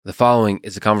The following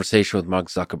is a conversation with Mark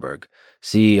Zuckerberg,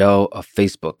 CEO of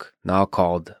Facebook, now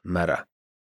called Meta.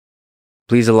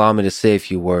 Please allow me to say a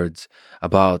few words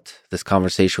about this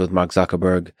conversation with Mark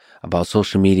Zuckerberg, about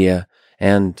social media,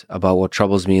 and about what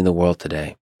troubles me in the world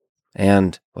today,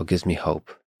 and what gives me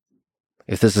hope.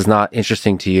 If this is not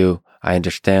interesting to you, I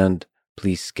understand.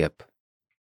 Please skip.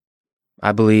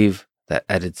 I believe that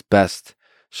at its best,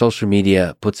 social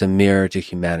media puts a mirror to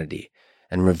humanity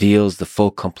and reveals the full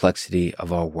complexity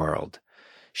of our world,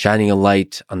 shining a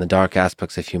light on the dark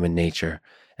aspects of human nature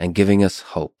and giving us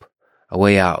hope, a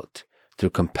way out through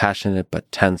compassionate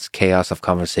but tense chaos of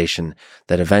conversation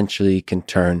that eventually can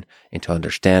turn into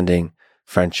understanding,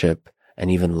 friendship,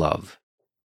 and even love.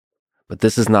 But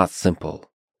this is not simple.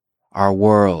 Our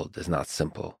world is not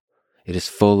simple. It is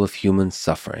full of human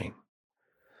suffering.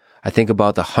 I think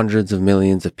about the hundreds of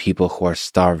millions of people who are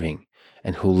starving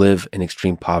and who live in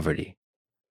extreme poverty,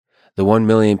 the 1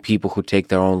 million people who take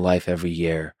their own life every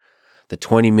year, the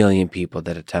 20 million people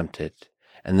that attempt it,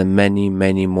 and the many,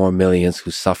 many more millions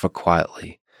who suffer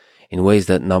quietly in ways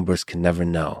that numbers can never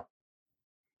know.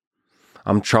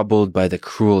 I'm troubled by the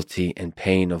cruelty and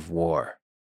pain of war.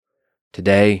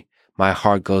 Today, my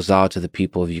heart goes out to the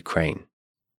people of Ukraine.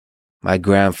 My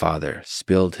grandfather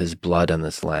spilled his blood on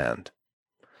this land,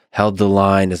 held the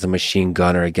line as a machine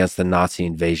gunner against the Nazi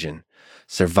invasion,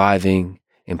 surviving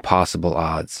impossible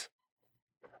odds.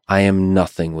 I am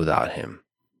nothing without him.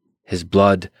 His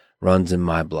blood runs in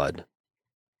my blood.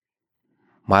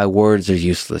 My words are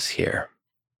useless here.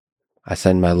 I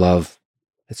send my love.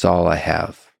 It's all I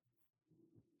have.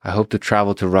 I hope to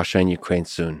travel to Russia and Ukraine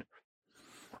soon.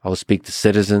 I will speak to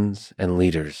citizens and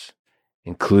leaders,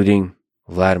 including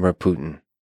Vladimir Putin.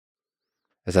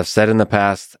 As I've said in the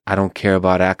past, I don't care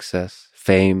about access,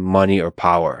 fame, money, or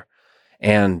power,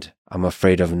 and I'm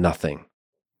afraid of nothing.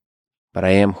 But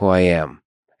I am who I am.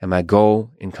 And my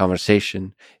goal in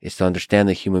conversation is to understand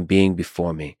the human being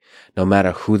before me, no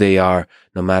matter who they are,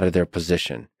 no matter their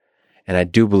position. And I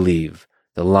do believe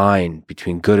the line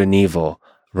between good and evil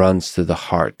runs through the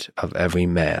heart of every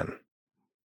man.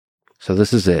 So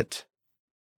this is it.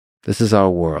 This is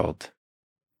our world.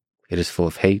 It is full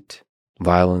of hate,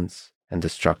 violence, and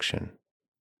destruction.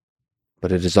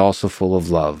 But it is also full of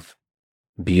love,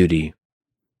 beauty,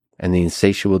 and the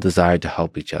insatiable desire to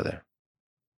help each other.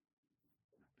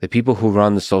 The people who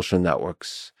run the social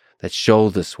networks that show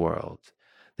this world,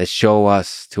 that show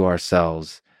us to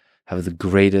ourselves, have the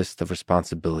greatest of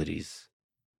responsibilities.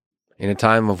 In a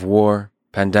time of war,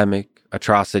 pandemic,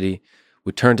 atrocity,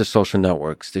 we turn to social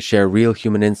networks to share real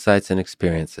human insights and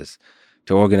experiences,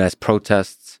 to organize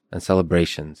protests and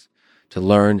celebrations, to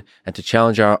learn and to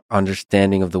challenge our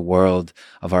understanding of the world,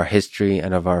 of our history,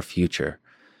 and of our future,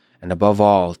 and above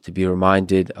all, to be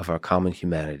reminded of our common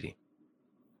humanity.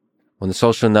 When the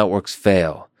social networks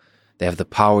fail, they have the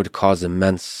power to cause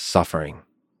immense suffering.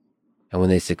 And when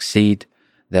they succeed,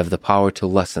 they have the power to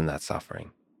lessen that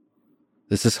suffering.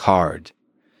 This is hard.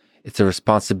 It's a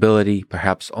responsibility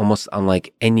perhaps almost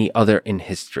unlike any other in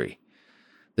history.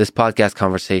 This podcast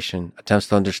conversation attempts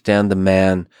to understand the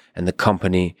man and the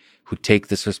company who take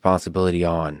this responsibility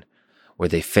on, where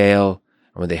they fail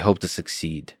and where they hope to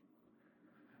succeed.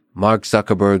 Mark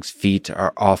Zuckerberg's feet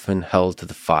are often held to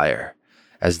the fire,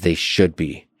 as they should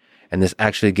be, and this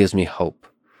actually gives me hope.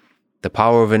 The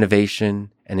power of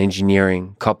innovation and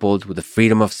engineering, coupled with the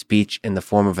freedom of speech in the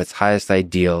form of its highest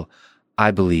ideal,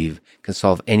 I believe, can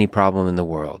solve any problem in the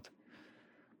world.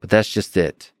 But that's just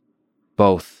it.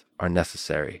 Both are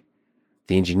necessary,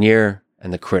 the engineer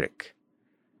and the critic.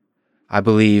 I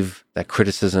believe that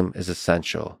criticism is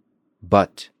essential,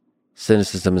 but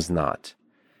cynicism is not.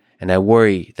 And I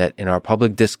worry that in our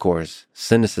public discourse,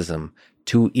 cynicism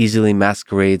too easily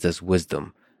masquerades as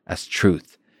wisdom, as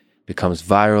truth, becomes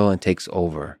viral and takes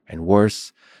over, and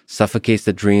worse, suffocates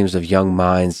the dreams of young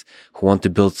minds who want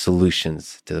to build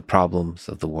solutions to the problems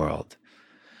of the world.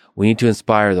 We need to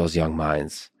inspire those young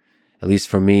minds. At least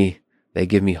for me, they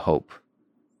give me hope.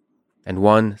 And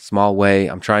one small way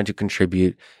I'm trying to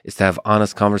contribute is to have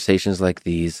honest conversations like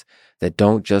these that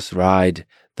don't just ride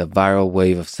the viral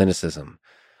wave of cynicism,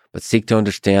 but seek to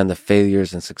understand the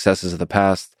failures and successes of the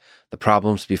past, the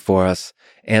problems before us,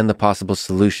 and the possible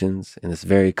solutions in this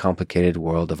very complicated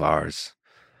world of ours.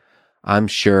 I'm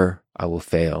sure I will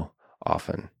fail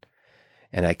often,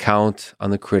 and I count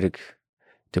on the critic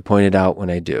to point it out when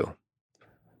I do.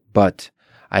 But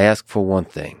I ask for one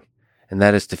thing, and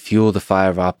that is to fuel the fire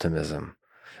of optimism,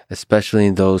 especially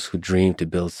in those who dream to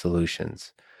build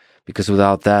solutions, because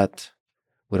without that,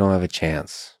 we don't have a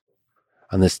chance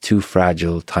on this too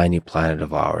fragile, tiny planet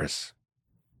of ours.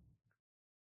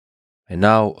 And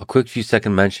now, a quick few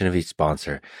second mention of each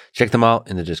sponsor. Check them out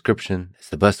in the description. It's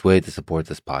the best way to support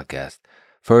this podcast.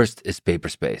 First is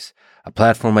Paperspace, a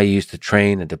platform I use to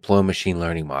train and deploy machine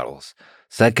learning models.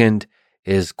 Second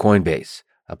is Coinbase,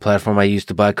 a platform I use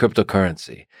to buy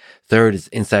cryptocurrency. Third is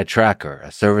Inside Tracker,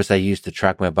 a service I use to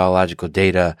track my biological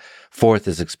data. Fourth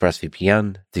is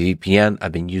ExpressVPN, the VPN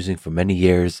I've been using for many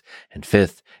years. And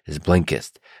fifth is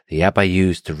Blinkist, the app I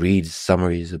use to read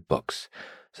summaries of books.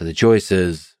 So the choice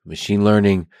is machine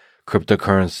learning,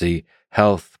 cryptocurrency,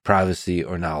 health, privacy,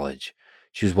 or knowledge.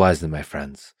 Choose wisely, my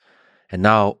friends. And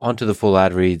now, onto the full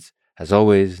ad reads. As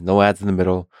always, no ads in the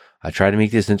middle. I try to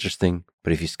make this interesting,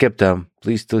 but if you skip them,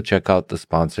 please still check out the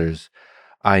sponsors.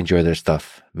 I enjoy their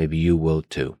stuff. Maybe you will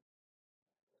too.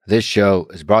 This show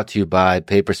is brought to you by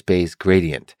Paperspace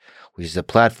Gradient, which is a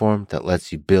platform that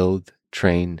lets you build,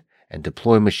 train, and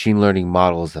deploy machine learning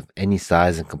models of any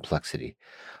size and complexity.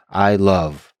 I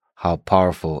love how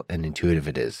powerful and intuitive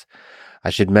it is. I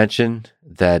should mention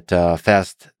that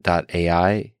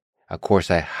Fast.ai, a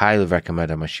course I highly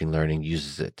recommend on machine learning,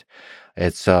 uses it.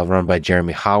 It's run by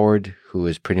Jeremy Howard, who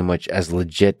is pretty much as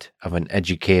legit of an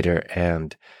educator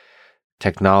and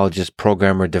technologist,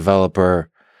 programmer, developer,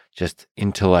 just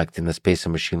intellect in the space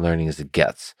of machine learning as it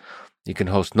gets. You can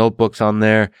host notebooks on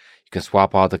there. You can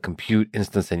swap out the compute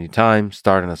instance anytime,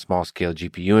 start on a small scale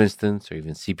GPU instance or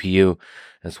even CPU,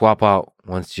 and swap out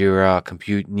once your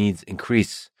compute needs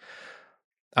increase.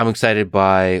 I'm excited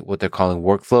by what they're calling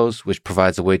workflows, which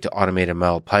provides a way to automate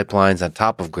ML pipelines on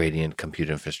top of Gradient compute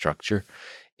infrastructure.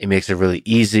 It makes it really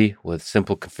easy with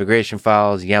simple configuration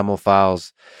files, YAML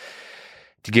files.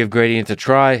 To give Gradient a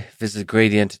try, visit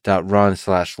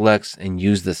gradient.run/Lex and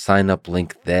use the sign up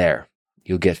link there.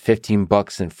 You'll get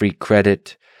 $15 in free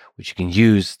credit, which you can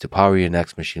use to power your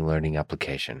next machine learning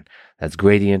application. That's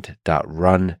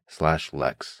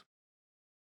gradient.run/Lex.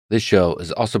 This show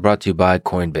is also brought to you by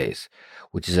Coinbase,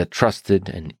 which is a trusted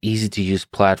and easy-to-use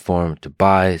platform to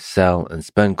buy, sell, and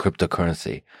spend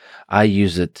cryptocurrency. I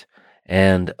use it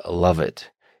and love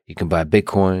it. You can buy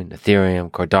Bitcoin,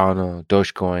 Ethereum, Cardano,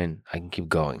 Dogecoin. I can keep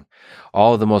going.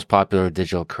 All of the most popular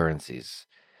digital currencies.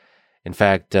 In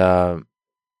fact, I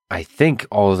think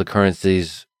all of the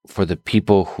currencies for the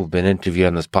people who've been interviewed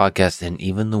on this podcast and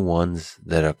even the ones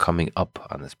that are coming up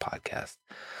on this podcast.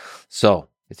 So,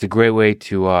 it's a great way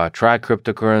to try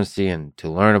cryptocurrency and to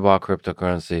learn about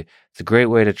cryptocurrency. It's a great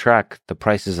way to track the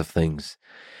prices of things.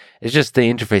 It's just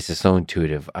the interface is so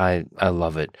intuitive. I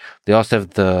love it. They also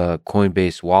have the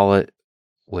Coinbase wallet,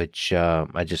 which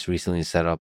I just recently set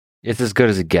up. It's as good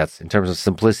as it gets in terms of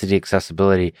simplicity,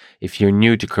 accessibility. If you're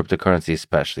new to cryptocurrency,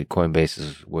 especially, Coinbase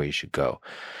is where you should go.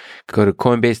 Go to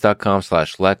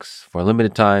coinbase.com/Lex. For a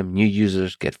limited time, new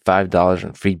users get $5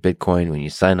 in free Bitcoin when you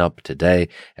sign up today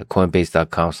at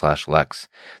coinbase.com/Lex.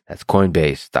 That's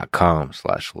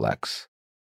coinbase.com/Lex.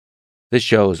 This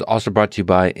show is also brought to you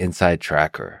by Inside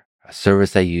Tracker, a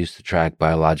service I use to track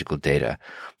biological data.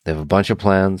 They have a bunch of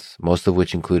plans, most of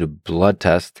which include a blood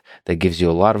test that gives you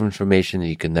a lot of information that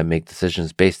you can then make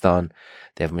decisions based on.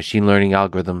 They have machine learning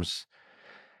algorithms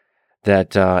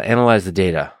that analyze the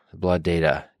data, the blood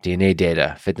data, DNA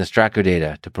data, fitness tracker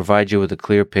data, to provide you with a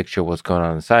clear picture of what's going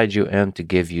on inside you and to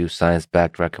give you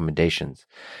science-backed recommendations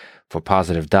for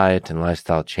positive diet and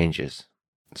lifestyle changes.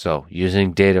 So,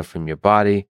 using data from your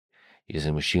body,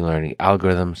 using machine learning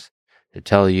algorithms to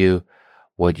tell you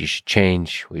what you should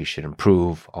change, what you should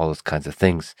improve, all those kinds of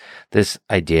things. This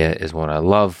idea is one I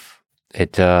love.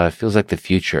 It feels like the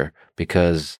future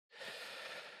because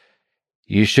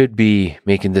you should be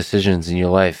making decisions in your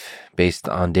life based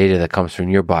on data that comes from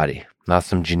your body, not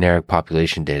some generic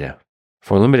population data.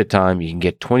 For a limited time, you can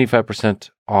get 25%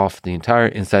 off the entire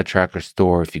Inside Tracker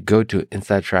store if you go to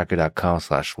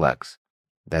insidetracker.com/Lex.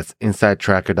 That's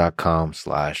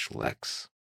insidetracker.com/Lex.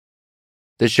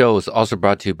 This show is also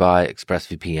brought to you by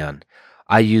ExpressVPN.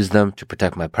 I use them to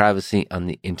protect my privacy on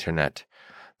the internet.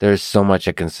 There's so much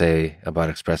I can say about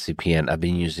ExpressVPN. I've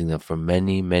been using them for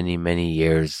many, many, many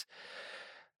years.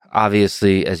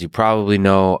 Obviously, as you probably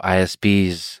know,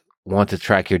 ISPs want to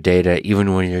track your data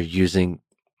even when you're using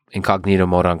incognito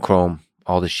mode on Chrome.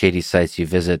 All the shady sites you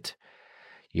visit,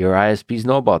 your ISPs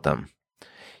know about them.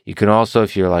 You can also,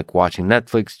 if you're like watching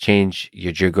Netflix, change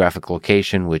your geographic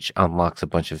location, which unlocks a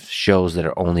bunch of shows that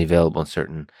are only available in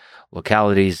certain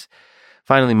localities.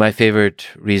 Finally, my favorite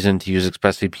reason to use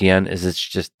ExpressVPN is it's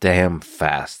just damn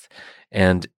fast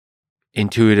and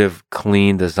intuitive,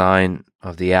 clean design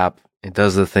of the app. It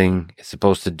does the thing it's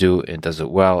supposed to do. It does it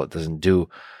well. It doesn't do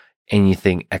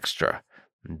anything extra.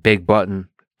 Big button,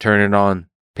 turn it on,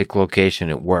 pick location,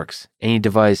 it works. Any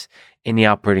device, any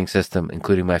operating system,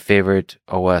 including my favorite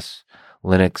OS,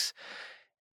 Linux.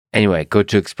 Anyway, go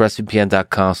to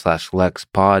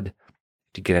expressvpn.com/LexPod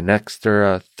to get an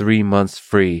extra 3 months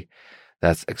free.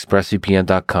 That's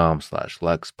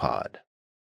expressvpn.com/LexPod.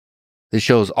 This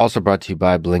show is also brought to you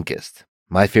by Blinkist,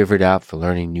 my favorite app for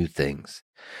learning new things.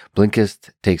 Blinkist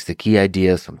takes the key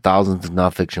ideas from thousands of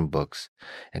nonfiction books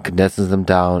and condenses them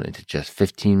down into just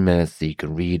 15 minutes that you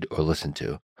can read or listen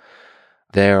to.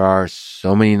 There are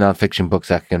so many nonfiction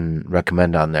books I can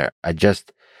recommend on there. I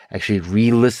just actually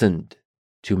re-listened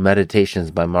to Meditations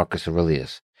by Marcus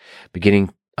Aurelius.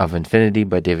 Beginning of Infinity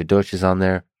by David Deutsch is on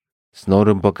there.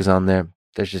 Snowden book is on there.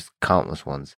 There's just countless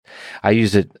ones. I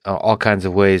use it all kinds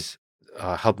of ways.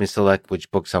 Help me select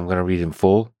which books I'm going to read in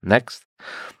full next.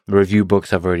 Review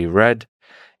books I've already read,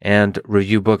 and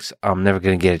review books I'm never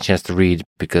going to get a chance to read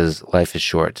because life is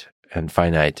short and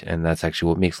finite, and that's actually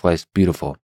what makes life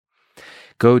beautiful.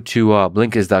 Go to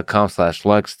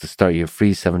Blinkist.com/Lex to start your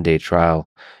free 7-day trial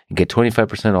and get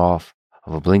 25% off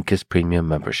of a Blinkist premium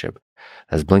membership.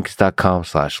 That's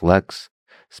Blinkist.com/Lex,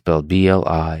 spelled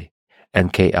BLINKIST.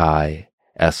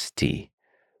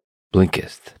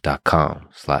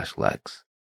 Blinkist.com/Lex.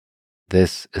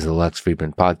 This is the Lex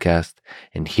Fridman Podcast,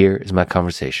 and here is my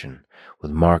conversation with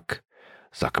Mark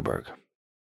Zuckerberg.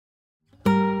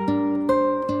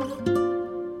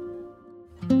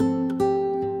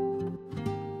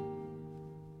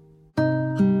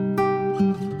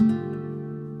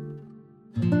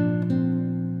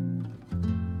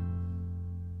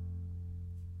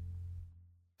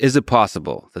 Is it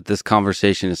possible that this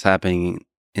conversation is happening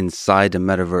inside the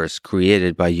metaverse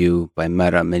created by you, by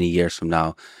Meta, many years from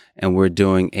now, and we're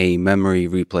doing a memory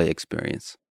replay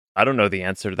experience? I don't know the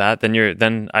answer to that.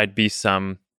 Then I'd be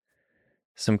some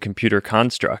computer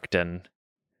construct and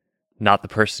not the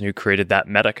person who created that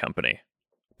Meta company.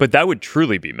 But that would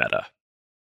truly be Meta.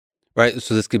 Right,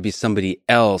 so this could be somebody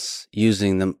else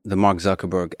using the Mark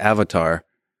Zuckerberg avatar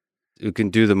who can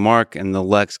do the Mark and the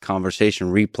Lex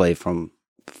conversation replay from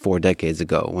 4 decades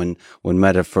ago when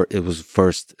Meta it was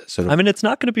first sort of... I mean, it's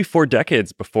not going to be 4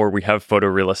 decades before we have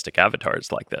photorealistic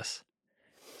avatars like this.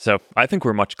 So I think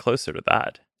we're much closer to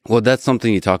that. Well, that's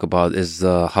something you talk about is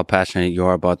how passionate you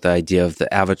are about the idea of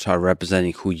the avatar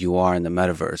representing who you are in the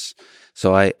metaverse.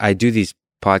 So I do these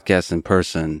podcasts in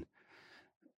person.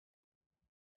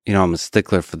 You know, I'm a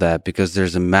stickler for that because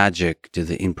there's a magic to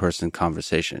the in-person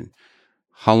conversation.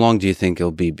 How long do you think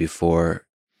it'll be before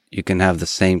you can have the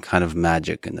same kind of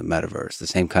magic in the metaverse, the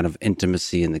same kind of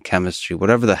intimacy and the chemistry,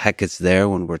 whatever the heck is there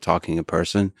when we're talking in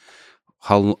person?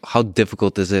 How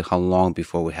difficult is it? How long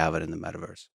before we have it in the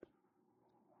metaverse?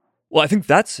 Well, I think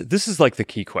this is like the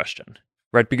key question,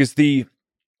 right? Because the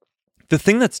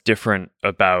thing that's different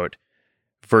about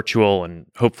virtual and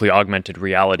hopefully augmented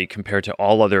reality compared to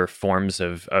all other forms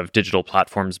of digital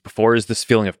platforms before is this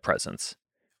feeling of presence,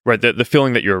 right? The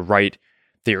feeling that you're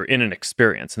in an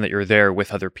experience and that you're there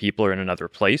with other people or in another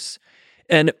place.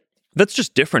 And that's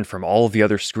just different from all of the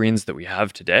other screens that we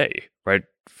have today, right?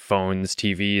 Phones,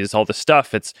 TVs, all this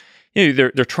stuff. It's, you know,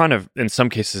 they're trying to, in some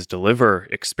cases, deliver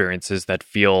experiences that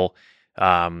feel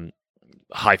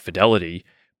high fidelity,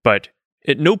 but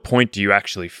at no point do you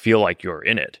actually feel like you're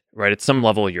in it, right? At some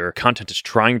level, your content is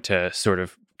trying to sort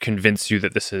of convince you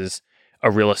that this is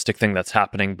a realistic thing that's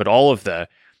happening, but all of the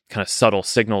kind of subtle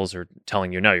signals are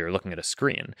telling you, no, you're looking at a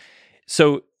screen.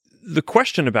 So the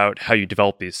question about how you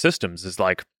develop these systems is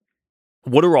like,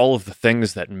 what are all of the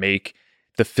things that make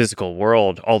the physical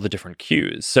world all the different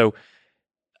cues? So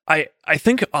I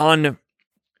think on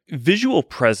visual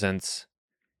presence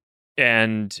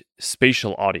and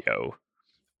spatial audio,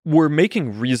 we're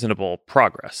making reasonable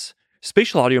progress.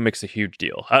 Spatial audio makes a huge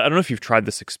deal. I don't know if you've tried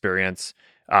this experience,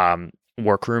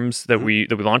 workrooms that we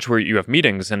launch where you have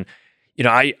meetings. And, you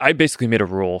know, I basically made a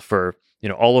rule for, you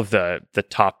know, all of the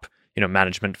top, you know,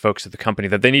 management folks at the company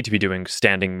that they need to be doing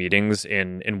standing meetings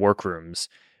in workrooms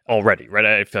already, right?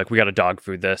 I feel like we got to dog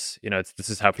food this. You know, this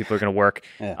is how people are going to work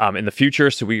in the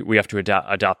future. So we have to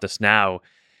adopt this now.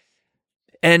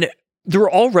 And there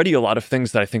are already a lot of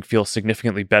things that I think feel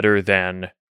significantly better than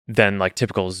like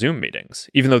typical Zoom meetings,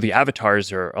 even though the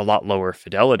avatars are a lot lower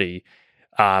fidelity.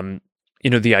 You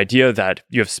know, the idea that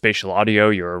you have spatial audio,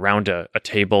 you're around a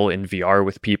table in VR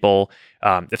with people.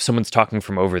 If someone's talking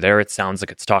from over there, it sounds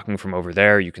like it's talking from over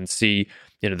there. You can see,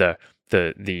 you know,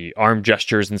 the arm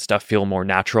gestures and stuff feel more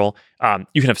natural.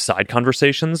 You can have side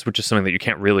conversations, which is something that you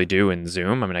can't really do in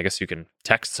Zoom. I mean, I guess you can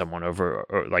text someone over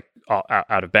or like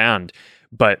out of band,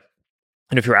 but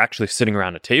and if you're actually sitting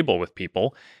around a table with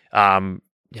people,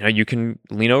 you know, you can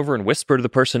lean over and whisper to the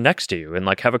person next to you and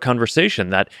like have a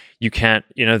conversation that you can't,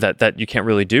 you know, that you can't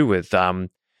really do with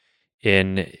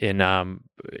in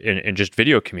just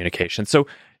video communication. So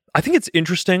I think it's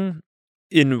interesting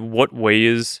in what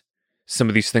ways some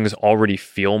of these things already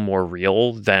feel more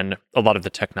real than a lot of the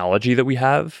technology that we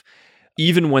have,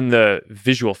 even when the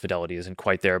visual fidelity isn't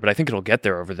quite there. But I think it'll get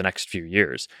there over the next few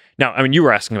years. Now, I mean, you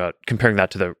were asking about comparing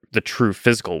that to the true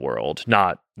physical world,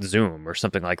 not Zoom or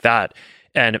something like that.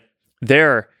 And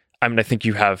there, I mean, I think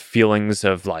you have feelings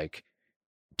of like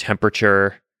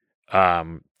temperature,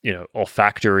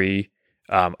 olfactory,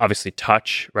 obviously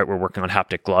touch, right? We're working on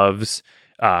haptic gloves.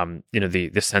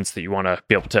 The sense that you want to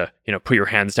be able to, put your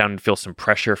hands down and feel some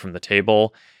pressure from the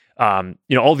table.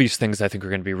 All these things I think are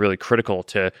going to be really critical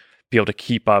to be able to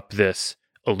keep up this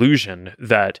illusion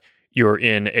that you're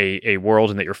in a world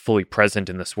and that you're fully present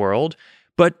in this world.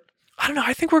 But I don't know,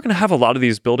 I think we're going to have a lot of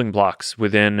these building blocks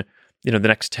within, the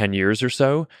next 10 years or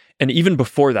so. And even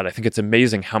before that, I think it's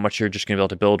amazing how much you're just going to be able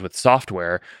to build with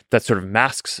software that sort of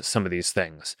masks some of these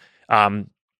things.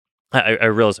 I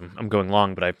realize I'm going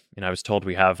long, but I was told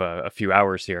we have a few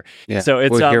hours here. Yeah, so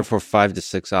it's we're here for 5 to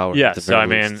 6 hours. Yeah, so I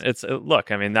mean, least.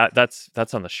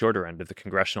 That's on the shorter end of the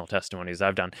congressional testimonies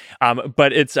I've done.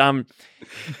 But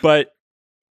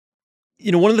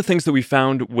one of the things that we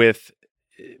found with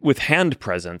hand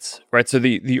presence, right? So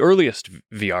the earliest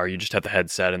VR, you just have the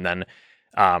headset, and then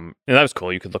and that was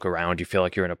cool. You could look around, you feel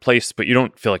like you're in a place, but you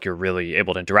don't feel like you're really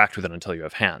able to interact with it until you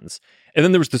have hands. And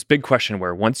then there was this big question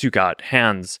where once you got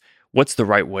hands, what's the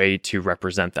right way to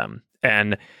represent them?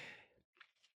 And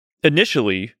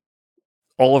initially,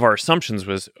 all of our assumptions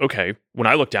was, okay, when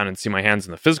I look down and see my hands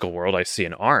in the physical world, I see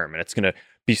an arm, and it's going to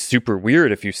be super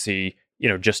weird if you see,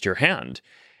 just your hand.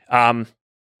 But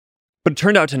it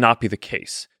turned out to not be the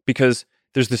case, because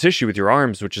there's this issue with your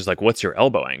arms, which is like, what's your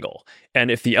elbow angle?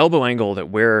 And if the elbow angle that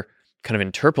we're kind of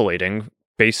interpolating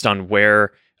based on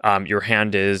where your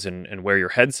hand is and where your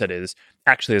headset is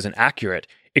actually isn't accurate,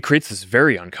 it creates this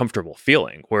very uncomfortable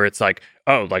feeling where it's like,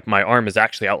 oh, like my arm is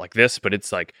actually out like this, but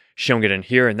it's like showing it in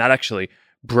here. And that actually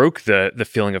broke the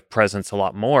feeling of presence a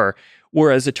lot more.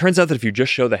 Whereas it turns out that if you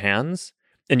just show the hands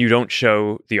and you don't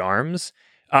show the arms,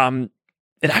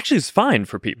 it actually is fine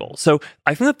for people. So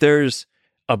I think that there's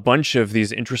a bunch of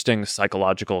these interesting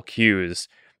psychological cues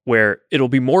where it'll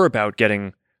be more about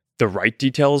getting the right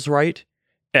details right.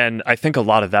 And I think a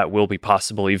lot of that will be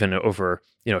possible even over,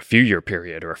 a few-year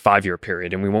period or a 5-year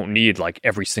period. And we won't need like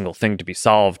every single thing to be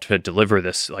solved to deliver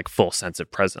this like full sense of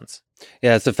presence.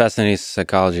 Yeah, it's a fascinating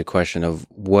psychology question of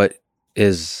what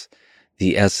is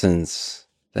the essence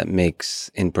that makes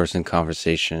in-person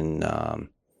conversation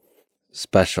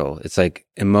special. It's like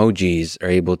emojis are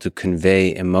able to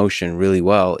convey emotion really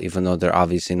well, even though they're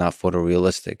obviously not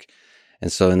photorealistic.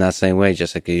 And so in that same way,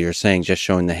 just like you're saying, just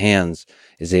showing the hands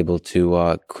is able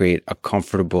to create a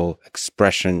comfortable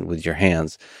expression with your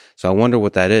hands. So I wonder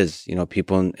what that is.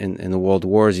 People in the world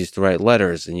wars used to write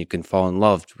letters, and you can fall in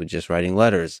love with just writing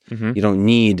letters. Mm-hmm. You don't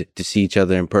need to see each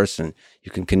other in person.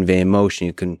 You can convey emotion.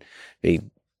 You can convey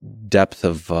depth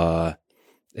of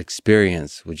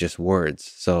experience with just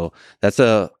words. So that's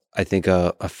I think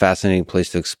a fascinating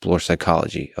place to explore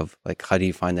psychology of like, how do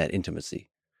you find that intimacy?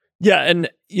 Yeah. And,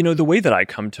 the way that I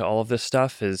come to all of this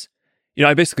stuff is,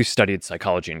 I basically studied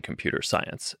psychology and computer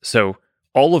science. So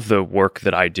all of the work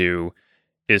that I do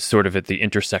is sort of at the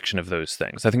intersection of those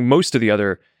things. I think most of the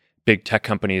other big tech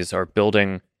companies are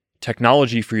building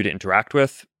technology for you to interact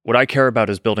with. What I care about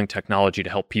is building technology to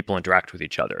help people interact with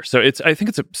each other. So I think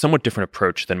it's a somewhat different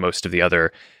approach than most of the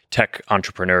other tech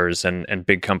entrepreneurs and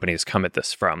big companies come at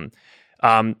this from.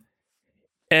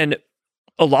 And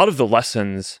a lot of the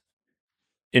lessons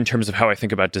in terms of how I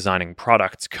think about designing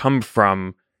products come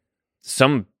from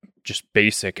some just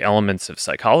basic elements of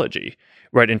psychology,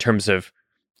 right? In terms of,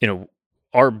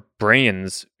 our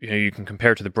brains, you can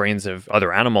compare to the brains of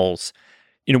other animals,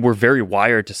 we're very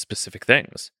wired to specific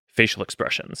things, facial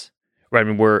expressions, right? I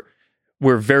mean,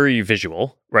 we're very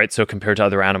visual, right? So compared to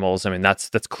other animals, I mean, that's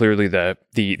clearly the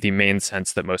main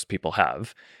sense that most people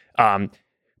have.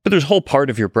 But there's a whole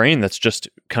part of your brain that's just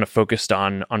kind of focused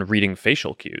on reading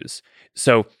facial cues.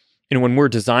 So, when we're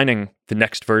designing the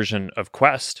next version of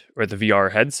Quest or the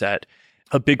VR headset,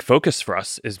 a big focus for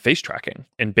us is face tracking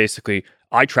and basically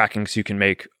eye tracking so you can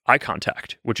make eye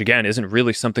contact, which again isn't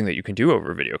really something that you can do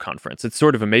over a video conference. It's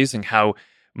sort of amazing how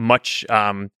much,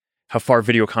 how far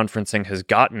video conferencing has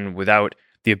gotten without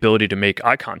the ability to make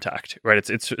eye contact, right?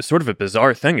 It's sort of a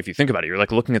bizarre thing if you think about it. You're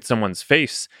like looking at someone's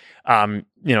face,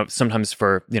 sometimes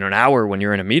for, an hour when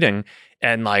you're in a meeting,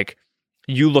 and like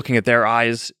you looking at their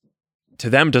eyes to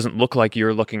them doesn't look like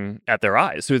you're looking at their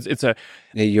eyes. So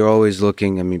you're always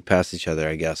looking, past each other,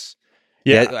 I guess.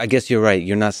 Yeah, I guess you're right.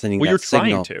 You're not sending that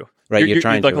signal. Trying to. right? You're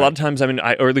trying like to, a lot of times. I mean,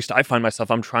 or at least I find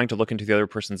myself, I'm trying to look into the other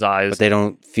person's eyes, but they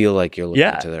don't feel like you're looking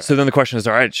into their. So then the question is,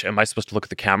 all right, am I supposed to look at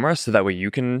the camera so that way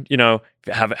you can,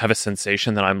 have a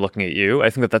sensation that I'm looking at you? I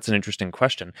think that's an interesting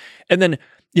question. And then,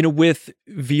 with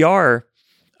VR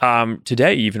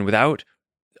today, even without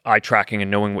eye tracking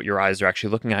and knowing what your eyes are actually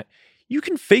looking at, you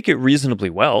can fake it reasonably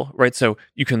well, right? So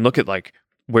you can look at like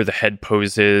where the head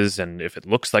poses, and if it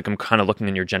looks like I'm kind of looking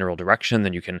in your general direction,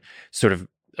 then you can sort of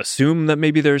assume that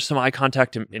maybe there's some eye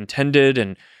contact intended,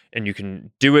 and you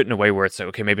can do it in a way where it's like,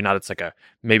 okay, maybe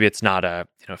it's not a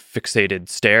fixated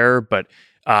stare, but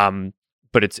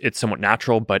it's somewhat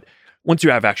natural. But once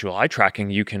you have actual eye tracking,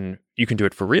 you can do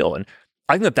it for real, and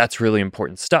I think that that's really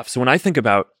important stuff. So when I think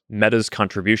about Meta's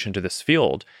contribution to this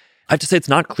field, I have to say it's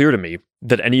not clear to me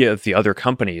that any of the other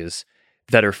companies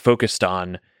that are focused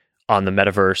on the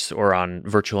metaverse or on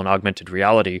virtual and augmented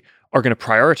reality are going to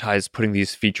prioritize putting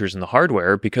these features in the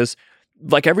hardware, because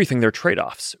like everything, they're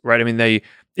trade-offs, right? I mean,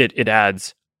 it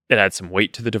adds some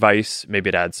weight to the device. Maybe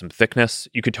it adds some thickness.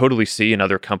 You could totally see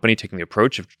another company taking the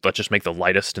approach of let's just make the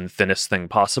lightest and thinnest thing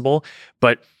possible.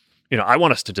 But I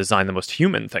want us to design the most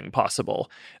human thing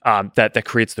possible, that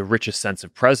creates the richest sense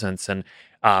of presence. And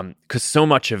because so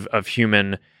much of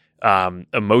human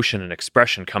emotion and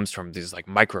expression comes from these like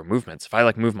micro movements. If I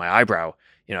like move my eyebrow,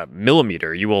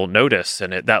 millimeter, you will notice,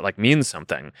 and that like means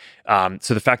something.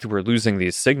 So the fact that we're losing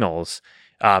these signals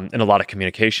in a lot of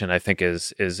communication, I think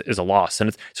is a loss.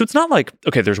 And it's not like,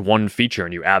 okay, there's one feature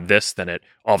and you add this, then it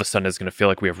all of a sudden is going to feel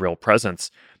like we have real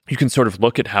presence. You can sort of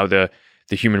look at how the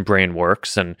human brain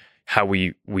works and how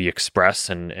we express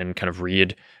and kind of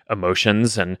read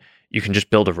emotions, and you can just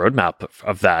build a roadmap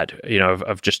of that,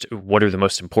 of just what are the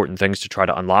most important things to try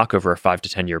to unlock over a 5 to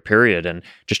 10 year period, and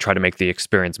just try to make the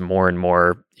experience more and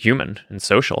more human and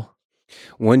social.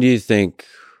 When do you think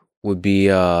would be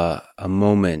a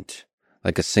moment,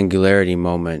 like a singularity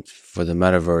moment for the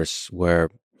metaverse, where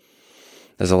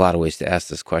there's a lot of ways to ask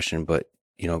this question, but,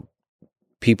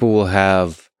 people will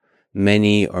have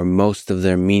many or most of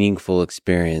their meaningful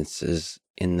experiences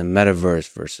in the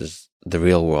metaverse versus the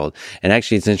real world? And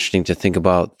actually, it's interesting to think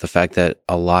about the fact that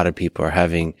a lot of people are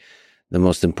having the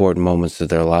most important moments of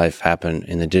their life happen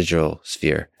in the digital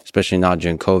sphere, especially now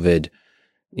during COVID,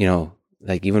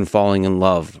 like even falling in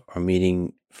love or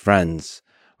meeting friends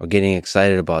or getting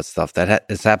excited about stuff that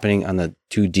is happening on the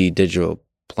 2D digital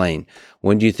plane.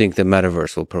 When do you think the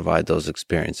metaverse will provide those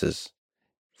experiences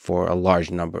for a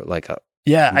large number, like I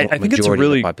think it's a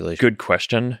really good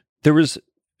question. There was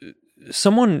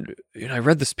someone, I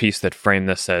read this piece that framed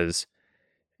this as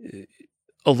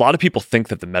a lot of people think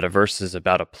that the metaverse is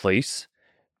about a place,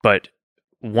 but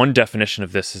one definition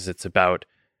of this is it's about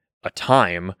a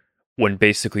time when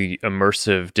basically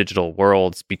immersive digital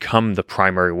worlds become the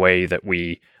primary way that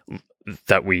we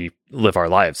live our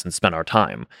lives and spend our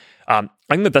time. I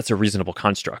think that that's a reasonable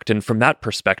construct. And from that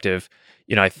perspective,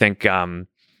 I think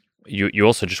you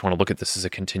also just want to look at this as a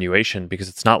continuation, because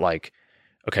it's not like,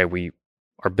 okay, we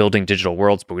are building digital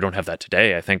worlds, but we don't have that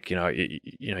today. I think,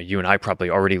 you and I probably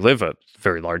already live a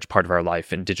very large part of our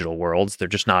life in digital worlds. They're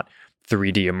just not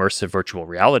 3D immersive virtual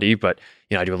reality, but,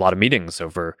 I do a lot of meetings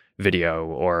over video,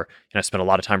 or, I spend a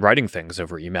lot of time writing things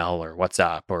over email or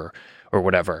WhatsApp or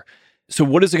whatever. So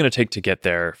what is it going to take to get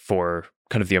there for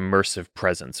kind of the immersive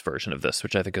presence version of this,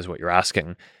 which I think is what you're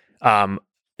asking?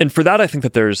 And for that, I think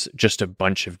that there's just a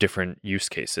bunch of different use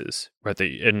cases, right?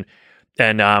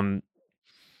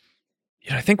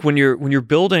 I think when you're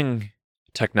building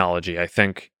technology, I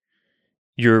think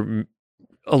a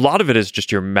lot of it is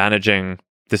just you're managing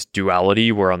this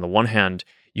duality, where on the one hand,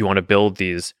 you want to build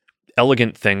these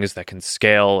elegant things that can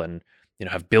scale and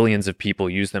have billions of people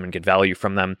use them and get value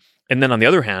from them, and then on the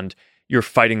other hand, you're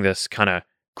fighting this kind of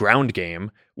ground game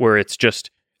where it's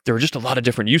just there are just a lot of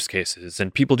different use cases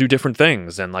and people do different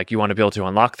things, and like you want to be able to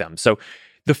unlock them. So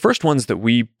the first ones that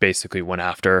we basically went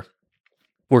after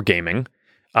were gaming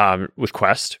with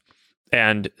Quest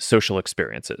and social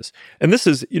experiences. And this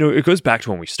is, it goes back to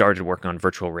when we started working on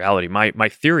virtual reality. My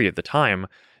theory at the time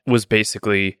was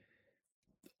basically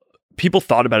people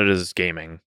thought about it as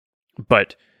gaming,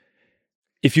 but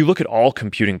if you look at all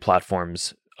computing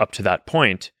platforms up to that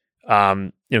point,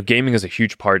 gaming is a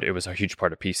huge part. It was a huge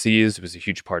part of PCs. It was a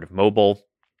huge part of mobile,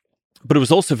 but it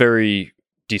was also very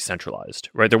decentralized,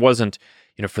 right? There wasn't,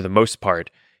 for the most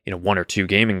part, one or two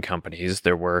gaming companies.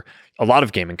 There were a lot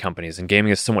of gaming companies, and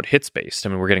gaming is somewhat hits based. I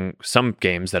mean, we're getting some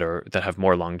games that have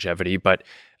more longevity, but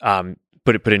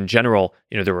in general,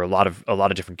 there were a lot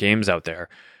of different games out there.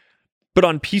 But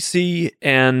on PC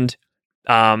and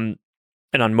on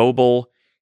mobile,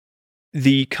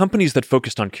 the companies that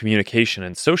focused on communication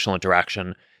and social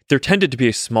interaction, there tended to be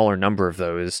a smaller number of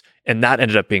those, and that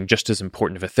ended up being just as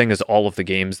important of a thing as all of the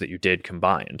games that you did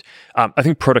combined. I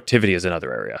think productivity is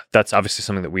another area. That's obviously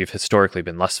something that we've historically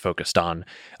been less focused on,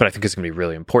 but I think is going to be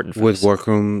really important for with this.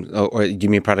 Workroom, or do you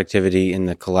mean productivity in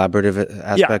the collaborative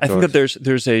aspect? Yeah, I think that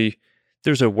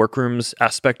there's a workrooms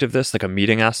aspect of this, like a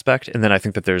meeting aspect, and then I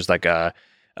think that there's like a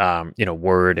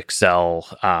Word, Excel,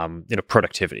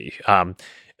 productivity.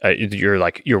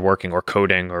 You're working or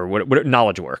coding or what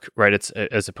knowledge work, right? It's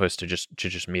as opposed to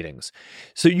just meetings.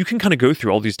 So you can kind of go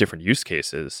through all these different use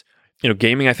cases.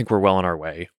 Gaming, I think we're well on our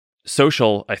way.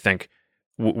 Social, I think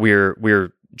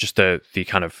we're just the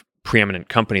kind of preeminent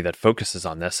company that focuses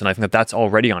on this, and I think that that's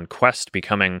already on Quest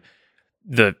becoming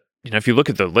the. If you look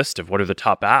at the list of what are the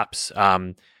top apps,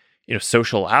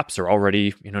 social apps are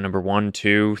already number 1,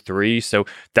 2, 3. So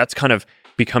that's kind of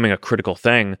becoming a critical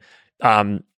thing.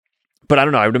 But I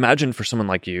don't know. I would imagine for someone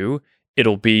like you,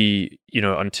 it'll be,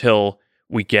 until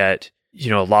we get,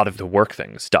 a lot of the work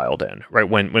things dialed in, right?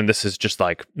 When this is just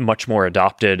like much more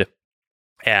adopted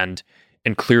and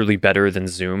clearly better than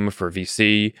Zoom for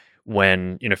VC,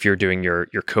 when, if you're doing your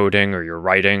coding or your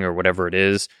writing or whatever it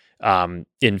is,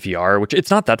 in VR, which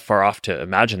it's not that far off to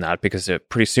imagine that, because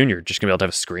pretty soon you're just gonna be able to have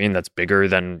a screen that's bigger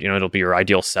than, it'll be your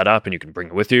ideal setup, and you can bring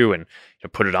it with you and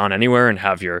put it on anywhere and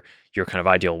have your kind of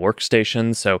ideal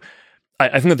workstation. So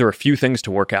I think that there are a few things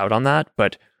to work out on that,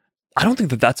 but I don't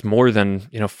think that that's more than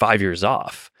 5 years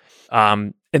off.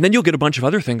 And then you'll get a bunch of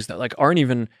other things that like aren't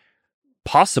even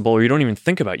possible, or you don't even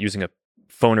think about using a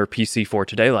phone or PC for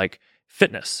today, like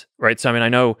fitness, right? So I mean, I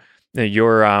know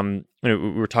you're we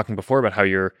were talking before about how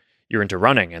you're into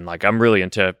running, and like I'm really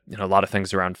into a lot of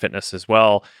things around fitness as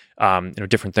well.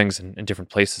 Different things in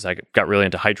different places. I got really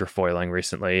into hydrofoiling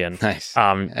recently, and nice.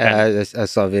 I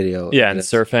saw a video. Yeah, and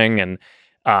surfing, and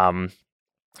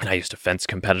I used to fence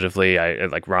competitively. I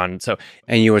like run. So,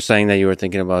 and you were saying that you were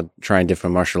thinking about trying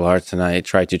different martial arts, and I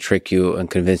tried to trick you and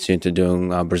convince you into doing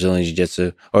Brazilian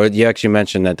Jiu-Jitsu. Or you actually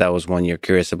mentioned that was one you're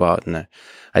curious about, and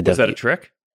was that a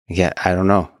trick? Yeah, I don't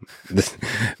know.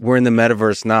 We're in the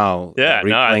metaverse now. Yeah,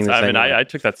 no, I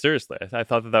took that seriously. I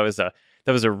thought that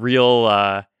was a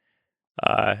real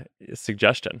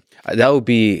suggestion. That would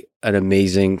be an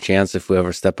amazing chance if we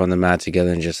ever step on the mat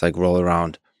together and just like roll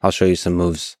around. I'll show you some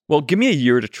moves. Well, give me a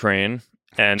year to train,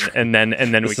 and then we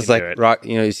can is like do it. Rock.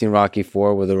 You've seen Rocky IV,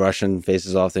 where the Russian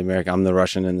faces off the American. I'm the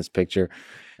Russian in this picture,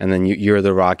 and then you're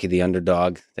the Rocky, the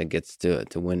underdog that gets to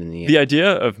win in the end. The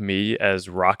idea of me as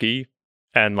Rocky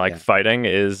and fighting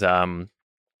is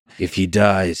if he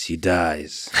dies, he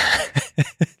dies.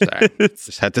 Sorry.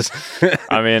 Just had this.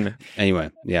 I mean,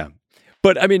 anyway, yeah.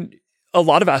 But I mean, a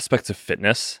lot of aspects of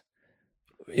fitness.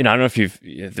 I don't know if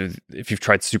you've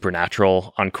tried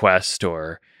Supernatural on Quest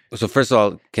or. So first of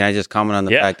all, can I just comment on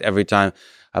the fact every time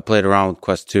I played around with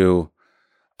Quest 2,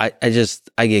 I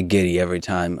get giddy every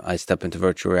time I step into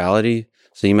virtual reality.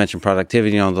 So you mentioned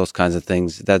productivity and all those kinds of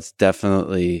things. That's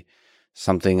definitely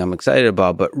something I'm excited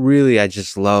about, but really I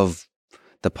just love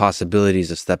the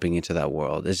possibilities of stepping into that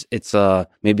world. It's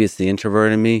maybe it's the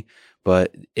introvert in me,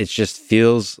 but it just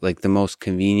feels like the most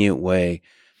convenient way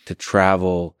to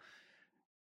travel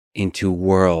into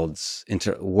worlds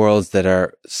that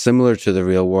are similar to the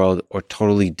real world or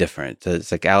totally different.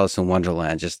 It's like Alice in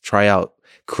Wonderland. Just try out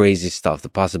crazy stuff. The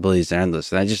possibilities are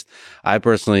endless. And I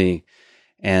personally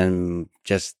am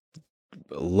just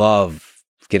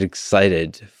get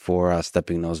excited for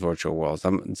stepping in those virtual worlds.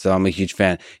 I'm a huge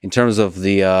fan. In terms of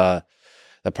the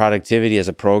productivity as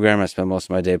a programmer, I spend most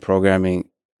of my day programming.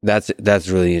 That's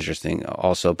really interesting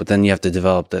also. But then you have to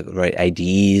develop the right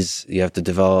IDEs. You have to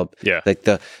develop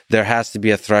there has to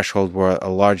be a threshold where a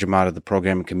large amount of the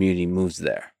programming community moves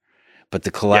there. But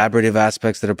the collaborative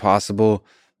aspects that are possible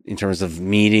in terms of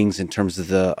meetings, in terms of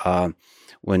the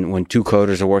when two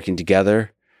coders are working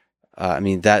together,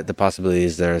 the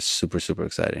possibilities there are super, super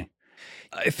exciting.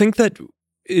 I think that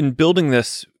in building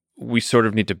this, we sort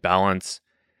of need to balance.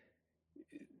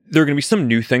 There are going to be some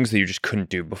new things that you just couldn't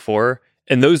do before,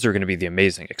 and those are going to be the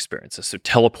amazing experiences. So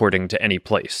teleporting to any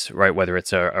place, right? Whether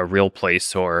it's a real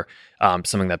place or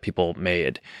something that people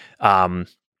made. And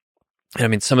I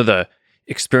mean, some of the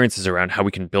experiences around how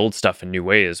we can build stuff in new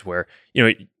ways where,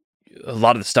 a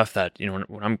lot of the stuff that, when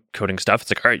I'm coding stuff,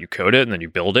 it's like, all right, you code it and then you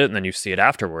build it and then you see it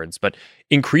afterwards. But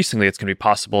increasingly, it's going to be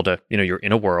possible to, you're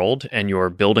in a world and you're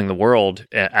building the world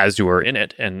as you are in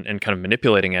it and kind of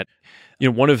manipulating it.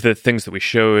 One of the things that we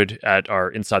showed at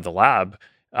our Inside the Lab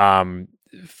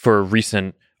for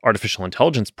recent artificial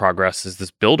intelligence progress is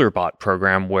this BuilderBot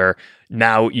program where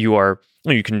now you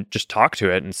can just talk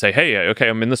to it and say, hey, okay,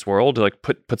 I'm in this world, like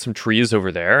put some trees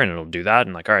over there, and it'll do that.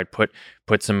 And like, all right,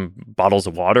 put some bottles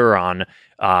of water on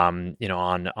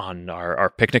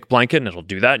our picnic blanket, and it'll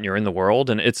do that, and you're in the world.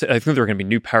 And I think there are going to be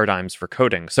new paradigms for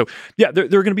coding. So yeah, there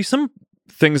are going to be some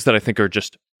things that I think are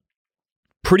just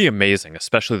pretty amazing,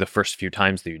 especially the first few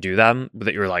times that you do them,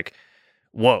 that you're like,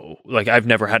 whoa, like I've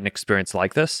never had an experience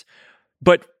like this.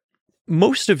 But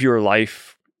most of your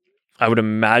life, I would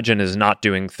imagine, is not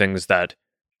doing things that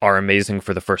are amazing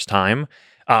for the first time.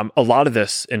 A lot of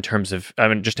this, in terms of,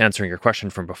 just answering your question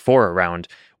from before around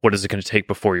what is it going to take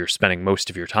before you're spending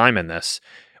most of your time in this.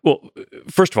 Well,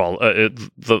 first of all,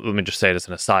 let me just say it as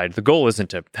an aside. The goal isn't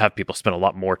to have people spend a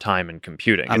lot more time in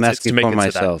computing. I'm asking for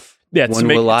myself. Yeah, when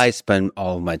will I spend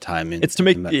all of my time in? It's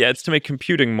to make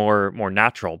computing more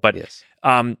natural. But yes.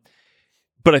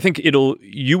 But I think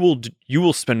you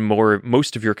will spend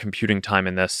most of your computing time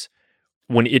in this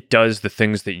when it does the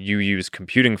things that you use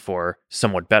computing for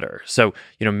somewhat better. So,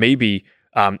 maybe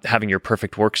having your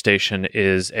perfect workstation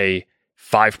is a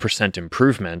 5%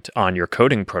 improvement on your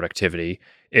coding productivity.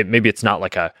 Maybe it's not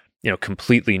like a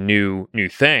completely new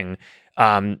thing.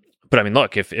 But I mean,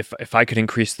 look, if I could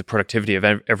increase the productivity of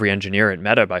every engineer at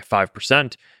Meta by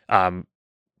 5%,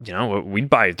 we'd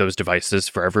buy those devices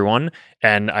for everyone.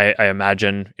 And I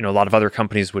imagine, a lot of other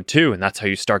companies would too. And that's how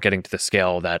you start getting to the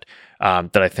scale that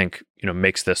I think,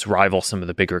 makes this rival some of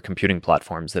the bigger computing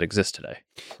platforms that exist today.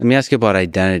 Let me ask you about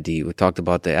identity. We talked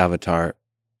about the avatar.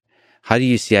 How do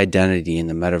you see identity in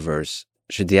the metaverse?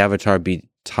 Should the avatar be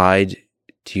tied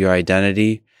to your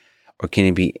identity, or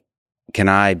can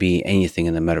I be anything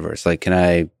in the metaverse? Like, can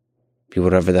I be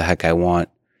whatever the heck I want?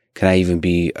 Can I even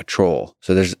be a troll?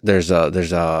 So there's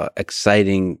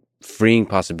exciting, freeing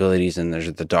possibilities, and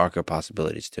there's the darker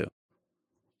possibilities too.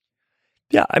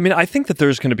 Yeah, I mean, I think that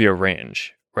there's going to be a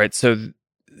range, right? So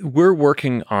we're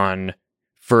working on,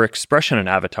 for expression and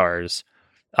avatars,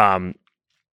 on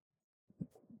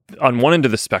one end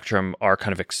of the spectrum are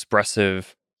kind of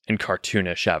expressive and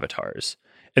cartoonish avatars.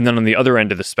 And then on the other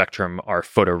end of the spectrum are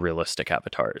photorealistic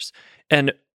avatars.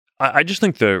 And I just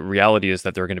think the reality is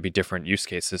that there are going to be different use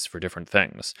cases for different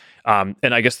things. And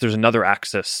I guess there's another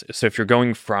axis. So if you're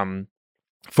going from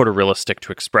photorealistic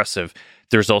to expressive,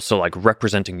 there's also like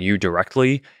representing you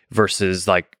directly versus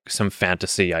like some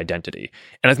fantasy identity.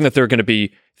 And I think that there are going to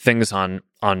be things on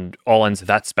all ends of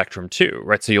that spectrum too,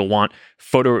 right? So you'll want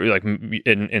like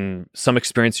in some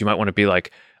experience, you might want to be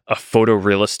like a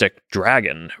photorealistic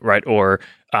dragon, right? Or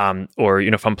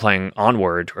if I'm playing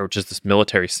Onward, which is this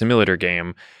military simulator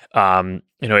game,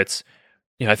 it's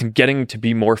I think getting to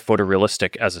be more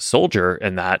photorealistic as a soldier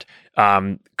in that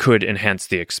could enhance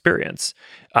the experience.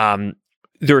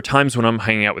 There are times when I'm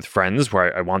hanging out with friends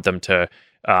where I want them to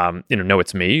know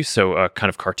it's me, so a kind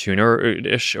of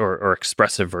cartoonish or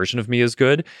expressive version of me is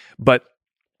good. But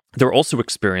there are also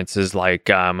experiences like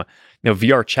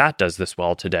VR chat does this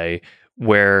well today,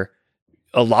 where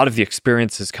a lot of the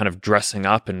experience is kind of dressing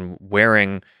up and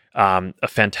wearing a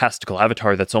fantastical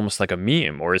avatar that's almost like a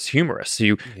meme or is humorous.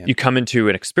 So you come into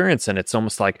an experience and it's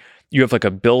almost like you have like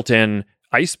a built-in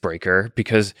icebreaker,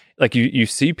 because like you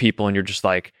see people and you're just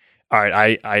like, all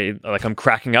right, I'm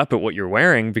cracking up at what you're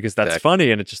wearing because that's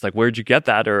funny, and it's just like, where'd you get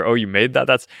that? Or, oh, you made that?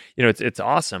 That's it's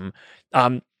awesome.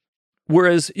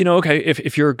 Whereas, okay,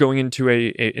 if you're going into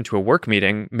a work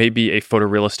meeting, maybe a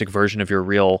photorealistic version of your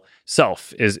real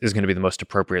self is going to be the most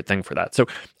appropriate thing for that. So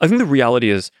I think the reality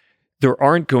is there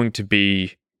aren't going to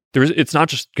be it's not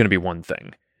just going to be one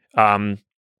thing.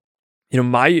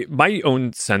 My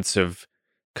own sense of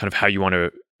kind of how you want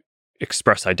to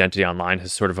express identity online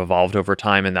has sort of evolved over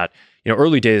time, in that,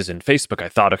 early days in Facebook, I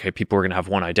thought, okay, people were going to have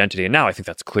one identity. And now I think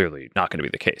that's clearly not going to be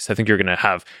the case. I think you're going to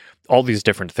have all these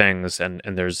different things, and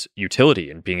there's utility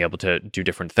in being able to do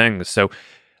different things. So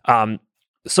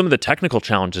some of the technical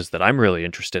challenges that I'm really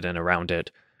interested in around it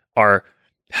are,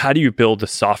 how do you build the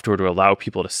software to allow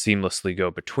people to seamlessly go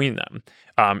between them?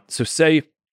 So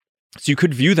you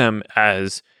could view them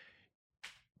as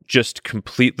just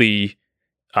completely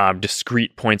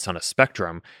discrete points on a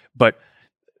spectrum, but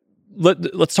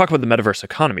let's talk about the metaverse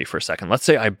economy for a second. Let's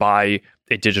say I buy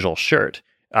a digital shirt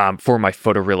for my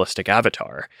photorealistic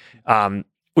avatar,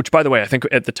 which, by the way, I think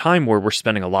at the time where we're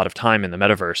spending a lot of time in the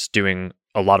metaverse doing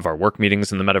a lot of our work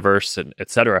meetings in the metaverse, and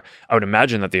et cetera, I would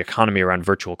imagine that the economy around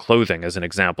virtual clothing, as an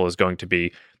example, is going to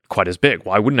be quite as big.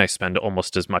 Why wouldn't I spend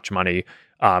almost as much money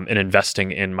in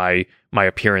investing in my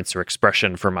appearance or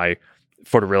expression for my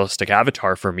photorealistic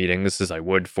avatar for meetings as I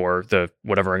would for the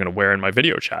whatever I'm going to wear in my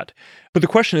video chat? But the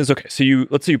question is, okay, so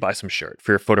let's say you buy some shirt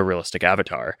for your photorealistic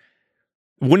avatar.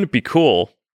 Wouldn't it be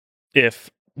cool if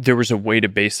there was a way to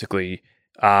basically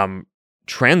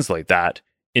translate that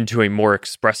into a more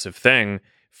expressive thing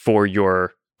for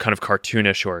your kind of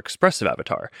cartoonish or expressive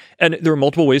avatar. And there are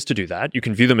multiple ways to do that. You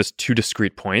can view them as two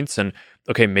discrete points. And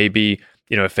okay, maybe,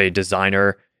 if a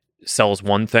designer sells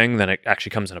one thing, then it actually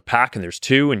comes in a pack and there's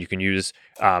two, and you can use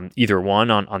either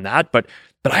one on that. But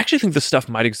I actually think this stuff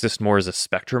might exist more as a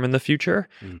spectrum in the future.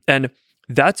 And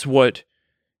that's what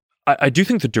I do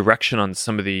think the direction on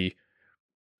some of the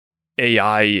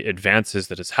AI advances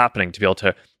that is happening to be able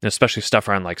to, especially stuff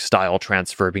around like style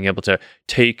transfer, being able to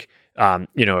take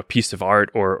a piece of art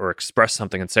or express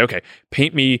something and say, okay,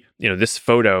 paint me, this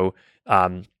photo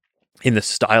in the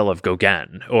style of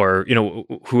Gauguin, or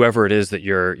whoever it is that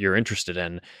you're interested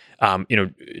in.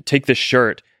 Take this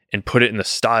shirt and put it in the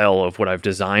style of what I've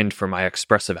designed for my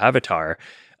expressive avatar.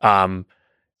 I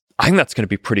think that's going to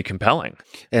be pretty compelling.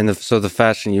 And so the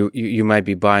fashion, you might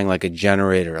be buying like a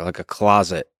generator, like a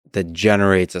closet that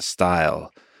generates a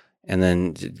style. And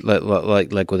then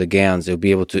like with the gowns, they'll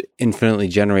be able to infinitely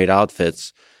generate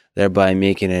outfits, thereby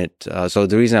making it. So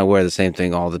the reason I wear the same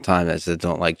thing all the time is I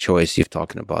don't like choice. You've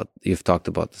talked about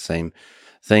the same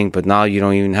thing, but now you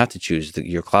don't even have to choose.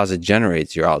 Your closet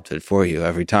generates your outfit for you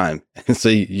every time. And so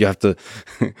you have to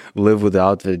live with the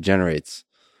outfit it generates.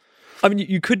 I mean,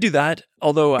 you could do that.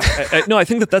 Although, I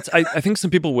think I think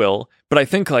some people will, but I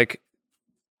think that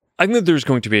there's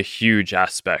going to be a huge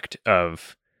aspect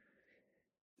of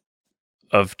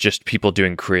just people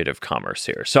doing creative commerce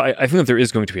here. So I think that there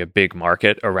is going to be a big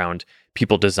market around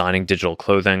people designing digital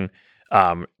clothing.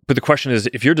 But the question is,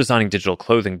 if you're designing digital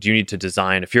clothing, do you need to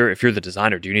design, if you're the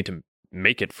designer, do you need to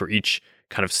make it for each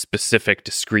kind of specific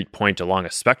discrete point along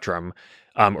a spectrum?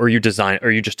 Or are you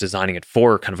just designing it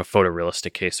for kind of a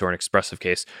photorealistic case or an expressive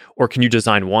case? Or can you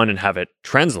design one and have it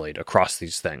translate across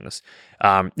these things?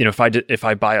 If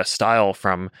I buy a style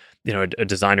from a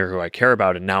designer who I care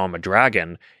about, and now I'm a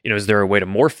dragon, is there a way to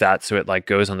morph that so it like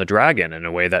goes on the dragon in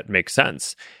a way that makes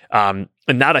sense? And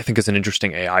that I think is an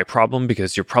interesting AI problem,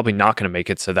 because you're probably not going to make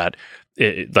it so that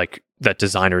that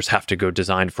designers have to go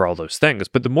design for all those things.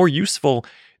 But the more useful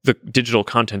the digital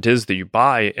content is that you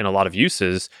buy in a lot of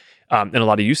uses, in a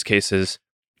lot of use cases,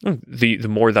 the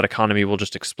more that economy will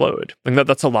just explode. And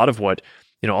that's a lot of what,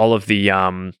 all of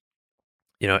the,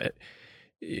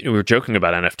 we were joking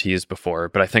about NFTs before,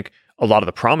 but I think a lot of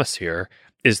the promise here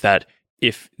is that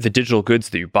if the digital goods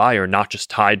that you buy are not just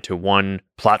tied to one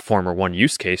platform or one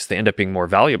use case, they end up being more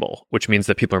valuable, which means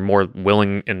that people are more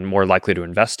willing and more likely to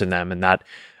invest in them. And that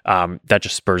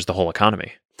just spurs the whole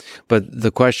economy. But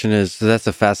the question is, so that's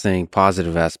a fascinating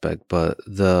positive aspect, but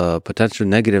the potential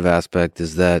negative aspect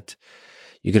is that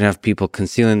you can have people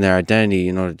concealing their identity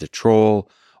in order to troll,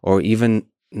 or even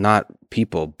not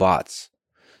people, bots.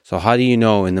 So how do you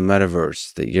know in the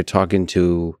metaverse that you're talking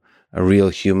to a real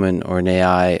human or an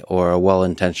AI or a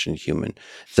well-intentioned human?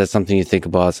 Is that something you think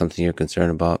about, something you're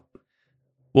concerned about?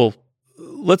 Well,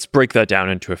 let's break that down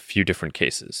into a few different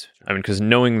cases. I mean, because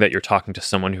knowing that you're talking to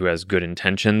someone who has good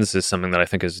intentions is something that I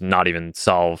think is not even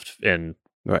solved in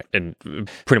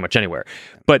pretty much anywhere.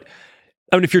 But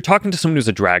I mean, if you're talking to someone who's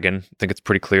a dragon, I think it's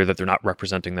pretty clear that they're not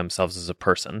representing themselves as a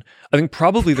person. I think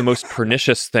probably the most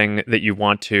pernicious thing that you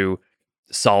want to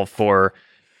solve for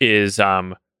is,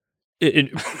 I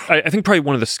think probably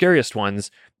one of the scariest ones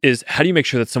is, how do you make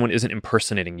sure that someone isn't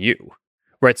impersonating you?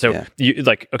 Right. So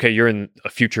you're in a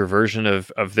future version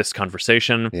of this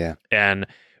conversation. Yeah. And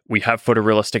we have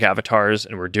photorealistic avatars,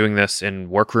 and we're doing this in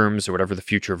workrooms or whatever the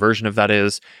future version of that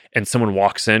is. And someone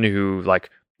walks in who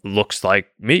looks like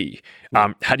me.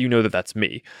 How do you know that that's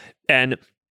me? And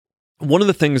one of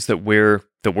the things that we're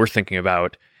thinking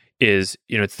about is,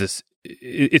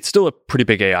 it's still a pretty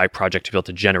big AI project to be able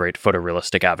to generate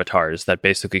photorealistic avatars that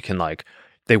basically can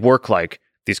they work like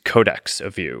these codecs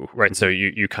of you, right? So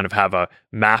you kind of have a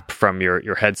map from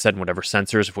your headset and whatever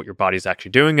sensors of what your body's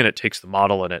actually doing, and it takes the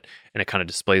model and it kind of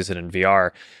displays it in VR.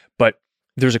 But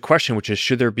there's a question, which is,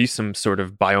 should there be some sort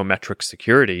of biometric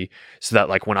security so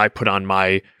that when I put on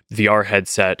my VR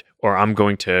headset, or I'm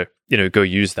going to go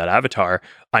use that avatar,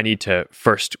 I need to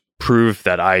first prove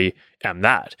that I am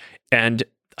that. And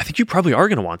I think you probably are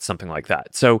going to want something like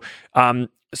that. So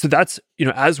that's,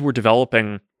 as we're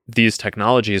developing these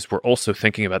technologies, we're also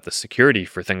thinking about the security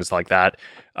for things like that,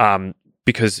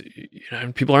 because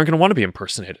people aren't going to want to be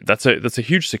impersonated. That's a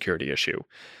huge security issue.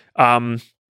 Then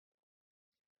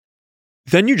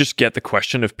you just get the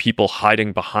question of people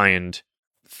hiding behind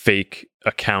fake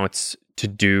accounts to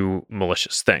do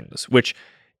malicious things, which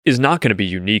is not going to be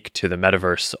unique to the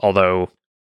metaverse. Although,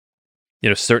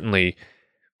 certainly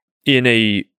in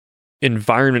a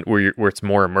environment where it's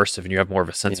more immersive and you have more of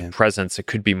a sense of presence, it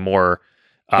could be more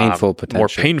painful, more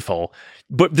potentially. painful.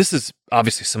 But this is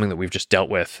obviously something that we've just dealt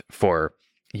with for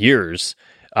years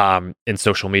in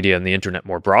social media and the internet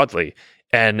more broadly.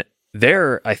 And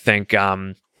there, I think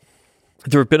there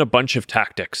have been a bunch of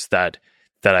tactics that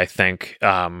I think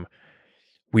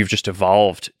we've just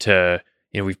evolved to.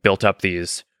 We've built up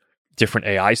these different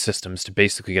AI systems to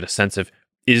basically get a sense of,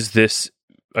 is this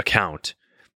account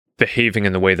behaving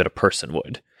in the way that a person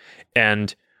would?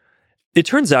 And it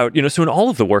turns out, so in all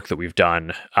of the work that we've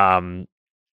done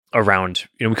around,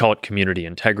 we call it community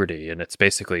integrity, and it's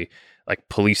basically like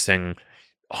policing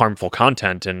harmful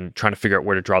content and trying to figure out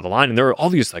where to draw the line. And there are all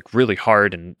these like really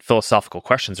hard and philosophical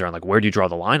questions around like, where do you draw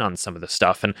the line on some of this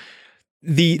stuff? And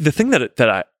the thing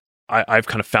that I've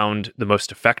kind of found the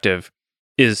most effective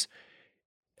is,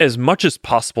 as much as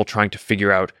possible, trying to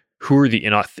figure out who are the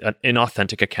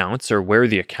inauthentic accounts, or where are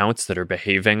the accounts that are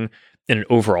behaving in an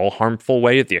overall harmful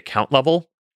way at the account level,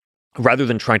 rather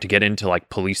than trying to get into like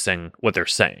policing what they're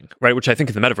saying, right? Which I think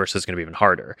in the metaverse is going to be even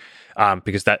harder,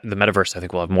 because the metaverse, I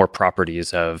think, will have more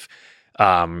properties of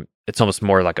it's almost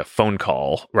more like a phone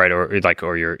call, right? Or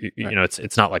you're,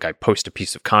 it's not like I post a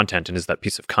piece of content and is that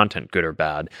piece of content good or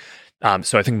bad?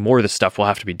 So I think more of the stuff will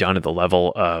have to be done at the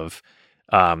level of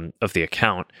the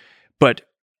account. But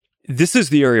this is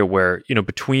the area where,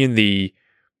 between the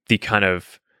kind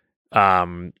of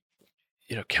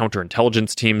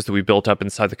counterintelligence teams that we built up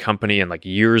inside the company, and like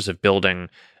years of building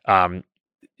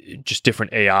just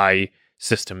different AI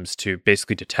systems to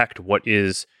basically detect what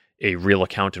is a real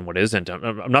account and what isn't.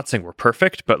 I'm not saying we're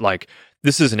perfect, but like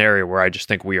this is an area where I just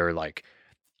think we are like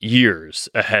years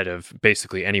ahead of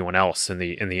basically anyone else in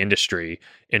the industry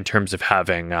in terms of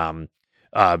having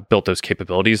built those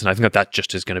capabilities. And I think that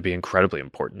just is going to be incredibly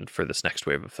important for this next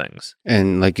wave of things.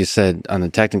 And like you said, on a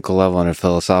technical level, on a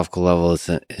philosophical level, it's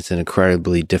an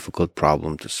incredibly difficult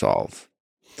problem to solve.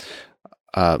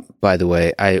 By the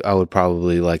way, I would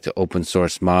probably like to open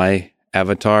source my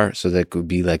avatar so there could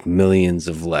be like millions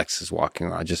of Lexes walking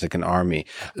around, just like an army.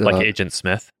 Like Agent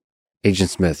Smith? Agent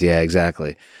Smith, yeah,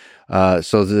 exactly.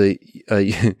 So the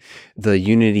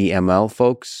Unity ML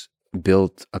folks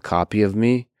built a copy of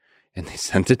me, and they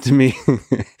sent it to me.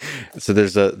 So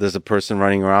there's a person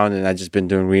running around, and I've just been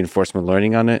doing reinforcement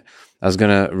learning on it. I was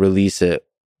gonna release it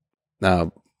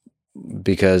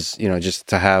because just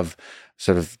to have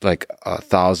sort of like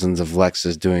thousands of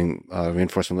Lexes doing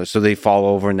reinforcement learning, so they fall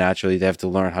over naturally. They have to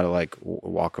learn how to like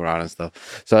walk around and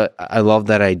stuff. So I love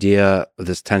that idea of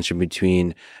this tension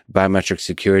between biometric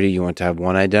security. You want to have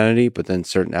one identity, but then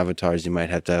certain avatars you might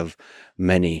have to have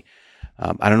many.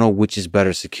 I don't know which is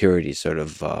better security, sort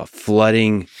of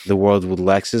flooding the world with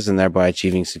Lexes and thereby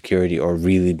achieving security, or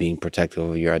really being protective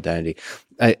of your identity.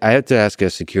 I have to ask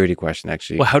a security question,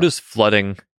 actually. Well, how does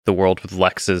flooding the world with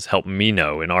Lexes help me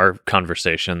know in our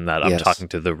conversation that I'm talking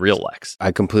to the real Lex?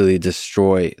 I completely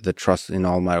destroy the trust in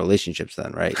all my relationships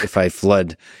then, right? If I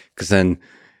flood, because then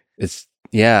it's,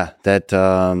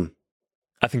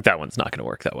 I think that one's not going to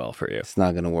work that well for you. It's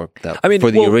not going to work that well. For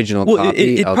the original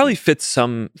copy. It probably fits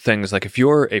some things. Like if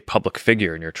you're a public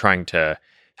figure and you're trying to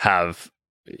have,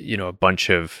 a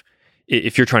bunch of,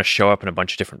 if you're trying to show up in a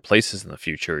bunch of different places in the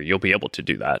future, you'll be able to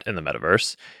do that in the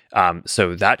metaverse.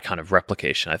 So that kind of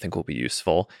replication, I think, will be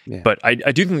useful. Yeah. But I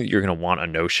do think that you're going to want a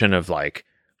notion of like,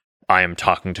 I am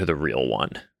talking to the real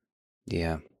one.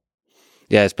 Yeah.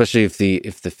 Yeah, especially if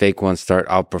the fake ones start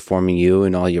outperforming you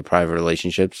in all your private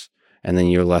relationships, and then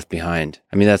you're left behind.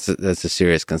 I mean, that's a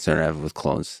serious concern I have with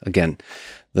clones. Again,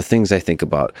 the things I think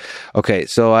about. Okay,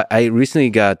 so I recently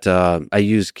got, I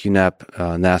use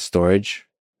QNAP NAS storage,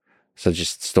 so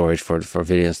just storage for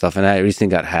video and stuff. And I recently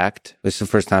got hacked. It's the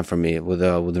first time for me with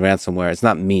ransomware. It's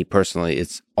not me personally.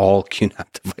 It's all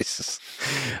QNAP devices.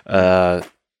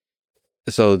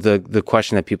 So the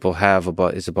question that people have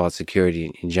is about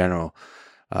security in general.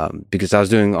 Because I was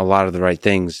doing a lot of the right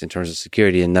things in terms of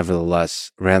security, and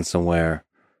nevertheless, ransomware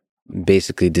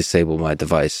basically disabled my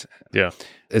device. Yeah.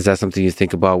 Is that something you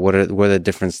think about? What are the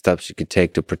different steps you could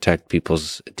take to protect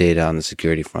people's data on the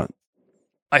security front?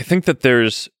 I think that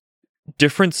there's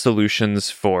different solutions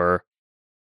for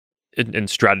and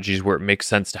strategies where it makes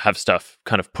sense to have stuff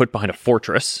kind of put behind a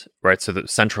fortress, right? So the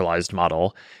centralized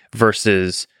model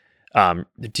versus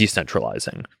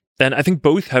decentralizing. And I think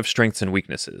both have strengths and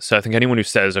weaknesses. So I think anyone who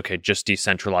says, okay, just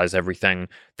decentralize everything,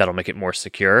 that'll make it more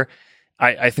secure.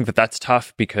 I think that that's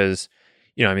tough because,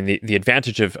 the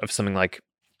advantage of something like,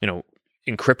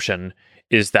 encryption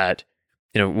is that,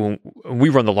 when we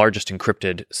run the largest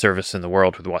encrypted service in the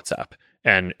world with WhatsApp.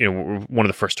 And, we're one of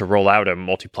the first to roll out a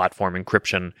multi-platform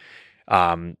encryption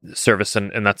service.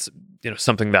 And that's,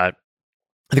 something that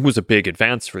I think was a big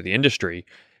advance for the industry.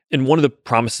 And one of the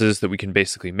promises that we can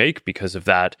basically make because of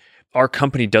that, our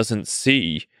company doesn't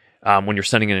see when you're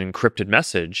sending an encrypted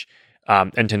message,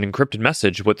 and an encrypted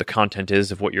message, what the content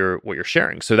is of what you're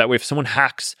sharing. So that way, if someone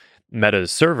hacks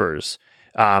Meta's servers,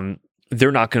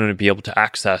 they're not going to be able to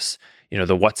access,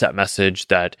 the WhatsApp message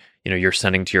that you're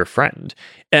sending to your friend.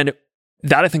 And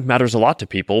that I think matters a lot to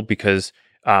people because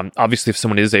obviously, if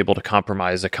someone is able to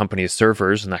compromise a company's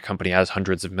servers and that company has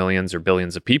hundreds of millions or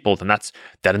billions of people, then that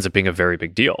ends up being a very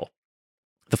big deal.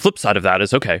 The flip side of that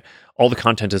is, okay, all the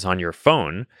content is on your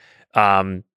phone.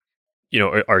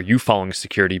 Are you following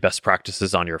security best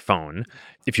practices on your phone?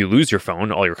 If you lose your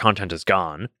phone, all your content is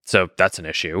gone. So that's an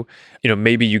issue.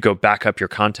 Maybe you go back up your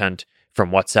content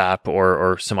from WhatsApp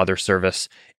or some other service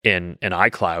in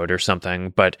iCloud or something,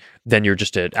 but then you're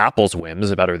just at Apple's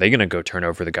whims about, are they going to go turn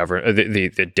over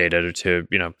the data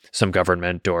to some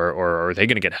government or are they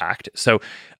going to get hacked? So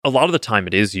a lot of the time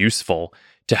it is useful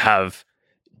to have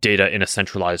data in a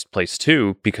centralized place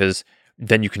too, because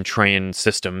then you can train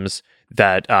systems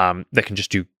that can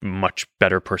just do much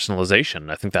better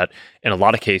personalization. I think that in a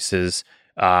lot of cases,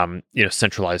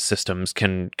 centralized systems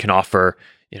can offer,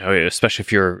 especially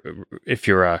if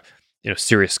you're a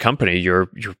serious company, you're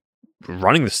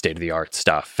running the state of the art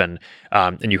stuff, and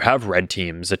you have red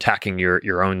teams attacking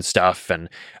your own stuff,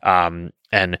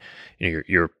 and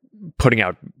you're putting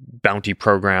out bounty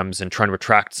programs and trying to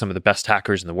attract some of the best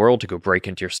hackers in the world to go break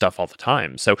into your stuff all the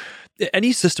time. So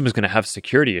any system is going to have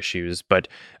security issues, but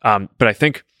I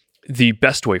think the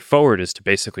best way forward is to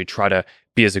basically try to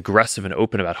be as aggressive and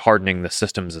open about hardening the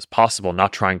systems as possible,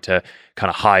 not trying to kind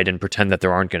of hide and pretend that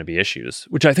there aren't going to be issues,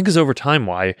 which I think is over time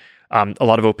why a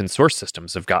lot of open source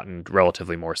systems have gotten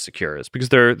relatively more secure, is because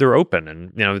they're open,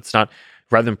 and it's not,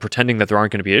 rather than pretending that there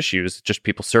aren't going to be issues, just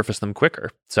people surface them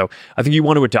quicker. So I think you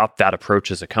want to adopt that approach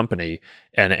as a company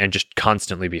and just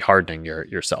constantly be hardening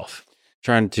yourself.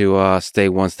 Trying to stay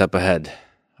one step ahead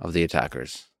of the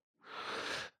attackers.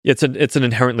 It's an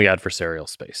inherently adversarial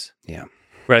space. Yeah.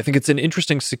 Right. I think it's an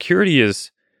interesting, security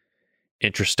is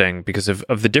interesting because of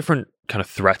the different kind of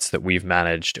threats that we've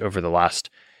managed over the last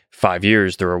 5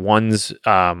 years. There are ones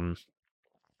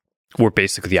where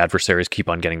basically the adversaries keep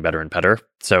on getting better and better.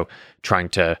 So trying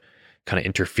to kind of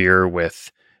interfere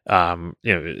with,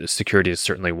 security is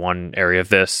certainly one area of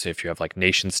this. If you have like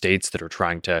nation states that are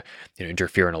trying to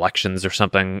interfere in elections or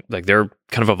something, like they're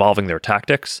kind of evolving their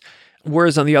tactics.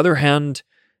 Whereas on the other hand,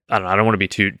 I don't want to be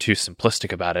too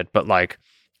simplistic about it, but like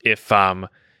if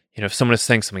someone is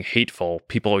saying something hateful,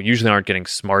 people usually aren't getting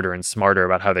smarter and smarter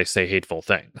about how they say hateful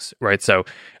things, right? So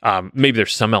maybe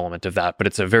there's some element of that, but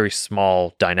it's a very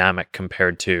small dynamic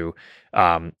compared to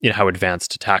how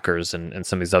advanced attackers and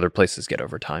some of these other places get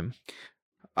over time.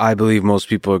 I believe most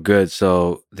people are good,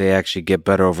 so they actually get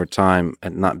better over time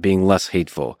at not being less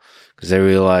hateful because they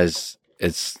realize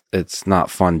it's not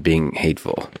fun being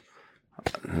hateful.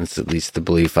 That's at least the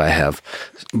belief I have.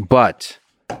 But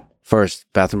first,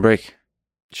 bathroom break?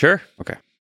 Sure. Okay.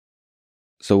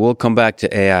 So we'll come back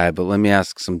to AI, but let me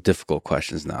ask some difficult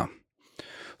questions now.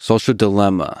 Social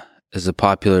Dilemma is a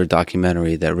popular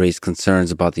documentary that raised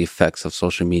concerns about the effects of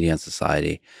social media on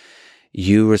society.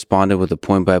 You responded with a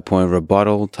point-by-point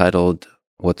rebuttal titled,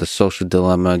 "What the Social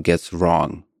Dilemma Gets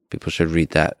Wrong." People should read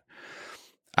that.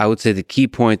 I would say the key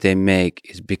point they make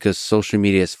is because social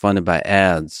media is funded by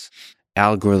ads,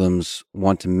 algorithms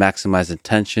want to maximize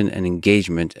attention and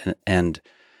engagement, and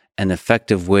an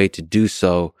effective way to do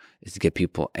so is to get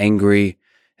people angry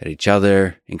at each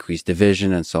other, increase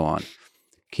division, and so on.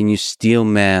 Can you steel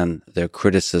man their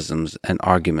criticisms and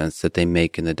arguments that they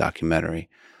make in the documentary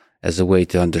as a way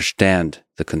to understand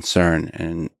the concern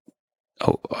and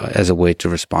as a way to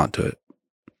respond to it?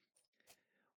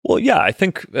 Well, yeah, I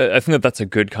think that that's a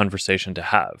good conversation to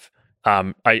have.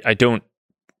 I don't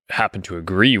happen to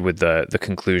agree with the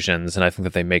conclusions, and I think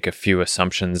that they make a few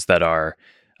assumptions that are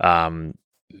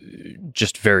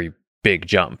just very big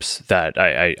jumps that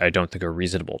I don't think are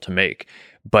reasonable to make.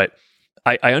 But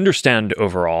I understand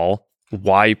overall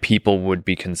why people would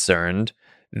be concerned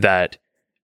that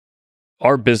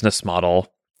our business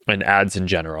model and ads in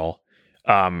general,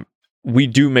 we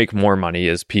do make more money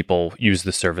as people use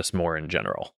the service more in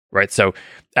general, right? So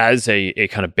as a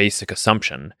kind of basic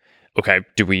assumption, okay,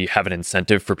 do we have an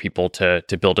incentive for people to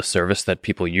build a service that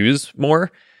people use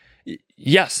more?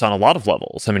 Yes, on a lot of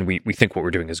levels. I mean, we think what we're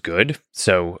doing is good.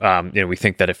 So, we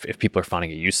think that if people are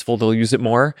finding it useful, they'll use it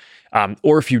more.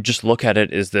 Or if you just look at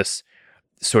it as this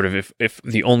sort of, if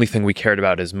the only thing we cared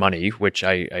about is money, which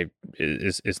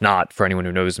is not for anyone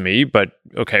who knows me, but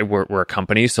okay, we're a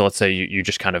company. So let's say you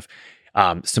just kind of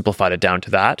simplified it down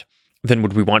to that. Then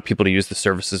would we want people to use the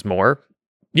services more?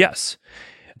 Yes.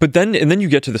 But then you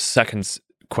get to the second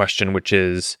question, which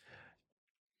is,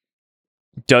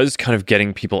 does kind of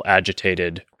getting people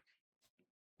agitated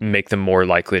make them more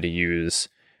likely to use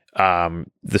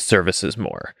the services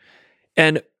more?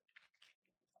 And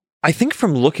I think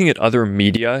from looking at other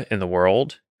media in the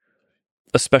world,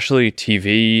 especially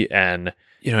TV, and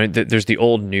there's the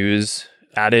old news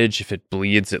adage, if it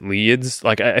bleeds, it leads.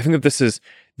 Like, I think that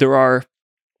there are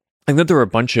a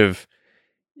bunch of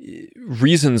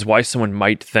reasons why someone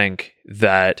might think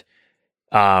that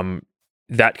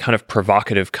that kind of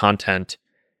provocative content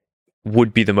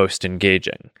would be the most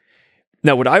engaging.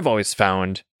 Now, what I've always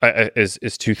found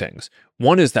is two things.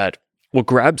 One is that what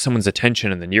grabs someone's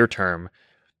attention in the near term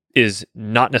is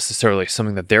not necessarily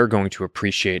something that they're going to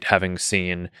appreciate having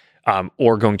seen,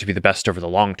 or going to be the best over the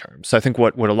long term. So I think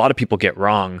what a lot of people get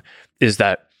wrong is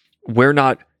that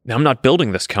I'm not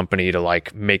building this company to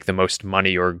like make the most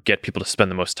money or get people to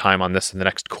spend the most time on this in the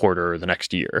next quarter or the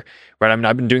next year, right? I mean,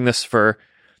 I've been doing this for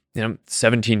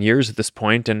 17 years at this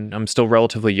point, and I'm still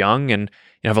relatively young, and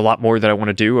have a lot more that I want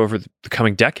to do over the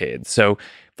coming decades. So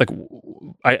like,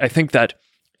 I think that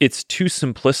it's too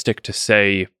simplistic to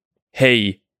say,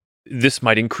 hey, this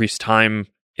might increase time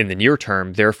in the near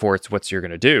term, therefore it's what you're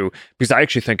going to do. Because I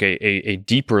actually think a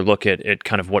deeper look at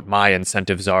kind of what my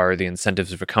incentives are, the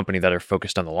incentives of a company that are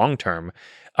focused on the long term,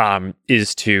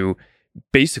 is to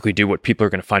basically do what people are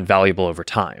going to find valuable over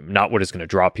time, not what is going to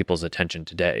draw people's attention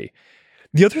today.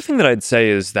 The other thing that I'd say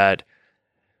is that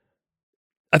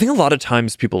I think a lot of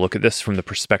times people look at this from the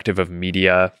perspective of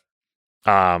media,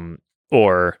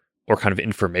 or kind of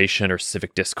information or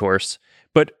civic discourse.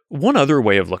 But one other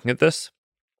way of looking at this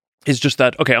is just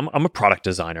that, okay, I'm a product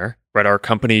designer, right? Our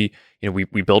company,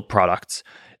 we build products,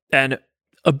 and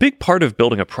a big part of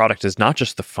building a product is not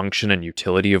just the function and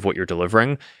utility of what you're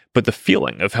delivering, but the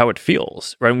feeling of how it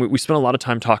feels, right? And we spent a lot of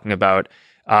time talking about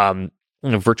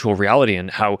virtual reality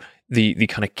and how the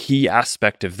kind of key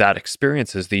aspect of that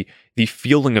experience is the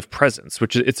feeling of presence,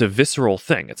 which it's a visceral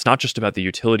thing. It's not just about the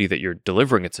utility that you're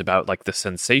delivering; it's about like the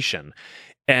sensation.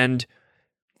 And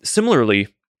similarly,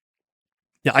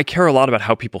 I care a lot about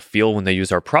how people feel when they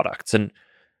use our products, and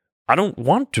I don't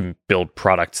want to build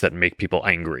products that make people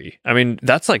angry. I mean,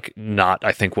 that's like not,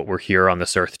 I think, what we're here on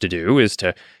this earth to do, is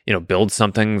to build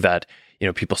something that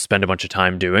people spend a bunch of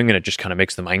time doing, and it just kind of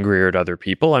makes them angrier at other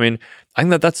people. I mean, I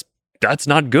think that's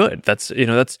not good.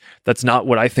 That's not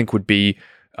what I think would be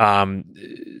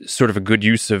sort of a good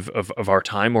use of our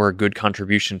time or a good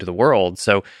contribution to the world.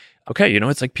 So, okay,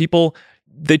 it's like people,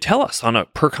 they tell us on a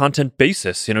per content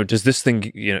basis, does this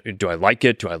thing, do I like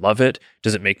it? Do I love it?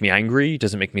 Does it make me angry?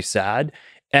 Does it make me sad?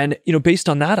 And, based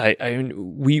on that,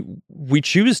 we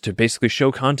choose to basically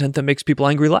show content that makes people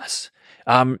angry less.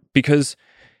 Because,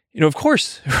 of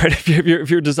course, right?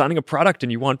 If you're designing a product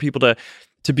and you want people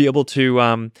to be able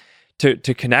to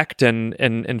connect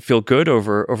and feel good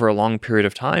over a long period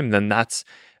of time, then that's,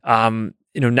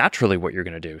 naturally what you're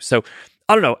going to do. So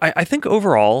I don't know. I think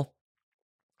overall,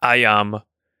 I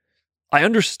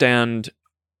understand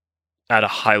at a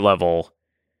high level,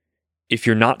 if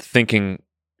you're not thinking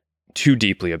too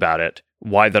deeply about it,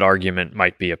 why that argument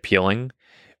might be appealing.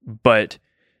 But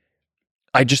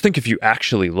I just think if you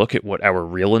actually look at what our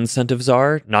real incentives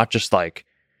are, not just like,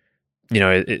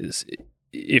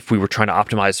 if we were trying to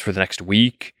optimize for the next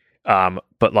week,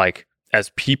 but like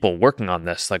as people working on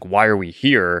this, like, why are we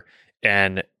here?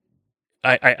 And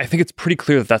I think it's pretty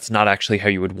clear that that's not actually how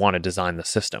you would want to design the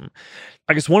system.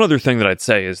 I guess one other thing that I'd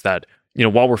say is that,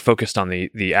 while we're focused on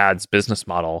the ads business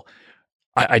model,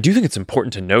 I do think it's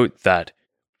important to note that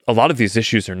a lot of these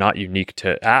issues are not unique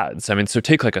to ads. I mean, so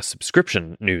take like a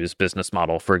subscription news business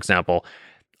model, for example.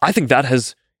 I think that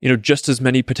has, just as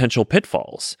many potential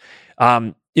pitfalls.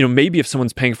 Maybe if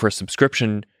someone's paying for a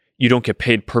subscription, you don't get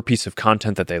paid per piece of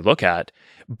content that they look at.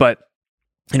 But,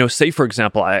 say, for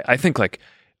example, I think like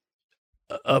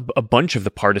a bunch of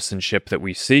the partisanship that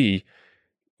we see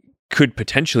could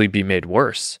potentially be made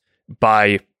worse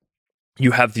by,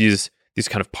 you have these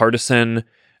kind of partisan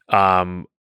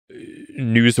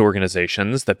news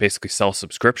organizations that basically sell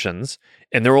subscriptions,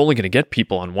 and they're only going to get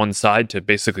people on one side to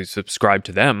basically subscribe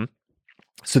to them.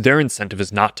 So their incentive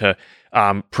is not to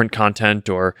print content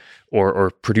or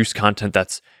produce content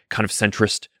that's kind of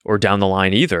centrist or down the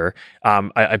line either.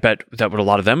 I bet that what a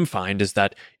lot of them find is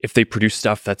that if they produce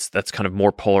stuff that's kind of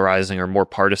more polarizing or more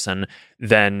partisan,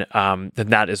 then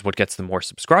that is what gets them more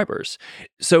subscribers.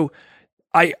 So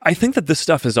I think that this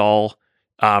stuff is all,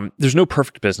 there's no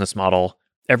perfect business model.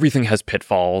 Everything has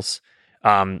pitfalls.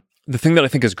 The thing that I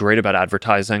think is great about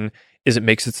advertising is it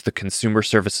makes the consumer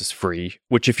services free,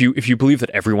 which if you believe that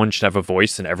everyone should have a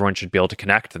voice and everyone should be able to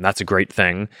connect, then that's a great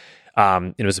thing.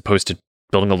 As opposed to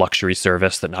building a luxury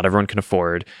service that not everyone can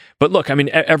afford. But look, I mean,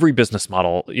 every business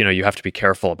model, you have to be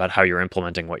careful about how you're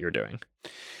implementing what you're doing.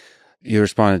 You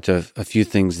responded to a few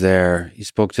things there. You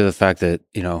spoke to the fact that,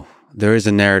 there is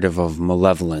a narrative of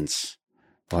malevolence,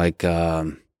 like,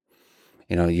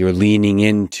 you're leaning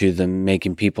into the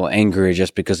making people angry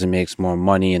just because it makes more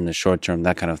money in the short term,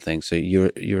 that kind of thing. So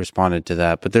you responded to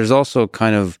that. But there's also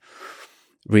kind of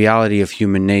reality of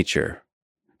human nature,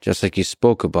 just like you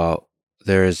spoke about.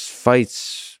 There's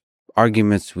fights,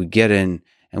 arguments we get in,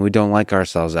 and we don't like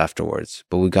ourselves afterwards,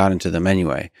 but we got into them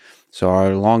anyway. So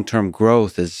our long-term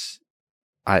growth is,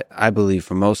 I believe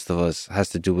for most of us, has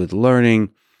to do with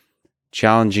learning,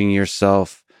 challenging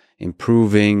yourself,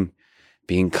 improving,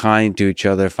 being kind to each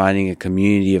other, finding a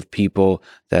community of people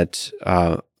that,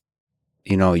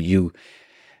 you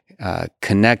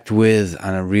connect with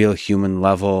on a real human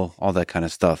level, all that kind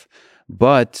of stuff.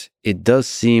 But it does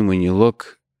seem, when you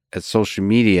look at social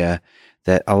media,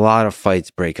 that a lot of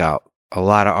fights break out, a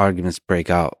lot of arguments break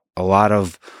out, a lot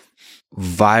of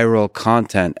viral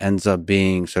content ends up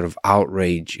being sort of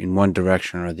outrage in one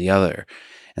direction or the other.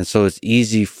 And so it's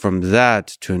easy from that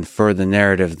to infer the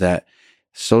narrative that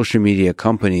social media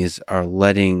companies are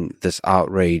letting this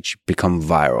outrage become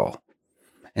viral.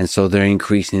 And so they're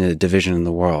increasing the division in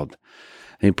the world.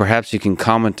 I mean, perhaps you can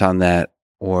comment on that,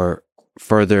 or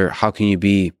further, how can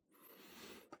you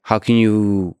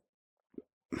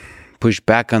push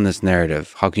back on this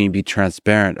narrative? How can you be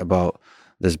transparent about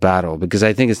this battle? Because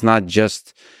I think it's not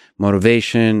just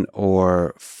motivation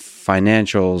or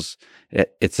financials.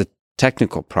 It's a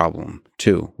technical problem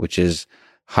too, which is,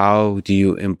 how do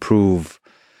you improve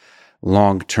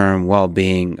long-term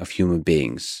well-being of human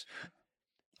beings?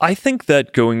 I think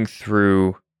that going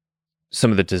through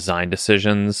some of the design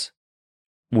decisions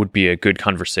would be a good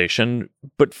conversation.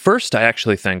 But first, I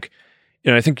actually think,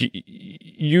 I think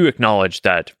you acknowledge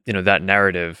that, that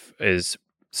narrative is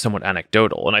somewhat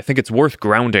anecdotal. And I think it's worth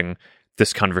grounding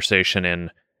this conversation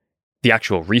in the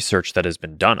actual research that has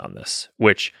been done on this,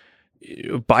 which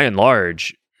by and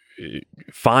large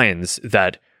finds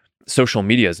that social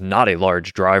media is not a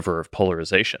large driver of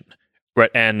polarization,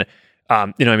 right? And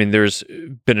there's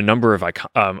been a number of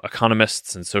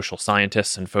economists and social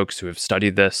scientists and folks who have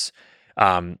studied this.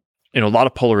 A lot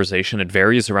of polarization. It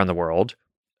varies around the world.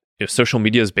 Social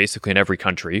media is basically in every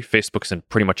country. Facebook's in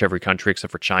pretty much every country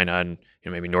except for China and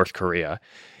maybe North Korea,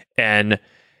 and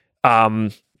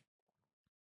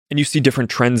you see different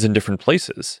trends in different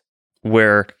places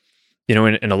where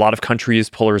in a lot of countries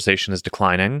polarization is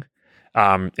declining.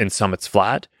 In some, it's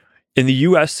flat. In the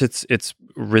U.S., it's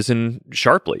risen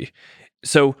sharply.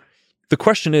 So the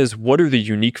question is, what are the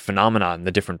unique phenomena in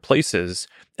the different places?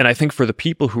 And I think for the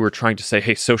people who are trying to say,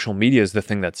 hey, social media is the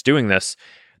thing that's doing this,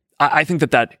 I think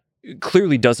that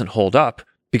clearly doesn't hold up,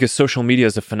 because social media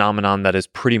is a phenomenon that is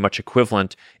pretty much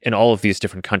equivalent in all of these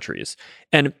different countries.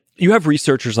 And you have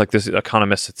researchers like this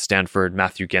economist at Stanford,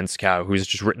 Matthew Genskow, who's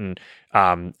just written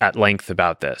at length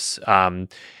about this.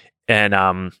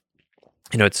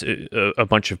 It's a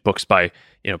bunch of books by,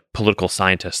 political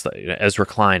scientists, Ezra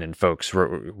Klein and folks,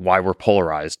 Why We're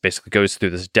Polarized, basically goes through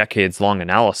this decades-long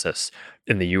analysis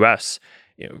in the U.S.,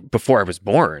 before I was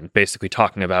born, basically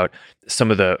talking about some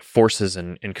of the forces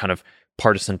in kind of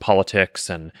partisan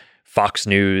politics and Fox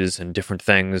News and different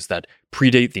things that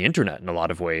predate the internet in a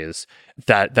lot of ways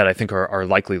that I think are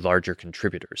likely larger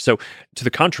contributors. So to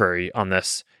the contrary on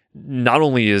this, not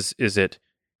only is it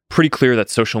pretty clear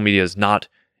that social media is not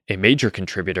a major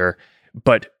contributor,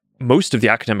 but most of the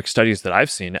academic studies that I've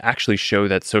seen actually show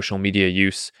that social media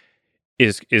use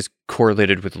is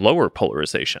correlated with lower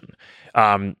polarization.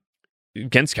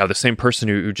 Genskow, the same person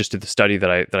who just did the study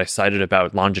that I cited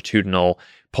about longitudinal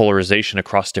polarization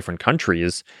across different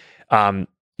countries,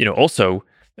 also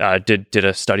did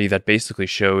a study that basically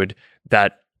showed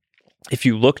that if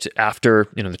you looked after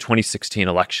the 2016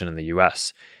 election in the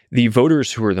U.S., the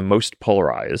voters who were the most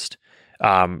polarized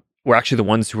were actually the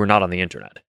ones who were not on the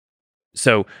internet.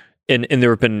 So, and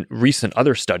there have been recent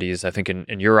other studies, I think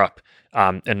in Europe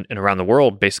and around the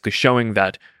world, basically showing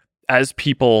that as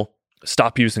people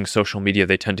stop using social media,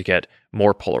 they tend to get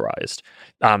more polarized.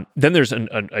 Then there's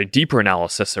a deeper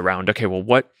analysis around, okay, well,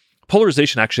 what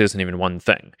polarization actually isn't even one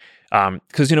thing.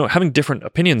 Because, having different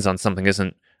opinions on something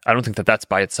I don't think that that's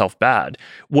by itself bad.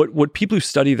 What people who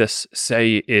study this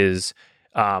say is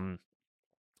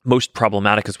most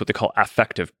problematic is what they call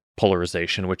affective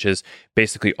polarization, which is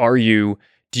basically,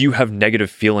 do you have negative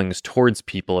feelings towards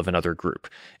people of another group?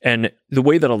 And the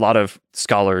way that a lot of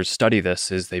scholars study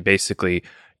this is they basically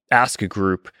ask a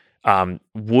group,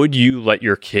 would you let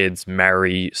your kids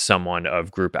marry someone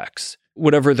of group X?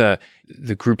 whatever the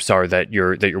groups are that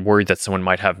you're worried that someone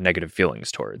might have negative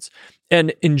feelings towards.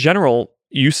 And in general,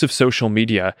 use of social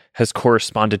media has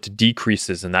corresponded to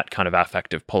decreases in that kind of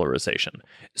affective polarization.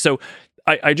 So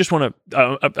I just want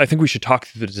to, I think we should talk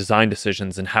through the design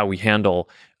decisions and how we handle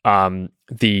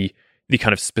the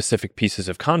kind of specific pieces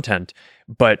of content.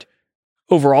 But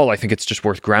overall, I think it's just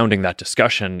worth grounding that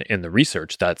discussion in the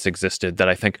research that's existed that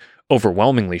I think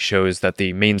overwhelmingly shows that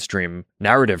the mainstream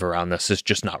narrative around this is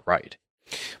just not right.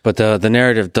 But the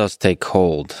narrative does take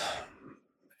hold,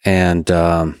 and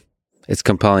it's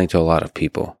compelling to a lot of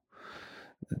people.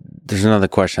 There's another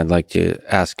question I'd like to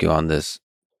ask you on this.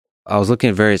 I was looking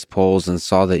at various polls and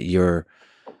saw that you're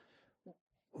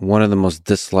one of the most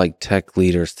disliked tech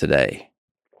leaders today.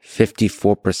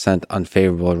 54%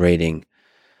 unfavorable rating.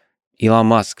 Elon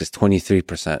Musk is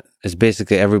 23%. It's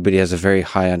basically everybody has a very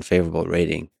high unfavorable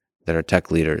rating that are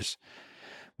tech leaders.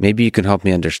 Maybe you can help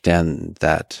me understand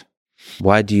that.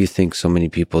 Why do you think so many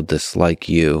people dislike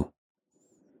you?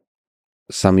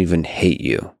 Some even hate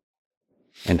you.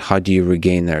 And how do you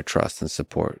regain their trust and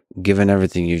support? Given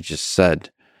everything you just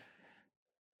said,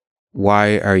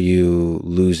 why are you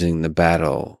losing the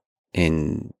battle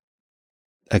in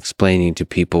explaining to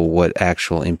people what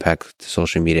actual impact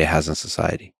social media has on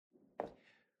society?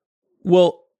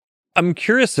 Well, I'm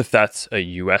curious if that's a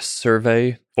US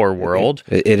survey or world.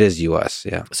 It is US,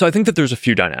 yeah. So I think that there's a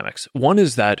few dynamics. One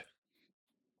is that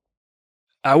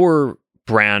our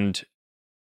brand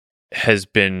has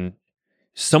been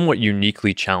somewhat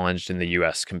uniquely challenged in the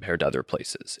US compared to other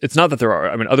places. It's not that there are,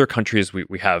 other countries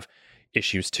we have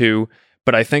issues too,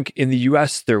 but I think in the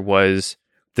US there was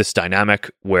this dynamic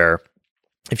where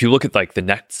if you look at like the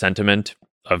net sentiment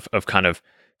of kind of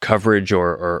coverage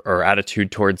or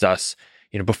attitude towards us,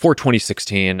 before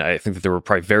 2016, I think that there were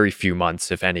probably very few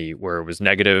months, if any, where it was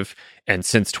negative. And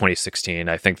since 2016,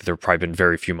 I think that there have probably been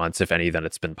very few months, if any, that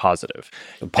it's been positive.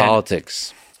 The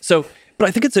politics. But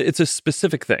I think it's a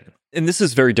specific thing. And this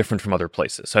is very different from other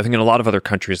places. So I think in a lot of other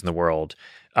countries in the world,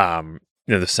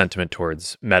 the sentiment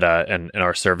towards Meta and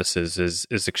our services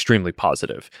is extremely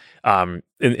positive.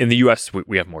 In the US,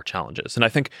 we have more challenges. And I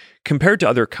think compared to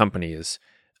other companies,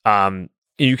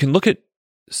 you can look at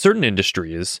certain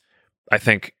industries. I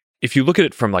think if you look at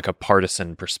it from like a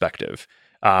partisan perspective,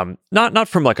 not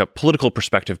from like a political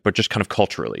perspective, but just kind of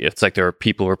culturally, it's like there are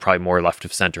people who are probably more left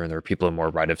of center and there are people who are more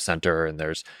right of center, and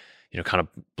there's, kind of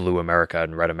blue America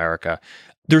and red America.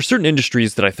 There are certain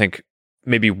industries that I think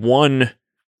maybe one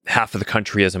half of the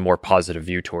country has a more positive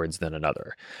view towards than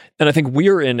another. And I think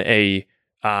we're in a,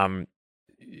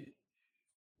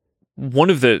 one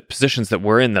of the positions that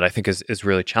we're in that I think is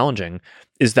really challenging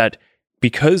is that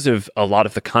because of a lot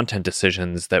of the content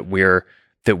decisions that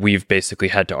we've basically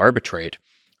had to arbitrate,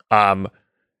 and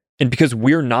because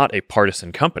we're not a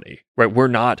partisan company, right? We're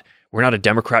not a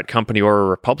Democrat company or a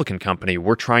Republican company.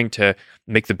 We're trying to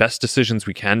make the best decisions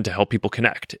we can to help people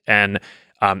connect and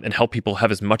help people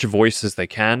have as much voice as they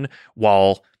can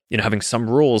while having some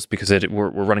rules because we're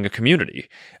running a community.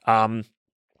 The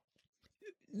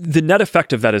net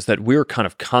effect of that is that we're kind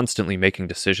of constantly making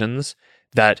decisions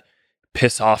that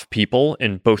piss off people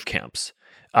in both camps.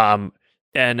 And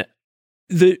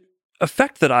the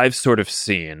effect that I've sort of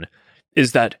seen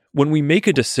is that when we make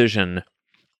a decision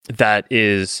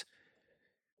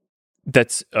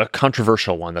that's a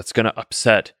controversial one, that's going to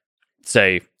upset,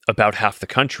 say, about half the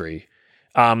country,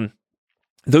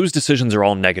 those decisions are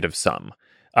all negative sum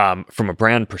from a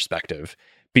brand perspective,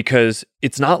 because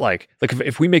it's not like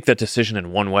if we make that decision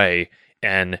in one way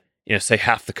and say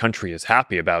half the country is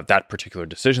happy about that particular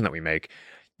decision that we make,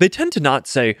 they tend to not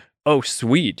say, oh,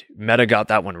 sweet, Meta got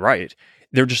that one right.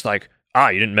 They're just like,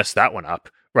 you didn't mess that one up,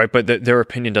 right? But their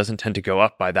opinion doesn't tend to go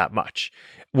up by that much.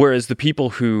 Whereas the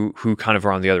people who kind of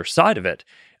are on the other side of it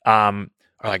are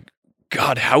like,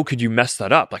 God, how could you mess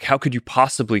that up? Like, how could you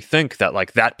possibly think that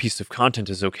like that piece of content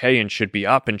is okay and should be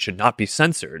up and should not be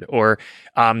censored? Or,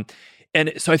 and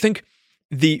so I think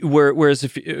whereas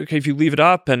if you leave it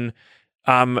up and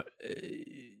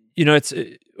it's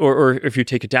or if you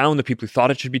take it down, the people who thought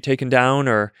it should be taken down,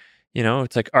 or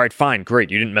it's like, all right, fine,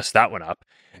 great, you didn't mess that one up.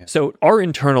 Yeah. So our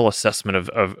internal assessment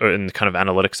of and kind of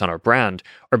analytics on our brand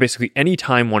are basically any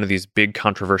time one of these big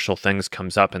controversial things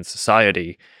comes up in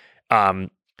society,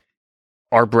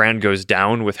 our brand goes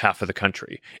down with half of the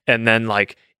country. And then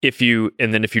if you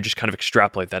just kind of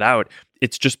extrapolate that out,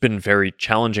 it's just been very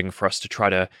challenging for us to try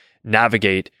to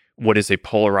navigate what is a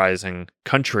polarizing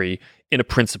country in a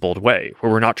principled way,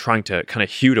 where we're not trying to kind of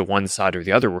hew to one side or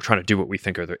the other. We're trying to do what we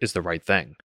think is the right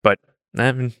thing. But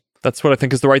that's what I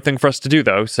think is the right thing for us to do,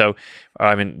 though. So,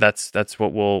 that's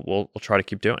what we'll try to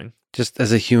keep doing. Just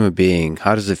as a human being,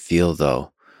 how does it feel,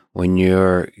 though, when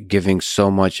you're giving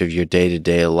so much of your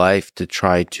day-to-day life to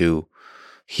try to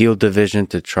heal division,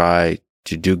 to try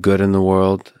to do good in the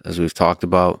world, as we've talked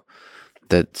about,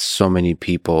 that so many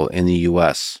people in the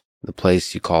U.S., the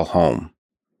place you call home,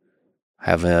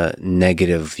 have a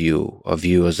negative view of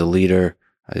you as a leader,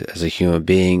 as a human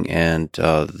being, and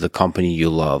the company you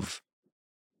love?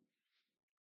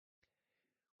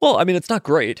 Well, I mean, it's not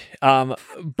great,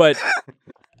 but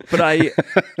I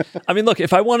mean, look,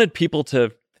 if I wanted people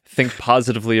to think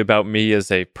positively about me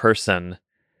as a person,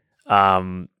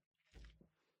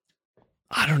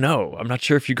 I don't know. I'm not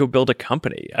sure if you go build a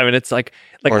company. I mean, it's like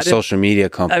or a social media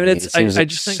company. I mean, it seems I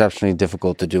just exceptionally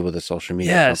difficult to do with a social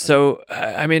media company. company. So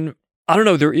I mean, I don't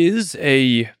know. There is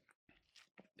a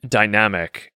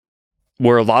dynamic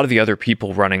where a lot of the other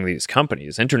people running these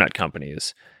companies, internet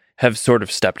companies, have sort of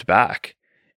stepped back,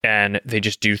 and they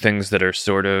just do things that are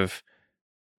sort of,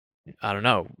 I don't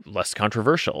know, less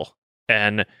controversial,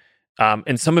 and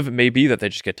some of it may be that they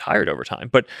just get tired over time.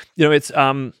 But it's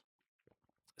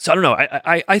so I don't know.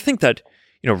 I think that,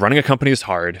 running a company is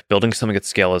hard. Building something at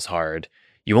scale is hard.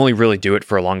 You only really do it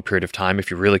for a long period of time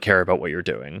if you really care about what you're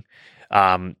doing.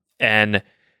 And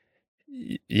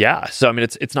yeah, so I mean,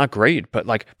 it's not great, but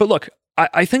look,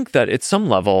 I think that at some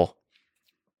level,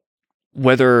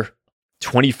 whether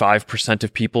 25%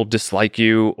 of people dislike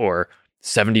you or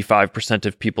 75%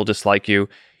 of people dislike you,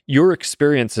 your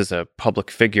experience as a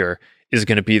public figure is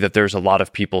going to be that there's a lot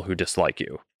of people who dislike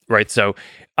you. Right. So,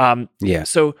 yeah.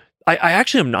 So I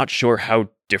actually am not sure how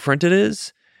different it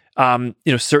is.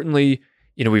 Certainly,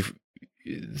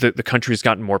 the country's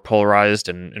gotten more polarized,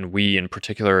 and we in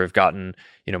particular have gotten,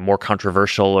 more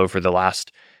controversial over the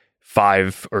last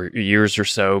 5 years or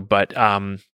so. But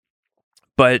I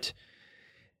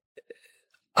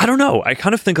don't know. I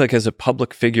kind of think like as a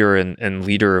public figure and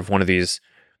leader of one of these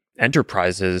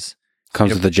enterprises,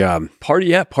 comes with the job. Part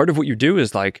of what you do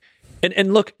is like.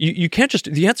 And look, you can't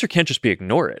just, the answer can't just be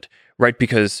ignore it, right?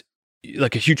 Because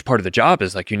like a huge part of the job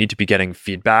is like you need to be getting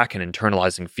feedback and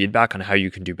internalizing feedback on how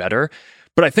you can do better.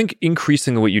 But I think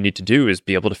increasingly what you need to do is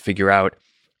be able to figure out,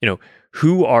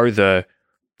 who are the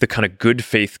kind of good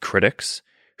faith critics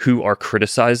who are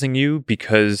criticizing you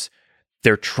because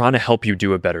they're trying to help you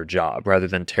do a better job rather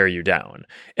than tear you down.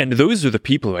 And those are the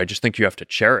people who I just think you have to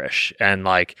cherish and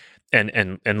like,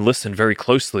 and listen very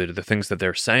closely to the things that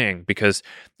they're saying, because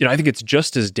I think it's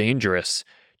just as dangerous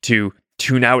to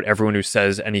tune out everyone who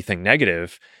says anything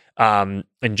negative, and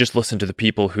just listen to the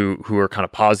people who are kind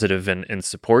of positive and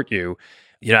support you,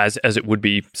 as it would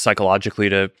be psychologically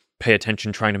to pay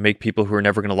attention trying to make people who are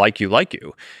never going to like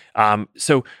you.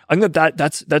 So I think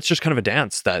that's just kind of a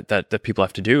dance that people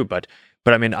have to do. But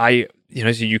I mean,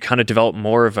 so you kind of develop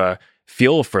more of a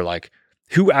feel for like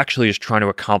who actually is trying to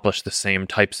accomplish the same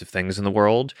types of things in the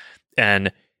world,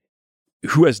 and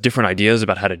who has different ideas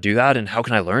about how to do that, and how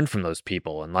can I learn from those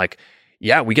people? And like,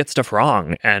 yeah, we get stuff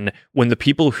wrong. And when the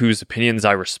people whose opinions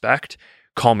I respect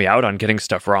call me out on getting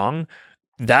stuff wrong,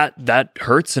 that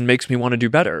hurts and makes me want to do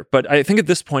better. But I think at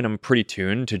this point, I'm pretty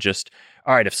tuned to just,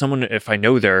 all right, if I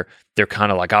know they're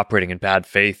kind of like operating in bad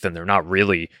faith and they're not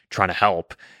really trying to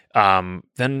help, then,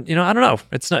 I don't know.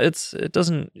 It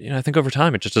doesn't, I think over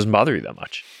time, it just doesn't bother you that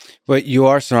much. But you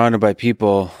are surrounded by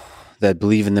people that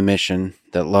believe in the mission,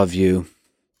 that love you.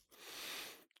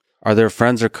 Are there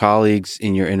friends or colleagues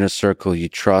in your inner circle you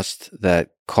trust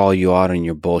that call you out on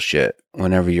your bullshit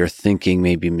whenever your thinking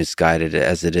may be misguided,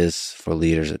 as it is for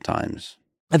leaders at times?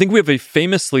 I think we have a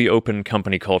famously open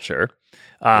company culture,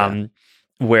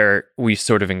 where we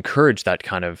sort of encourage that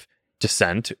kind of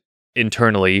dissent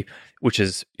internally, which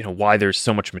is why there's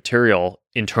so much material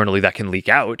internally that can leak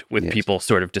out with people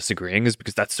sort of disagreeing, is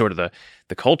because that's sort of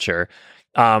the culture.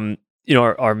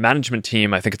 Our management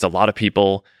team, I think it's a lot of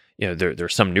people.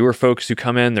 There's some newer folks who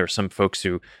come in. There are some folks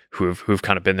who've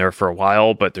kind of been there for a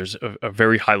while, but there's a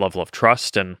very high level of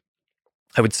trust, and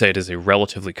I would say it is a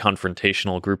relatively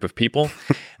confrontational group of people.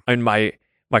 And my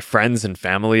friends and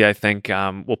family, I think,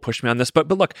 will push me on this. But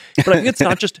look, I think it's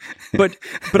not just. But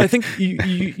I think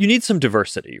you need some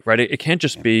diversity, right? It can't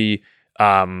just be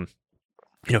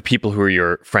people who are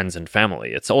your friends and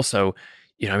family. It's also,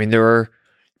 there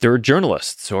are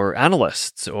journalists or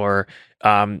analysts or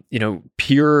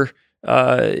peer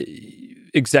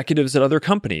executives at other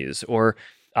companies, or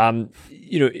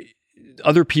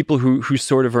other people who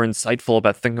sort of are insightful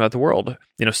about thinking about the world,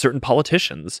 certain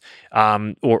politicians,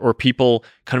 or people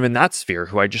kind of in that sphere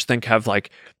who I just think have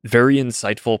like very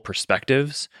insightful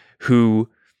perspectives, who,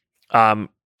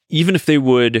 even if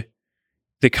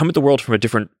they come at the world from a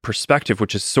different perspective,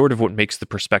 which is sort of what makes the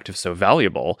perspective so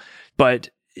valuable. But,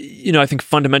 I think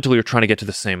fundamentally you're trying to get to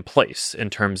the same place in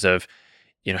terms of,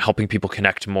 helping people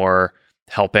connect more,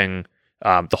 helping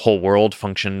the whole world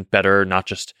function better, not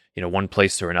just one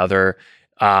place or another.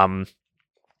 And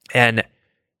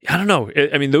I don't know.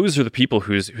 I mean, those are the people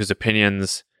whose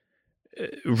opinions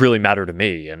really matter to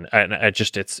me, and I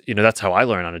just it's that's how I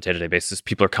learn on a day-to-day basis.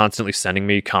 People are constantly sending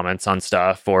me comments on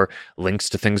stuff or links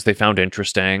to things they found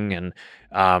interesting, and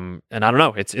I don't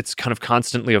know. It's kind of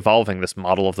constantly evolving, this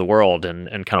model of the world and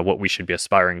kind of what we should be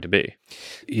aspiring to be.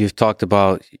 You've talked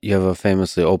about you have a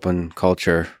famously open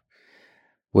culture,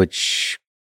 which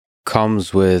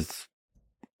comes with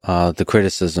the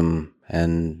criticism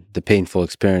and the painful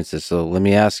experiences. So let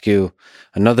me ask you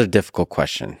another difficult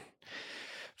question.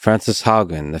 Frances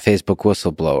Haugen, the Facebook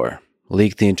whistleblower,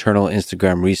 leaked the internal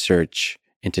Instagram research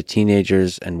into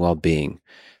teenagers and well-being.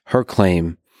 Her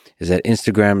claim is that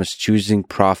Instagram is choosing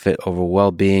profit over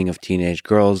well-being of teenage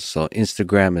girls, so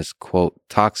Instagram is, quote,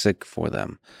 toxic for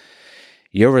them.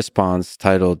 Your response,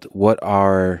 titled, "What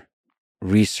Our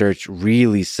Research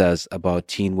Really Says About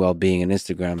Teen Well-Being and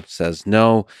Instagram," says,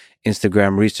 no,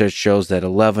 Instagram research shows that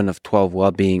 11 of 12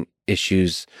 well-being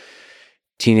issues,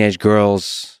 teenage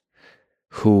girls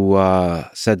who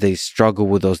said they struggle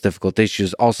with those difficult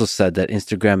issues also said that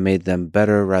Instagram made them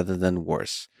better rather than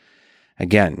worse.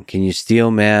 Again, can you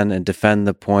steel man and defend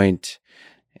the point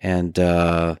and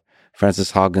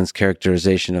Frances Haugen's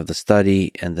characterization of the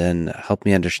study, and then help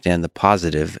me understand the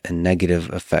positive and negative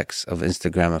effects of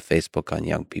Instagram and Facebook on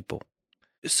young people?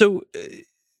 So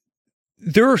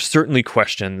there are certainly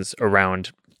questions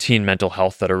around teen mental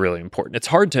health that are really important. It's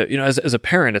hard to, as a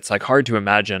parent, it's like hard to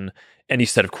imagine any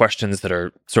set of questions that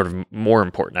are sort of more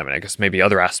important. I mean, I guess maybe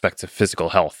other aspects of physical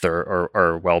health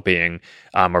or well-being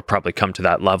or probably come to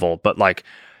that level. But like,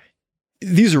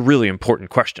 these are really important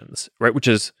questions, right? Which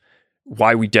is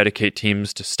why we dedicate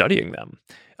teams to studying them.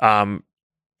 I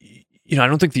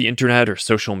don't think the internet or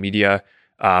social media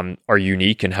are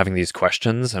unique in having these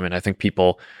questions. I mean, I think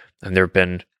people, and there have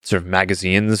been sort of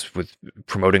magazines with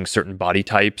promoting certain body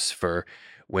types for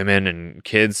women and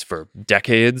kids for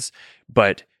decades,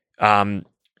 but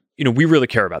we really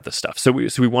care about this stuff. So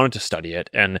we wanted to study it,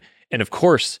 and of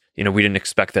course, we didn't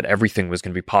expect that everything was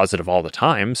going to be positive all the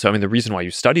time. So I mean, the reason why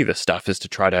you study this stuff is to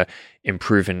try to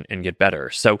improve and get better.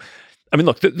 So I mean,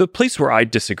 look, the place where I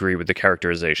disagree with the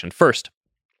characterization, first,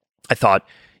 I thought,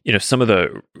 some of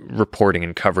the reporting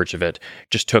and coverage of it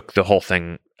just took the whole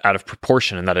thing out of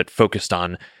proportion, and that it focused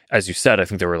on, as you said, I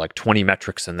think there were like 20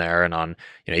 metrics in there, and on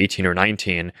 18 or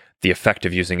 19, the effect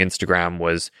of using Instagram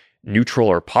was neutral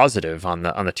or positive on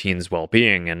the teen's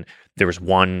well-being. And there was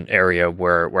one area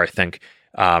where I think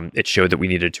it showed that we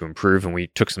needed to improve, and we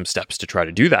took some steps to try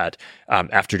to do that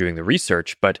after doing the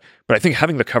research. But I think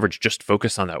having the coverage just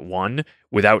focus on that one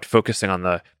without focusing on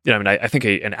the, I think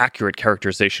an accurate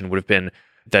characterization would have been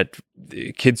that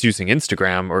kids using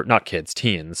Instagram, or not kids,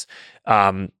 teens,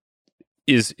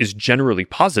 is generally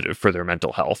positive for their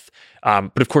mental health.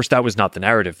 But of course, that was not the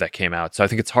narrative that came out. So I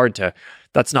think it's hard to,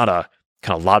 that's not a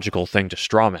kind of logical thing to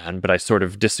straw man, but I sort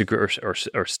of disagree,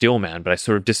 or steel man, but I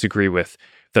sort of disagree with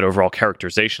that overall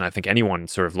characterization. I think anyone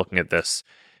sort of looking at this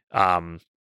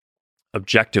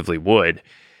objectively would.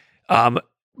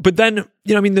 But then,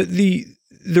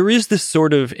 there is this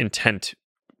sort of intent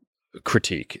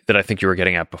critique that I think you were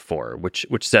getting at before, which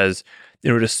says,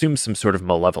 it assumes some sort of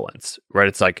malevolence, right?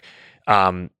 It's like,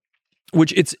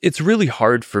 which it's really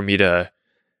hard for me to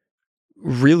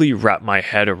really wrap my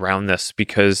head around this,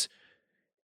 because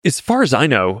as far as I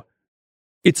know,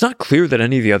 it's not clear that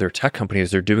any of the other tech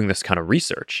companies are doing this kind of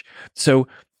research. So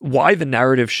why the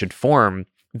narrative should form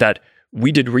that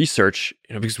we did research,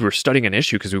 because we were studying an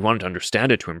issue because we wanted to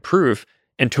understand it to improve,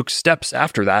 and took steps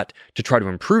after that to try to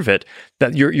improve it,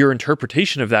 that your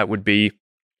interpretation of that would be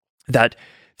that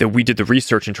we did the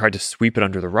research and tried to sweep it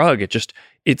under the rug.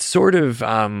 It sort of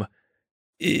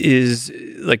is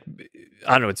like,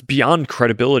 I don't know, it's beyond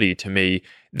credibility to me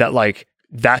that like,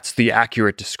 that's the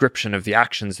accurate description of the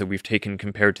actions that we've taken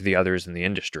compared to the others in the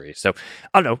industry. So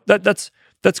I don't know,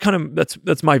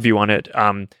 that's my view on it.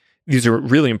 These are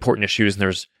really important issues, and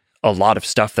there's a lot of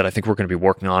stuff that I think we're going to be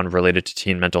working on related to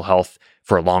teen mental health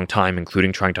for a long time,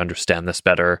 including trying to understand this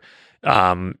better.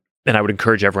 And I would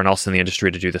encourage everyone else in the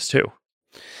industry to do this too.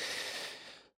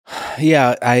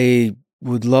 Yeah, I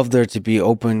would love there to be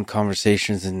open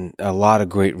conversations and a lot of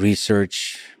great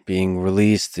research being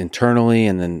released internally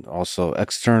and then also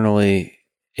externally.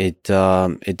 It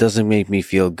doesn't make me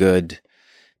feel good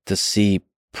to see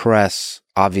press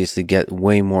obviously get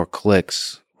way more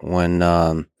clicks when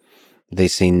they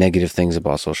say negative things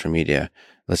about social media.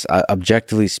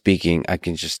 Objectively speaking, I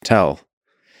can just tell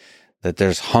that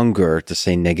there's hunger to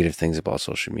say negative things about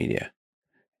social media.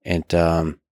 And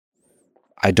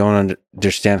I don't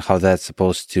understand how that's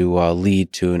supposed to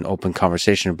lead to an open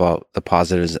conversation about the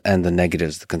positives and the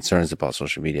negatives, the concerns about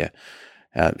social media,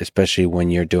 especially when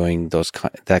you're doing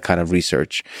that kind of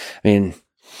research. I mean,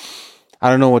 I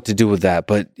don't know what to do with that,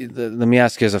 but let me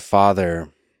ask you as a father,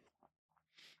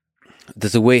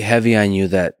 does it weigh heavy on you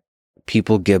that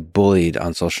people get bullied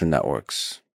on social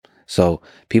networks? So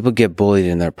people get bullied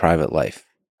in their private life.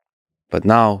 But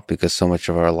now, because so much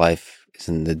of our life is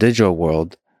in the digital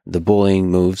world, the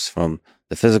bullying moves from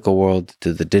the physical world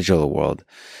to the digital world.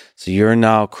 So you're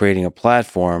now creating a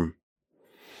platform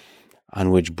on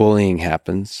which bullying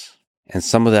happens. And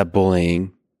some of that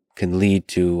bullying can lead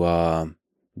to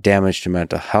damage to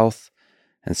mental health.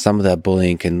 And some of that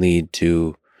bullying can lead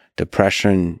to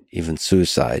depression, even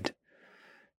suicide.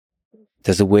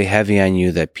 Does it weigh heavy on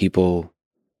you that people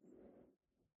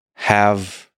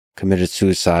have committed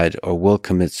suicide or will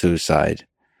commit suicide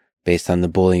based on the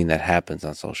bullying that happens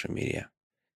on social media?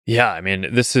 Yeah, I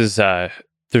mean, this is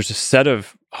there's a set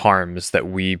of harms that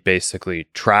we basically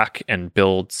track and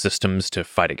build systems to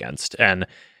fight against, and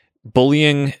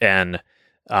bullying and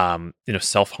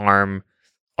self-harm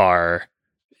are,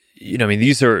 I mean,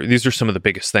 these are some of the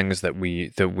biggest things that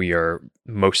we are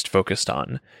most focused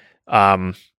on.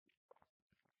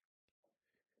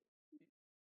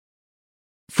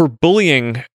 For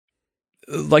bullying,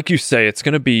 like you say, it's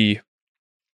going to be,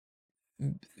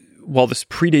 while this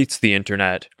predates the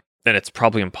internet, and it's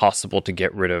probably impossible to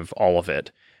get rid of all of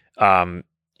it,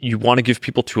 you want to give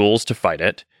people tools to fight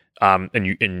it, and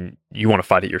you want to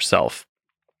fight it yourself.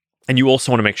 And you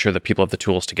also want to make sure that people have the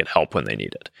tools to get help when they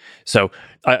need it. So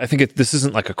I think this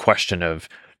isn't like a question of,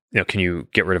 can you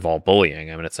get rid of all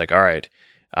bullying? I mean, it's like, all right,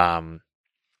 I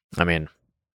mean,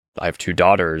 I have 2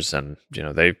 daughters, and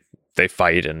they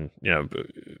fight and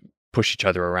push each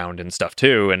other around and stuff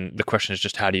too. And the question is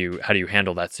just how do you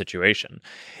handle that situation?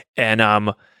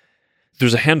 And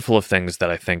there's a handful of things that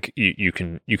I think you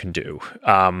can do.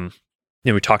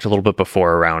 We talked a little bit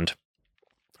before around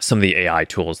some of the AI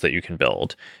tools that you can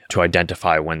build to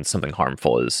identify when something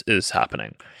harmful is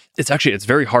happening. It's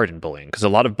very hard in bullying because a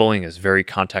lot of bullying is very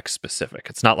context specific.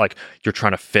 It's not like you're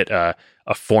trying to fit a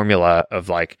formula of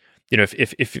like,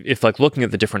 if like looking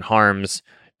at the different harms,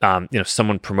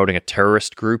 someone promoting a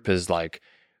terrorist group is like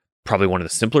probably one of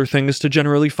the simpler things to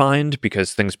generally find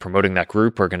because things promoting that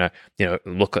group are going to,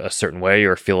 look a certain way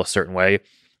or feel a certain way.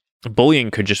 Bullying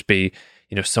could just be,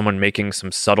 someone making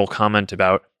some subtle comment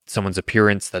about someone's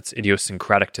appearance that's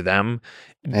idiosyncratic to them.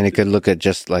 And it could look at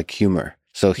just like humor.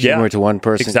 So humor to one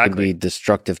person exactly. could be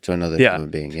destructive to another human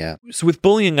being. Yeah. So with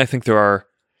bullying, I think there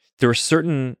are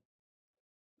certain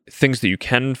things that you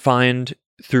can find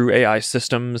through AI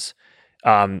systems.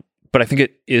 But I think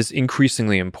it is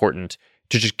increasingly important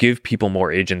to just give people more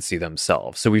agency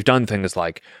themselves. So we've done things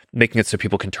like making it so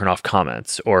people can turn off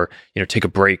comments or, take a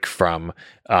break from,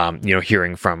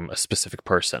 hearing from a specific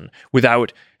person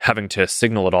without having to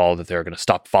signal at all that they're going to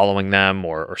stop following them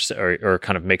or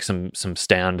kind of make some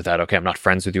stand that, okay, I'm not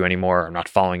friends with you anymore. I'm not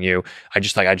following you. I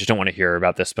just don't want to hear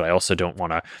about this, but I also don't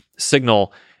want to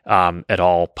signal at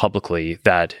all publicly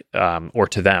that, or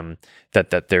to them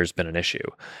that there's been an issue.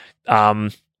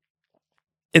 And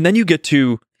then you get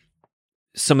to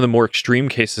some of the more extreme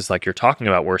cases like you're talking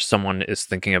about where someone is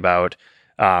thinking about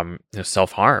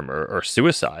self-harm or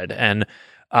suicide. And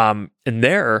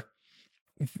there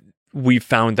we've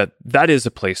found that is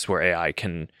a place where AI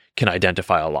can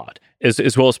identify a lot,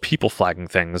 as well as people flagging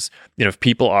things. If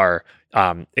people are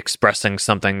expressing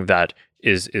something that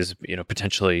is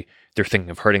potentially they're thinking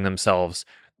of hurting themselves,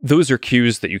 those are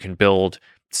cues that you can build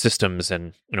systems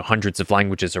in hundreds of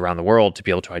languages around the world to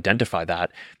be able to identify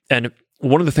that. And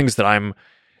one of the things that I'm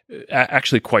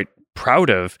actually quite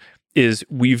proud of is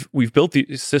we've built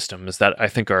these systems that I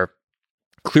think are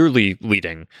clearly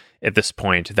leading at this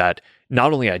point that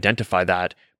not only identify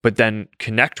that, but then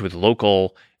connect with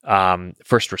local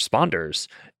first responders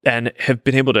and have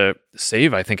been able to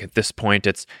save, I think at this point,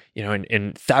 it's,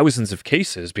 in thousands of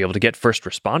cases, be able to get first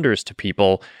responders to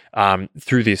people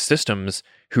through these systems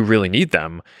who really need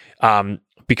them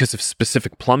because of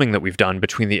specific plumbing that we've done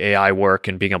between the AI work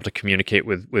and being able to communicate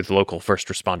with local first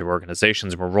responder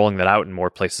organizations. And we're rolling that out in more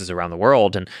places around the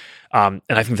world. And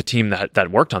I think the team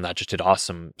that worked on that just did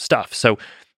awesome stuff. So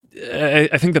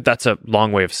I think that's a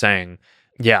long way of saying,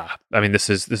 yeah, I mean, this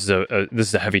is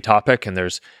a heavy topic,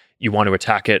 and you want to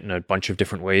attack it in a bunch of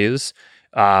different ways,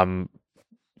 and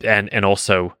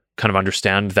also kind of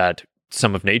understand that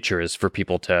some of nature is for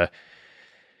people to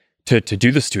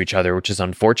do this to each other, which is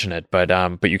unfortunate.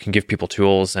 But you can give people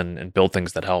tools and build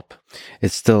things that help.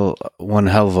 It's still one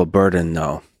hell of a burden,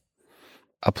 though.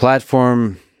 A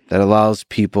platform that allows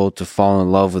people to fall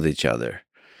in love with each other,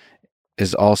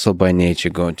 is also by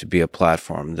nature going to be a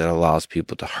platform that allows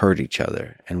people to hurt each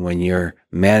other. And when you're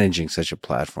managing such a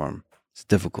platform, it's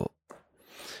difficult.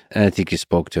 And I think you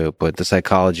spoke to it, but the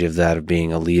psychology of that, of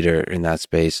being a leader in that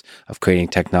space, of creating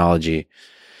technology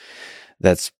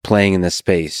that's playing in this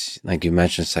space, like you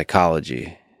mentioned,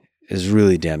 psychology, is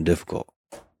really damn difficult.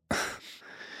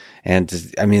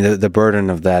 And I mean, the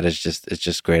burden of that is it's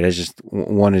just great. I just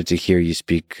wanted to hear you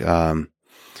speak to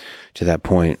that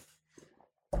point.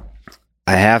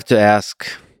 I have to ask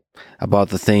about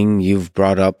the thing you've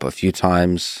brought up a few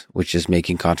times, which is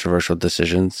making controversial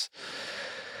decisions.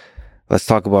 Let's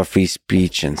talk about free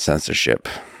speech and censorship.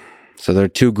 So there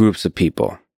are two groups of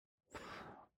people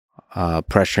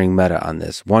pressuring Meta on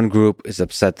this. One group is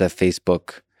upset that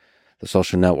Facebook, the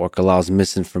social network, allows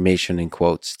misinformation in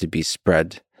quotes to be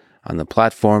spread on the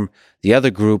platform. The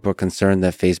other group are concerned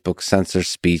that Facebook censors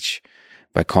speech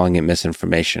by calling it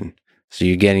misinformation. So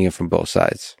you're getting it from both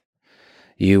sides.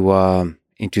 You,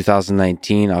 in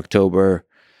 2019, October,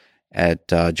 at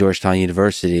Georgetown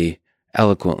University,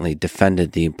 eloquently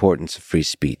defended the importance of free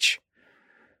speech.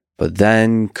 But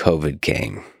then COVID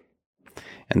came,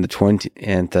 and the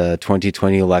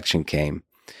 2020 election came.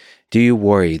 Do you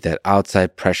worry that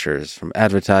outside pressures from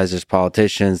advertisers,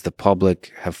 politicians, the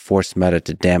public have forced Meta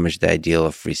to damage the ideal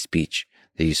of free speech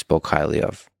that you spoke highly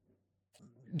of?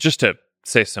 Just to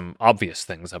say some obvious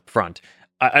things up front,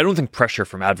 I don't think pressure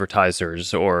from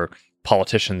advertisers or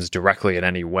politicians directly in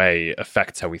any way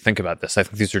affects how we think about this. I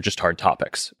think these are just hard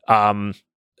topics.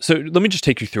 So let me just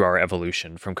take you through our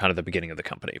evolution from kind of the beginning of the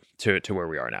company to where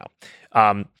we are now.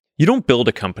 You don't build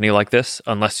a company like this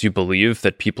unless you believe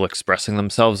that people expressing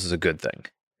themselves is a good thing,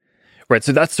 right?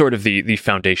 So that's sort of the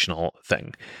foundational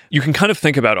thing. You can kind of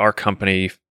think about our company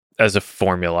as a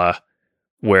formula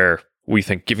where we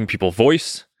think giving people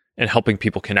voice and helping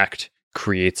people connect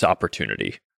creates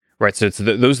opportunity, right? So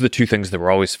those are the two things that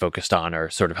we're always focused on, are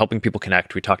sort of helping people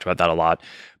connect. We talked about that a lot,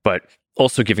 but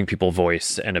also giving people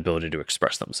voice and ability to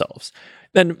express themselves.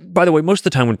 Then, by the way, most of the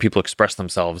time when people express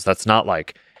themselves, that's not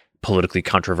like politically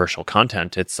controversial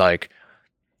content. It's like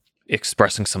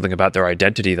expressing something about their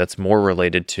identity that's more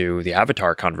related to the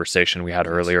avatar conversation we had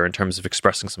earlier in terms of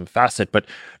expressing some facet. But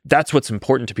that's what's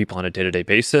important to people on a day-to-day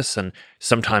basis. And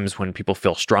sometimes when people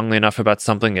feel strongly enough about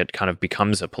something, it kind of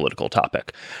becomes a political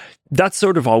topic. That's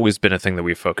sort of always been a thing that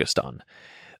we've focused on.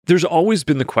 There's always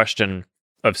been the question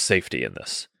of safety in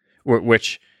this,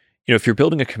 which, you know, if you're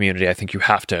building a community, I think you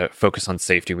have to focus on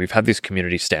safety. We've had these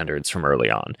community standards from early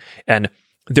on. And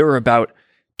there are about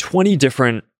 20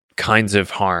 different kinds of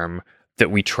harm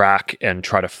that we track and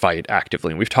try to fight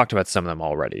actively. And we've talked about some of them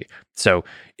already. So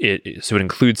it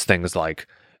includes things like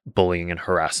bullying and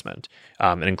harassment.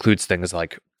 It includes things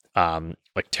like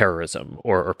terrorism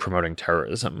or promoting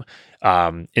terrorism,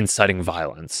 inciting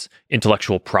violence,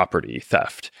 intellectual property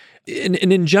theft. And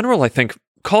in general, I think,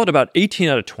 call it about 18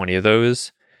 out of 20 of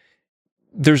those,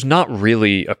 there's not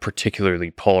really a particularly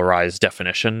polarized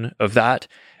definition of that.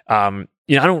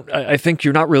 I think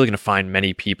you're not really going to find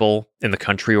many people in the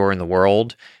country or in the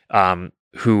world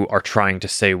who are trying to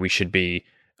say we should be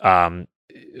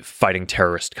fighting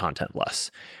terrorist content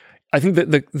less. I think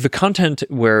that the content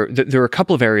where there are a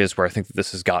couple of areas where I think that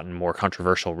this has gotten more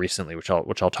controversial recently, which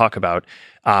I'll talk about.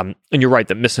 And you're right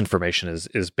that misinformation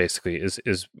is basically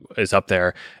up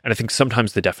there, and I think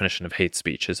sometimes the definition of hate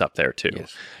speech is up there too.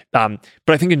 Yes. But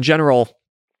I think in general,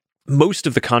 most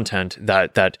of the content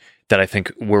that I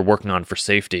think we're working on for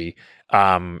safety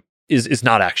is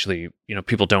not actually,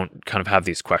 people don't kind of have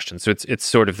these questions. So it's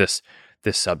sort of this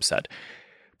subset.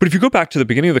 But if you go back to the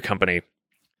beginning of the company,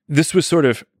 this was sort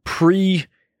of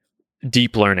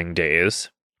pre-deep learning days,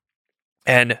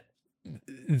 and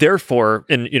therefore,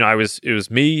 it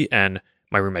was me and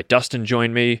my roommate Dustin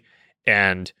joined me,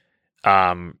 and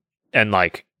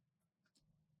like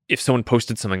if someone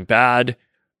posted something bad,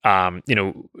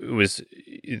 it was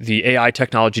the AI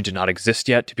technology did not exist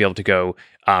yet to be able to go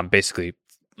basically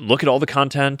look at all the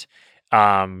content,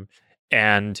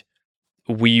 and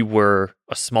we were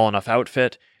a small enough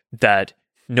outfit that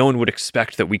no one would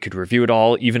expect that we could review it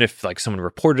all. Even if like someone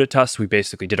reported it to us, we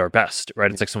basically did our best,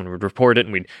 right? It's like someone would report it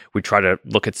and we'd try to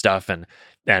look at stuff and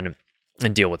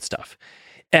deal with stuff.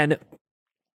 And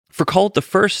for call it the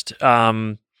first,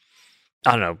 7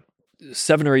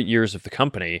 or 8 years of the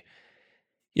company,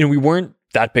 we weren't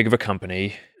that big of a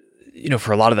company.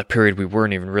 For a lot of that period, we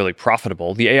weren't even really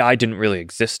profitable. The AI didn't really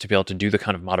exist to be able to do the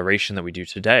kind of moderation that we do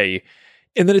today.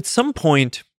 And then at some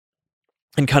point,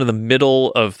 in kind of the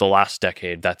middle of the last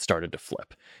decade, that started to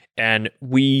flip. And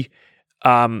it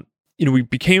got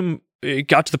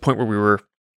to the point where we were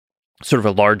sort of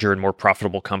a larger and more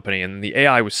profitable company, and the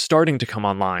AI was starting to come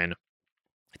online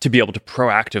to be able to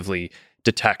proactively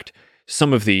detect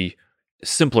some of the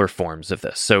simpler forms of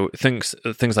this. So things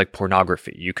like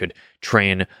pornography. You could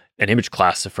train an image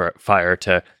classifier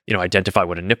to identify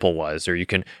what a nipple was, or you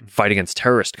can fight against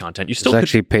terrorist content. There's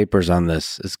actually papers on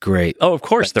this. It's great. Oh, of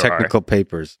course there are. Technical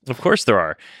papers. Of course there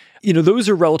are. Those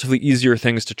are relatively easier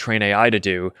things to train AI to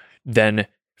do than,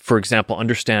 for example,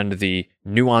 understand the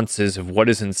nuances of what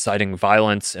is inciting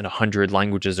violence in 100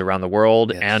 languages around the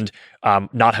world, yes. and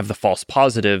not have the false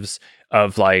positives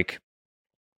of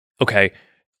okay,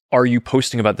 are you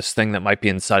posting about this thing that might be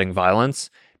inciting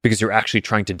violence because you're actually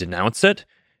trying to denounce it?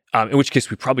 In which case,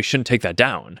 we probably shouldn't take that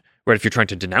down, right? If you're trying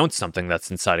to denounce something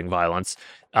that's inciting violence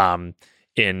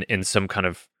in some kind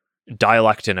of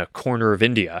dialect in a corner of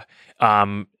India,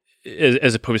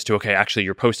 as opposed to, okay, actually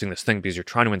you're posting this thing because you're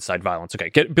trying to incite violence. Okay,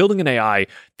 building an AI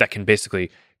that can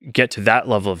basically get to that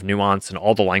level of nuance in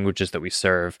all the languages that we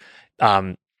serve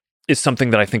is something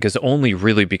that I think is only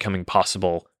really becoming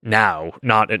possible now,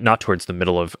 not towards the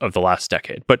middle of the last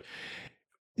decade. But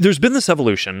there's been this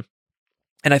evolution,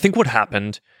 and I think what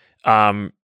happened,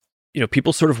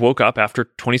 people sort of woke up after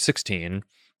 2016,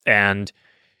 and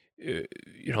a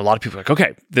lot of people are like,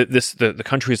 okay, the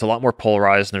country is a lot more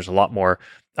polarized, and there's a lot more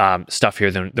stuff here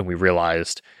than we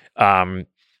realized.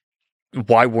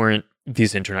 Why weren't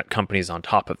these internet companies on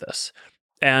top of this?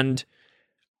 And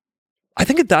I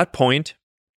think at that point,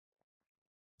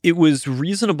 it was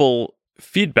reasonable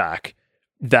feedback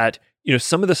that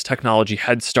some of this technology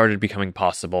had started becoming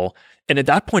possible. And at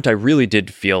that point, I really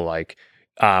did feel like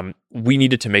we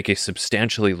needed to make a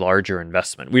substantially larger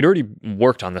investment. We'd already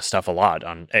worked on this stuff a lot,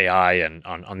 on AI and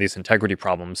on these integrity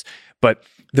problems, but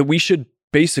that we should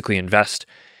basically invest,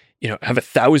 have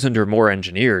 1,000 or more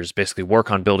engineers basically work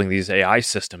on building these AI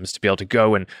systems to be able to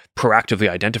go and proactively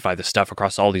identify this stuff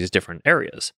across all these different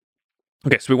areas.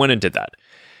 Okay, so we went and did that.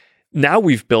 Now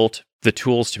we've built the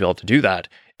tools to be able to do that.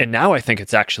 And now I think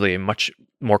it's actually a much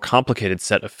more complicated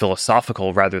set of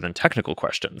philosophical rather than technical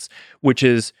questions, which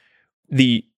is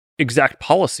the exact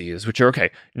policies, which are, okay,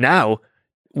 now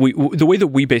the way that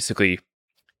we basically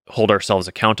hold ourselves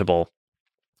accountable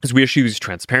is we issue these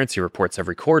transparency reports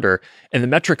every quarter. And the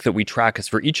metric that we track is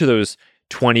for each of those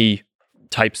 20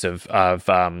 types of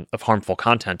harmful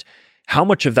content, how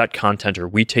much of that content are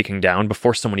we taking down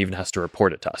before someone even has to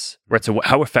report it to us, right? So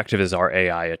how effective is our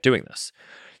AI at doing this?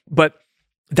 But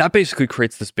that basically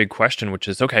creates this big question, which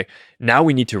is, okay, now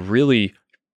we need to really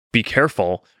be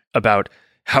careful about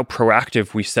how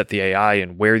proactive we set the AI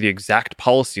and where the exact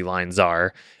policy lines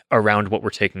are around what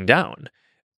we're taking down.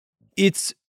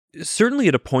 It's certainly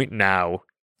at a point now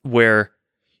where,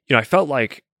 I felt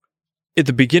like at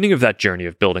the beginning of that journey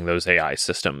of building those AI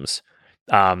systems,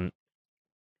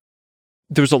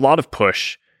 there's a lot of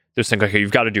push. There's saying, okay,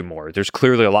 you've got to do more. There's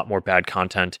clearly a lot more bad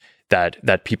content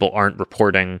that people aren't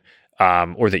reporting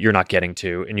or that you're not getting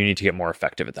to, and you need to get more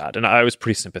effective at that. And I was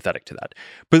pretty sympathetic to that.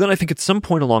 But then I think at some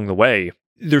point along the way,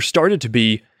 there started to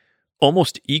be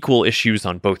almost equal issues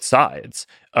on both sides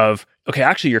of, okay,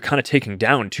 actually you're kind of taking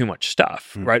down too much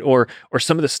stuff, right? Or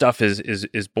some of the stuff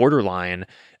is borderline,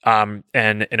 and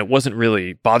it wasn't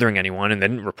really bothering anyone, and they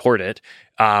didn't report it.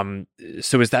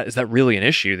 So is that really an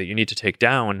issue that you need to take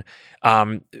down?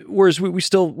 Whereas we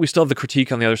still have the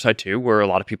critique on the other side too, where a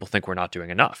lot of people think we're not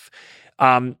doing enough.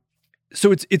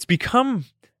 So it's become,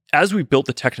 as we built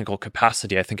the technical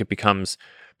capacity, I think it becomes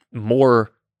more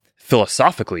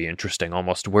philosophically interesting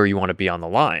almost where you want to be on the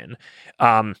line.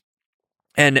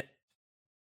 And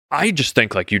I just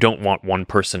think you don't want one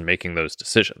person making those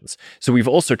decisions. So we've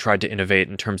also tried to innovate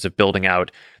in terms of building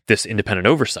out this independent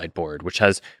oversight board, which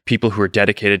has people who are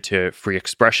dedicated to free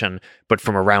expression, but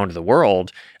from around the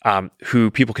world, who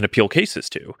people can appeal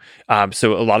cases to.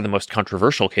 So a lot of the most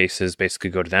controversial cases basically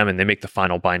go to them, and they make the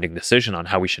final binding decision on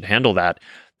how we should handle that.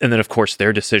 And then, of course,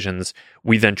 their decisions,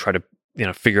 we then try to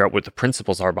figure out what the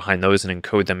principles are behind those and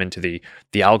encode them into the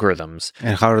algorithms.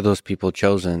 And how are those people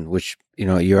chosen? Which,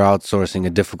 you're outsourcing a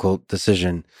difficult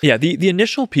decision. Yeah, the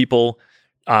initial people,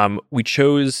 we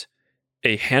chose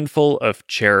a handful of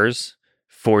chairs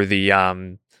for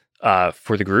the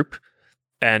group,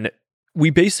 and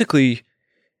we basically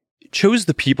chose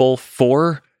the people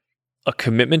for a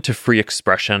commitment to free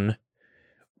expression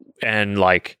and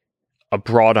a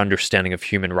broad understanding of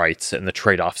human rights and the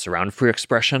trade-offs around free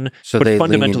expression, so but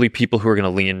fundamentally people who are going to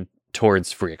lean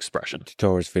towards free expression.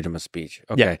 Towards freedom of speech.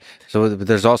 Okay. Yeah. So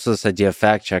there's also this idea of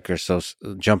fact checkers. So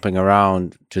jumping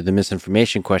around to the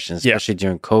misinformation question, especially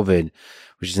during COVID,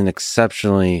 which is an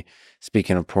exceptionally,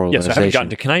 speaking of polarization. Yes, I haven't gotten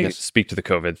to, can I speak to the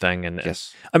COVID thing? And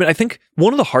yes. I mean, I think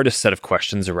one of the hardest set of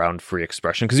questions around free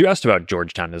expression, because you asked about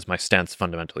Georgetown, is my stance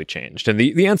fundamentally changed? And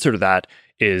the answer to that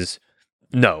is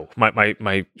No,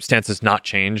 my stance has not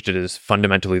changed. It is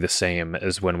fundamentally the same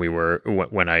as when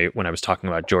I was talking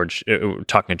about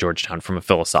talking at Georgetown from a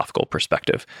philosophical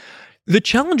perspective. The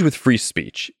challenge with free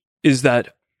speech is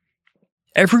that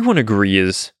everyone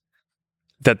agrees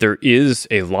that there is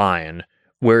a line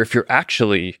where if you're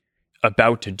actually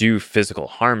about to do physical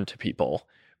harm to people,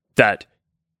 that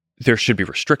there should be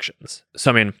restrictions.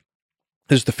 So, I mean,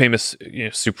 there's the famous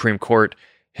Supreme Court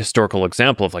historical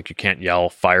example of you can't yell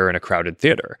fire in a crowded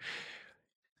theater.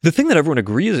 The thing that everyone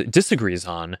disagrees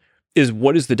on is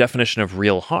what is the definition of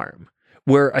real harm,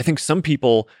 where I think some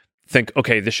people think,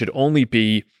 okay, this should only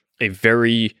be a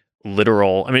very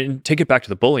literal, take it back to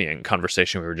the bullying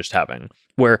conversation we were just having,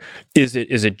 where is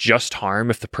it just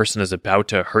harm if the person is about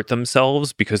to hurt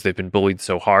themselves because they've been bullied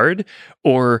so hard,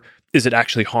 or is it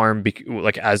actually harm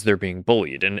as they're being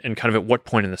bullied, and kind of at what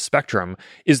point in the spectrum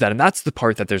is that? And that's the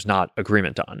part that there's not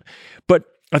agreement on. But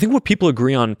I think what people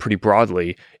agree on pretty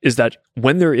broadly is that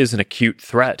when there is an acute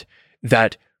threat,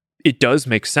 that it does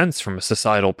make sense from a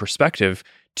societal perspective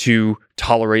to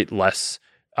tolerate less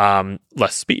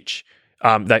speech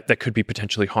that could be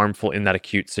potentially harmful in that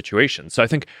acute situation. So I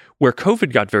think where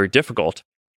COVID got very difficult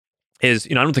is,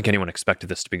 I don't think anyone expected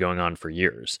this to be going on for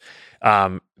years.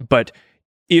 But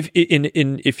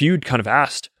if you'd kind of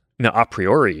asked, a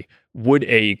priori, would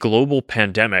a global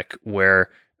pandemic where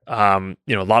a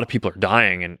lot of people are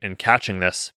dying and catching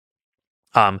this,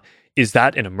 is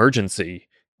that an emergency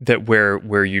that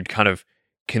where you'd kind of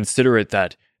consider it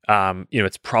that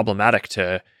it's problematic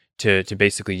to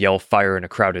basically yell fire in a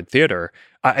crowded theater?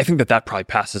 I think that probably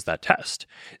passes that test.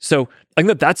 So I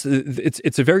think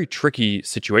it's a very tricky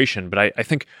situation, but I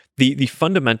think the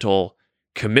fundamental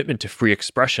commitment to free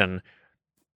expression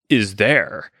is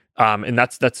there. And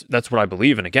that's what I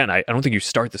believe. And again, I don't think you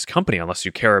start this company unless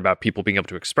you care about people being able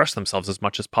to express themselves as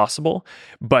much as possible.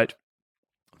 But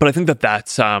I think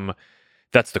that's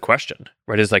the question,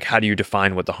 right? Is how do you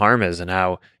define what the harm is and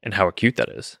how acute that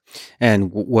is?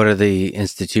 And what are the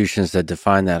institutions that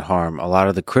define that harm? A lot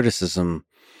of the criticism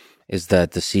is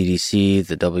that the CDC,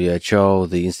 the WHO,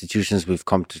 the institutions we've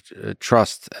come to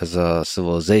trust as a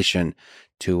civilization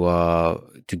to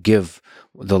give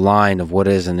the line of what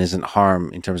is and isn't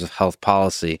harm in terms of health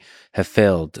policy have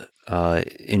failed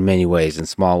in many ways, in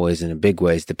small ways and in big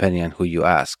ways, depending on who you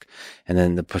ask. And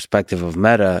then the perspective of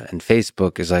Meta and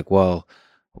Facebook is well,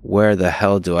 where the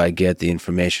hell do I get the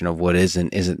information of what is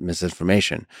and isn't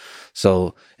misinformation?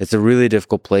 So it's a really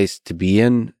difficult place to be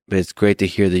in, but it's great to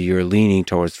hear that you're leaning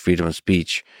towards freedom of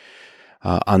speech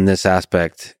on this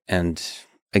aspect. And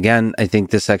again, I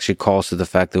think this actually calls to the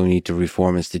fact that we need to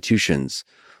reform institutions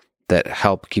that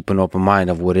help keep an open mind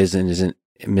of what is and isn't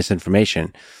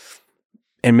misinformation.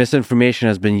 And misinformation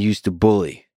has been used to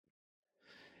bully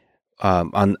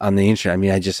on the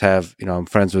internet. I just have, I'm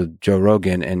friends with Joe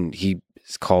Rogan, and he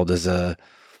is called I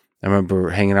remember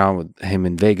hanging out with him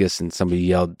in Vegas, and somebody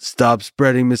yelled, "Stop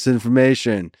spreading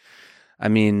misinformation."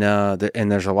 And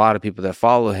there's a lot of people that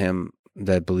follow him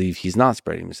that believe he's not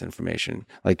spreading misinformation.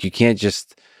 You can't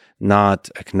just not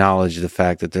acknowledge the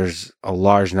fact that there's a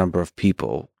large number of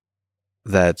people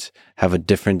that have a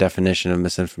different definition of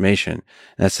misinformation.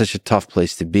 And that's such a tough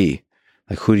place to be.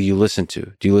 Who do you listen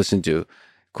to? Do you listen to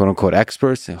quote unquote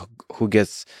experts? Who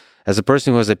gets, as a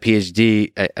person who has a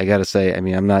PhD, I got to say,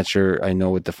 I'm not sure I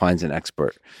know what defines an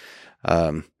expert.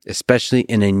 Especially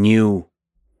in a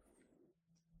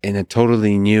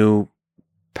totally new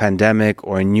pandemic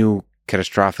or a new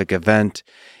catastrophic event,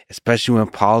 especially when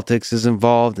politics is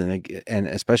involved, and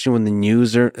especially when the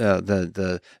news are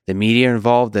the media are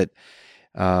involved that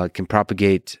can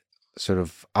propagate sort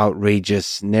of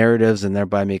outrageous narratives and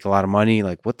thereby make a lot of money.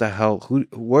 What the hell?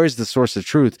 Where's the source of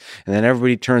truth? And then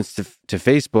everybody turns to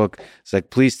Facebook. It's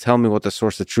please tell me what the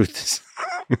source of truth is.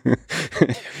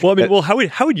 Well,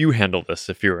 how would you handle this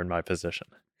if you were in my position?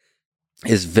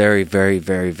 It's very, very,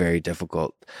 very, very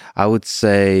difficult. I would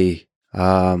say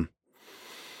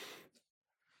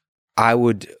I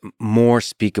would more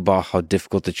speak about how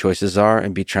difficult the choices are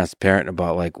and be transparent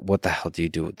about what the hell do you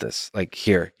do with this?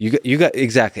 Here, you got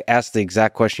exactly ask the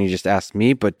exact question you just asked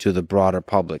me, but to the broader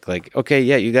public. Okay,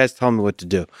 yeah, you guys tell me what to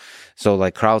do. So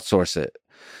crowdsource it.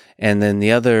 And then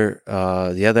the other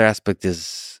aspect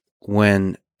is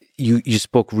when you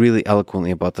spoke really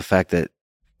eloquently about the fact that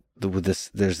with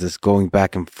this, there's this going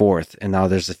back and forth, and now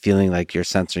there's a feeling like you're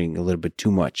censoring a little bit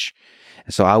too much.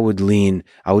 And so I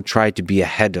would try to be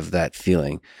ahead of that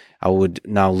feeling. I would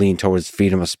now lean towards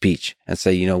freedom of speech and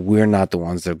say, we're not the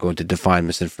ones that are going to define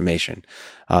misinformation.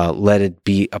 Let it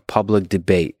be a public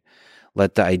debate.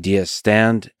 Let the idea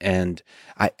stand. And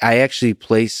I actually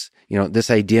place, this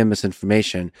idea of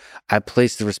misinformation, I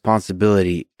place the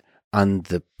responsibility on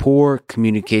the poor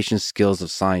communication skills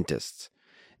of scientists.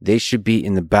 They should be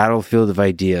in the battlefield of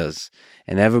ideas,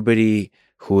 and everybody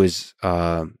who is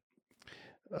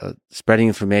spreading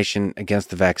information against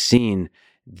the vaccine,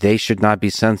 they should not be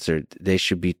censored. They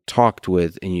should be talked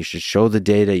with, and you should show the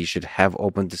data. You should have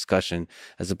open discussion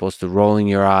as opposed to rolling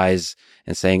your eyes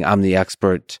and saying, I'm the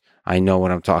expert. I know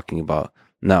what I'm talking about.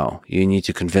 No, you need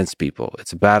to convince people.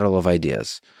 It's a battle of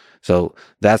ideas. So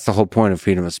that's the whole point of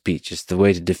freedom of speech. It's the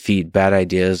way to defeat bad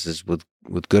ideas is with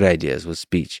good ideas, with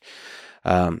speech.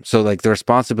 So like the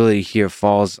responsibility here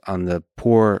falls on the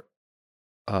poor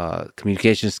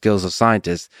communication skills of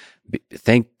scientists.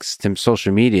 Thanks to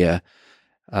social media,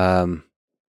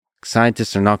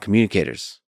 scientists are now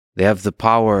communicators. They have the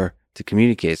power to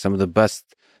communicate. Some of the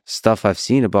best stuff I've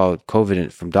seen about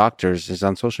COVID from doctors is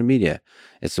on social media.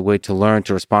 It's a way to learn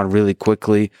to respond really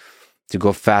quickly, to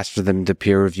go faster than the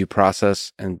peer review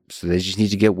process. And so they just need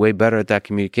to get way better at that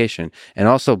communication. And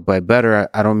also by better,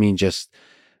 I don't mean just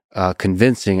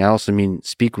convincing. I also mean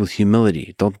speak with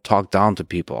humility. Don't talk down to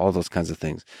people, all those kinds of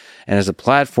things. And as a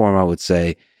platform, I would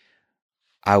say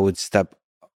I would step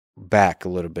back a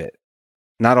little bit.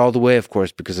 Not all the way, of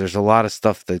course, because there's a lot of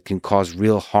stuff that can cause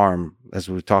real harm, as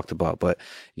we talked about, but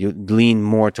you lean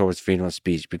more towards freedom of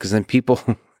speech, because then people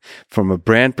from a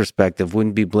brand perspective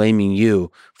wouldn't be blaming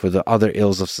you for the other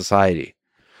ills of society,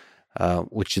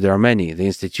 which there are many. The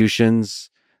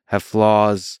institutions have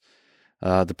flaws,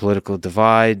 the political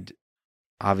divide,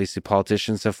 obviously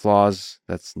politicians have flaws,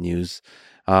 that's news.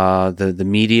 The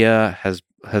media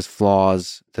has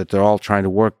flaws that they're all trying to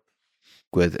work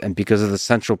with, and because of the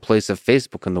central place of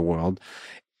Facebook in the world,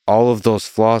 all of those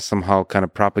flaws somehow kind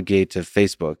of propagate to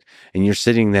Facebook, and you're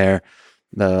sitting there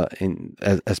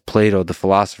as Plato, the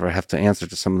philosopher, have to answer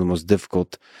to some of the most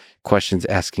difficult questions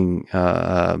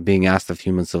being asked of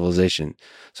human civilization.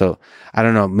 So I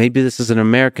don't know, maybe this is an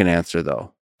American answer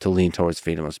though, to lean towards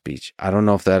freedom of speech. I don't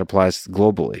know if that applies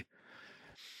globally.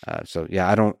 So yeah,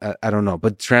 I don't know,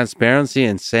 but transparency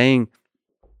and saying,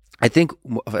 I think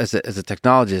as a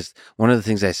technologist, one of the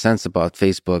things I sense about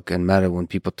Facebook and Meta when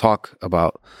people talk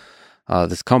about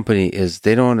this company is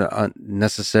they don't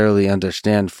necessarily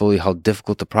understand fully how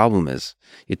difficult the problem is.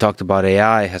 You talked about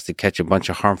AI has to catch a bunch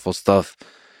of harmful stuff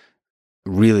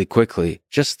really quickly.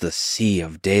 Just the sea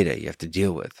of data you have to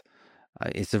deal with.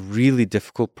 It's a really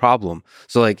difficult problem.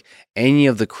 So like any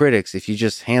of the critics, if you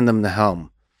just hand them the helm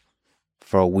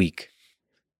for a week,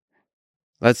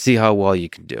 let's see how well you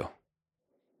can do.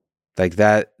 Like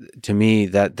that, to me,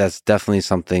 that's definitely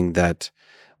something that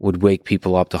would wake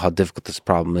people up to how difficult this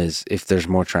problem is if there's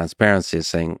more transparency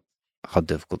saying how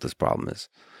difficult this problem is.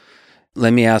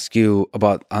 Let me ask you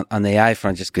about on the AI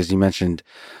front, just because you mentioned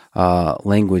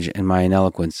language and Mayan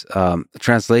eloquence.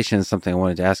 Translation is something I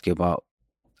wanted to ask you about.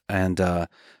 And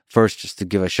first, just to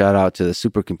give a shout out to the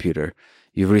supercomputer.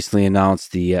 You've recently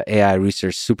announced the AI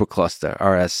Research Supercluster,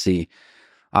 RSC.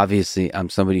 Obviously, I'm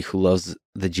somebody who loves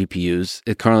the GPUs.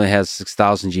 It currently has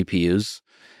 6,000 GPUs.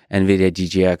 NVIDIA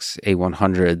DGX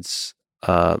A100s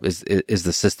is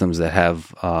the systems that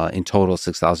have in total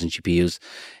 6,000 GPUs.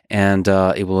 And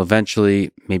it will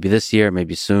eventually, maybe this year,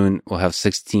 maybe soon, will have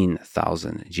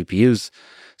 16,000 GPUs.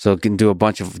 So it can do a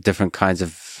bunch of different kinds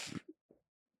of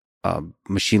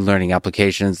machine learning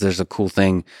applications. There's a cool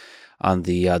thing on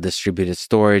the distributed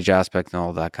storage aspect and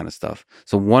all that kind of stuff.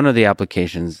 So one of the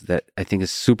applications that I think is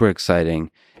super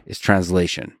exciting is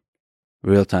translation,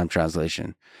 real-time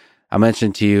translation. I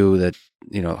mentioned to you that,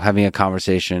 having a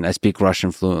conversation, I speak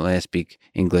Russian fluently, I speak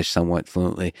English somewhat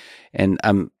fluently, and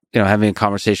I'm, having a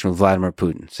conversation with Vladimir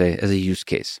Putin, say, as a use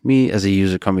case. Me as a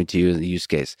user coming to you as a use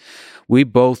case. We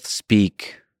both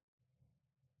speak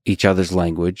each other's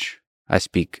language. I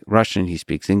speak Russian, he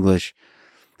speaks English.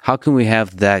 How can we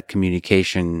have that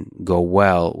communication go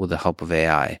well with the help of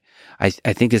AI? I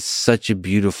think it's such a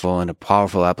beautiful and a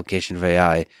powerful application of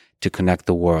AI to connect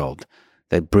the world,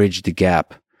 that bridge the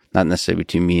gap, not necessarily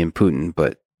between me and Putin,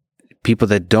 but people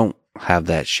that don't have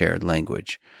that shared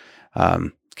language.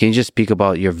 Can you just speak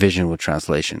about your vision with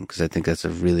translation? Because I think that's a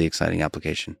really exciting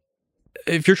application.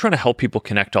 If you're trying to help people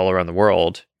connect all around the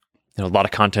world, a lot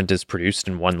of content is produced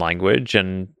in one language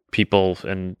and people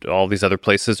and all these other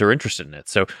places are interested in it.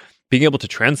 So being able to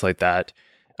translate that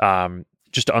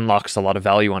just unlocks a lot of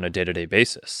value on a day-to-day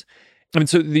basis. I mean,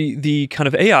 so the kind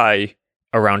of AI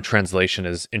around translation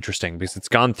is interesting because it's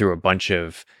gone through a bunch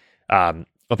of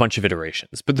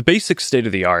iterations. But the basic state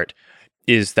of the art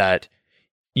is that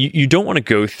you don't want to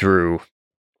go through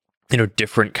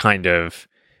different kind of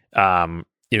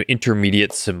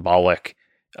intermediate symbolic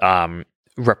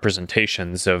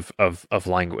representations of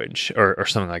language or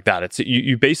something like that. It's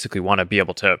you basically want to be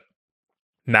able to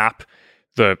map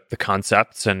the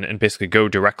concepts and basically go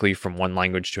directly from one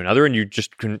language to another, and you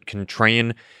just can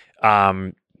train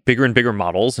bigger and bigger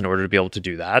models in order to be able to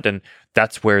do that. And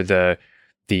that's where the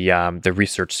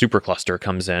research supercluster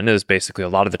comes in. Is basically a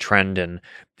lot of the trend in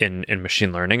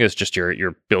machine learning is just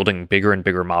you're building bigger and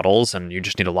bigger models, and you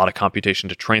just need a lot of computation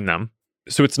to train them.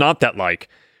 So it's not that like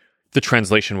the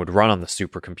translation would run on the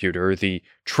supercomputer. The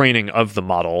training of the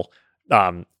model,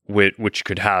 which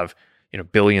could have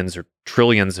billions or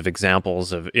trillions of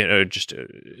examples of just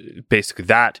basically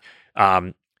that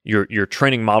you're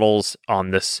training models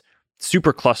on this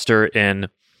supercluster in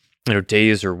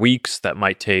days or weeks that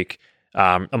might take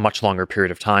a much longer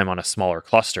period of time on a smaller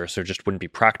cluster, so it just wouldn't be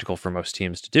practical for most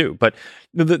teams to do. But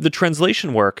the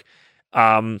translation work,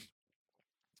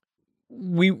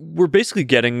 we're basically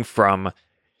getting from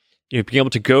being able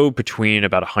to go between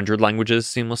about 100 languages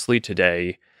seamlessly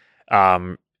today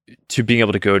to being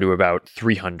able to go to about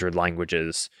 300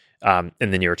 languages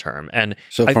in the near term. And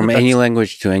so from any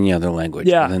language to any other language.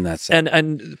 Yeah. And then that's it.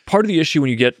 And part of the issue when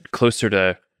you get closer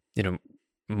to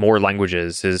more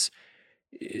languages is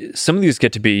some of these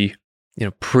get to be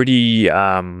pretty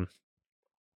not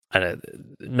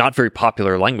very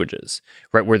popular languages,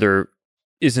 right? Where there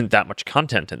isn't that much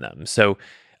content in them. So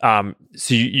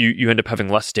you end up having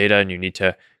less data, and you need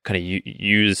to kind of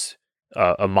use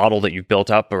a model that you've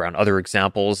built up around other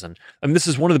examples. And this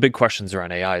is one of the big questions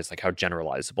around AI is like, how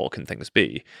generalizable can things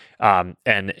be? And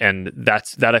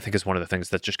that I think is one of the things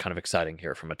that's just kind of exciting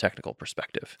here from a technical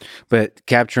perspective. But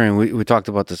capturing, we talked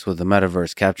about this with the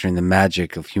metaverse, capturing the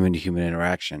magic of human to human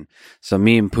interaction. So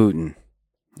me and Putin,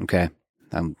 okay.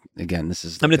 Again, this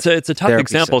is. It's a tough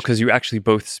example because you actually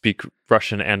both speak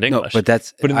Russian and English. No,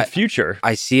 but in the future,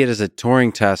 I see it as a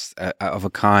Turing test of a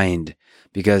kind,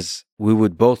 because we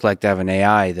would both like to have an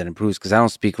AI that improves. Because I don't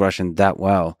speak Russian that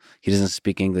well. He doesn't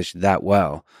speak English that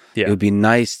well. Yeah. It would be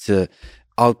nice to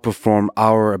outperform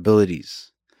our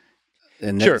abilities.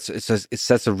 And sure. It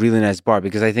sets a really nice bar,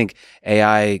 because I think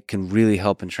AI can really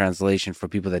help in translation for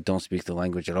people that don't speak the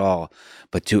language at all,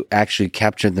 but to actually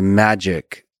capture the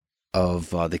magic of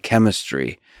the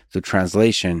chemistry through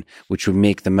translation, which would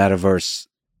make the metaverse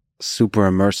super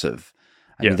immersive.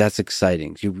 I mean, that's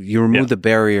exciting. You remove the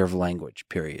barrier of language,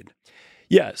 period.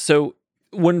 Yeah. So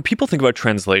when people think about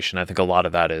translation, I think a lot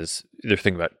of that is they're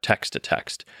thinking about text to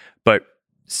text, but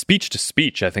speech to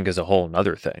speech, I think, is a whole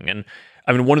another thing. And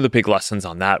I mean, one of the big lessons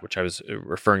on that, which I was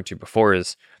referring to before,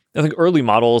 is I think early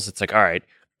models, it's like, all right,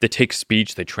 they take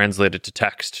speech, they translate it to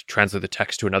text, translate the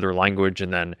text to another language,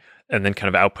 and then kind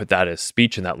of output that as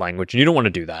speech in that language. And you don't want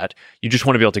to do that. You just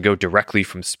want to be able to go directly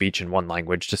from speech in one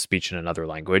language to speech in another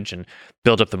language and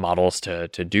build up the models to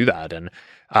do that. And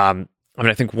I mean,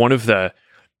 I think one of there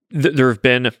have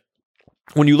been,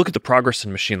 when you look at the progress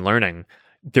in machine learning,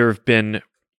 there have been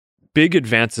big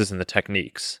advances in the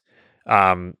techniques.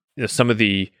 Some of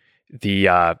the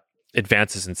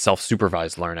advances in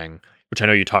self-supervised learning, which I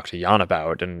know you talked to Jan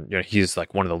about, and he's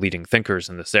like one of the leading thinkers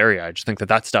in this area. I just think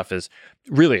that stuff is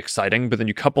really exciting. But then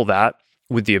you couple that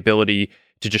with the ability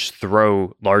to just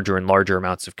throw larger and larger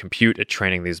amounts of compute at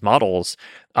training these models,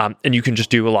 and you can just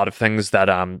do a lot of things that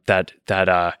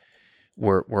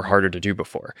were harder to do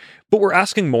before. But we're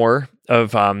asking more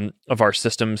of our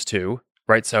systems too,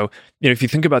 right? So if you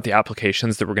think about the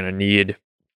applications that we're going to need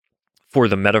for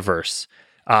the metaverse.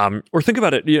 Or think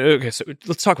about it. Okay, so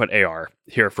let's talk about AR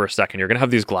here for a second. You're going to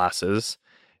have these glasses.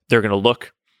 They're going to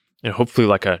look, hopefully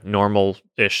like a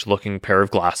normal-ish looking pair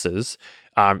of glasses,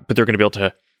 but they're going to be able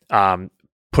to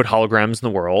put holograms in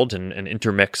the world and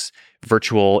intermix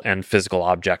virtual and physical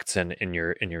objects in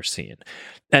your scene.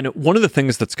 And one of the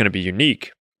things that's going to be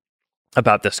unique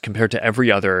about this compared to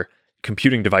every other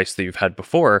computing device that you've had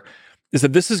before is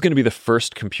that this is going to be the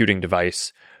first computing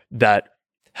device that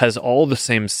has all the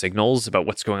same signals about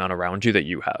what's going on around you that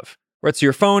you have. Right? So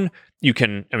your phone, you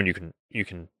can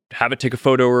have it take a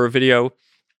photo or a video,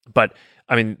 but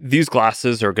I mean, these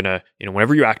glasses are going to,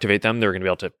 whenever you activate them, they're going to be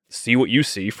able to see what you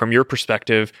see from your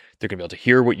perspective. They're going to be able to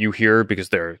hear what you hear because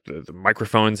the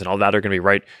microphones and all that are going to be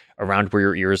right around where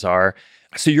your ears are.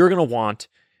 So you're going to want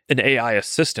an AI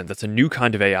assistant that's a new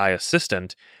kind of AI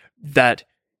assistant that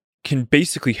can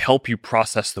basically help you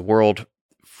process the world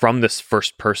from this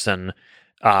first person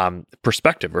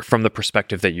perspective, or from the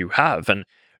perspective that you have. And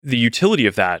the utility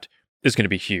of that is going to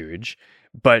be huge,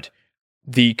 but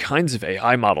the kinds of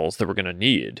AI models that we're going to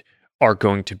need are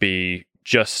going to be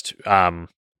just, I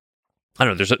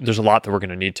don't know, there's a lot that we're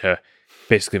going to need to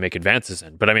basically make advances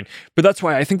in. But that's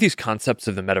why I think these concepts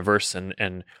of the metaverse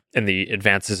and the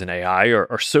advances in AI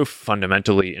are so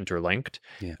fundamentally interlinked.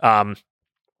 Yeah.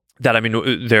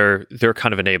 That they're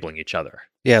kind of enabling each other.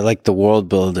 Yeah, like the world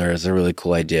builder is a really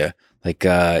cool idea. Like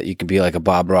you could be like a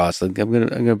Bob Ross. Like I'm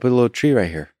gonna put a little tree right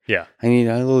here. Yeah. I need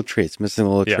a little tree. It's missing a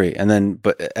little tree. And then,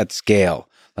 but at scale,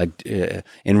 like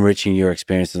enriching your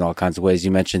experience in all kinds of ways.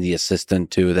 You mentioned the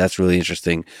assistant too. That's really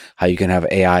interesting. How you can have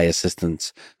AI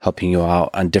assistants helping you out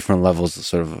on different levels of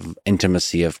sort of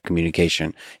intimacy of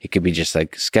communication. It could be just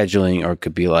like scheduling, or it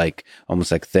could be like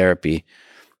almost like therapy.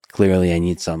 Clearly, I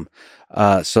need some.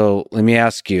 So let me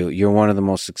ask you, you're one of the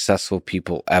most successful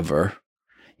people ever.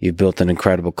 You've built an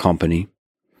incredible company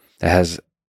that has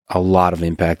a lot of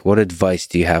impact. What advice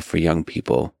do you have for young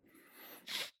people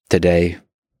today?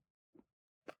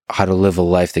 How to live a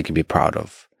life they can be proud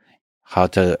of? How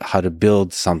to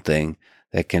build something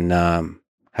that can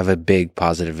have a big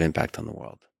positive impact on the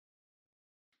world?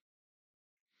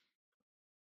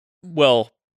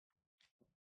 Well,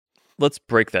 let's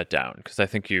break that down, because I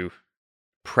think you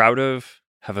proud of,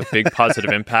 have a big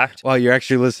positive impact. Well, you're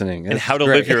actually listening. And how to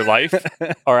live your life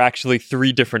are actually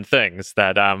three different things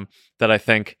that I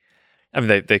think, I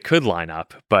mean, they could line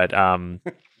up, but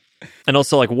and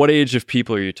also, like, what age of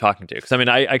people are you talking to? Because I mean,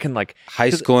 I can like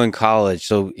high school and college,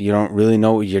 so you don't really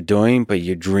know what you're doing, but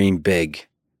you dream big,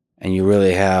 and you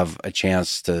really have a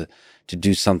chance to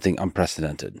do something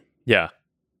unprecedented. Yeah.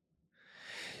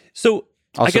 So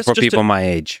also, I guess for people my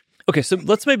age. Okay, so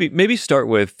let's maybe start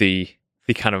with the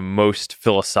kind of most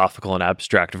philosophical and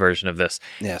abstract version of this.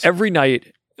 Yes. Every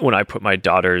night when I put my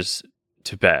daughters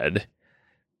to bed,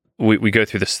 we go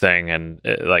through this thing, and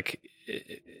they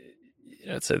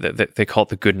call it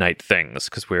the good night things,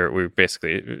 because we're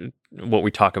basically what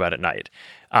we talk about at night.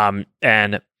 And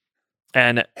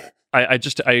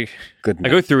I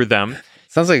go through them.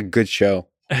 Sounds like a good show.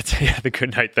 Yeah, the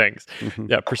good night things. Mm-hmm.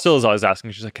 Yeah, Priscilla's always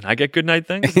asking. She's like, "Can I get good night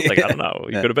things?" It's like, I don't know.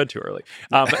 You go to bed too early.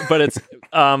 But it's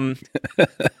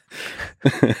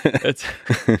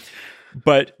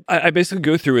But I basically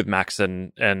go through with Max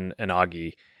and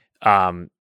Augie.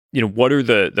 What are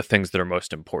the things that are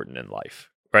most important in life,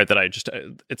 right? That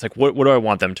it's like, what do I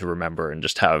want them to remember and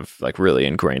just have like really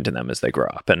ingrained in them as they grow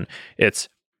up? And it's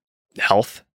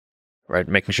health, right?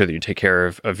 Making sure that you take care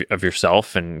of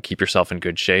yourself and keep yourself in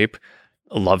good shape.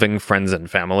 Loving friends and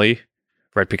family,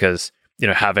 right? Because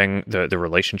having the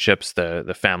relationships,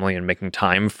 the family, and making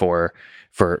time for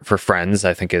friends,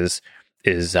 I think is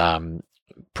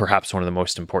perhaps one of the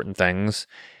most important things.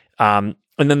 And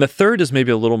then the third is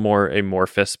maybe a little more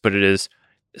amorphous, but it is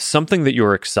something that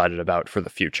you're excited about for the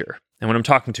future. And when I'm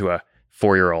talking to a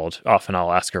 4-year-old, often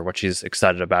I'll ask her what she's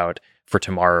excited about for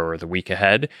tomorrow or the week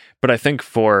ahead. But I think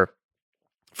for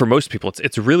most people,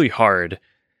 it's really hard.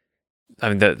 I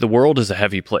mean, the world is a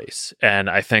heavy place, and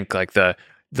I think like the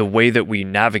way that we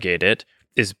navigate it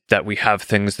is that we have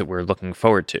things that we're looking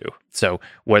forward to. So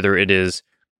whether it is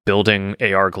building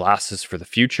AR glasses for the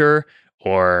future,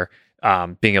 or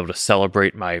being able to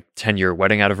celebrate my 10-year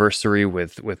wedding anniversary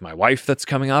with my wife that's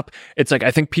coming up, it's like I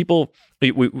think people,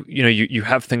 you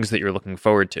have things that you're looking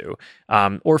forward to.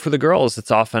 Or for the girls,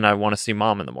 it's often I want to see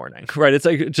mom in the morning, right? It's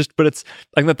like but it's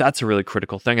like that's a really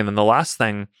critical thing. And then the last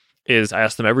thing is I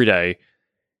ask them every day,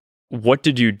 what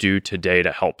did you do today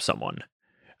to help someone?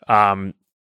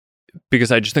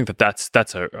 Because I just think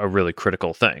that's a really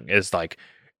critical thing, is like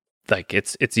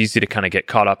it's easy to kind of get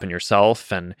caught up in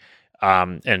yourself and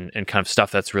kind of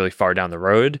stuff that's really far down the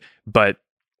road. But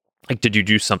like, did you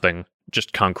do something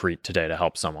just concrete today to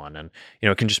help someone? And,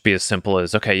 it can just be as simple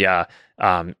as, okay, yeah,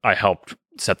 I helped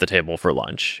set the table for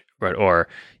lunch, right? Or,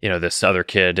 this other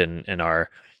kid in our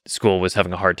school was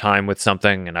having a hard time with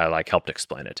something, and I like helped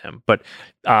explain it to him. But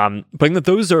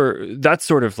that's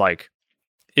sort of like,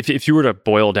 if you were to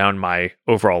boil down my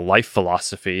overall life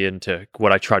philosophy into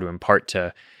what I try to impart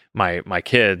to my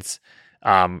kids,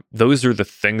 those are the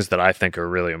things that I think are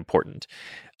really important.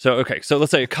 So, okay, so let's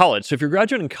say college. So if you're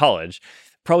graduating college,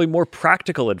 probably more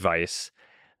practical advice.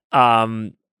 So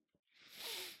I'm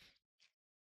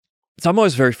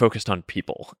always very focused on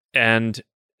people, and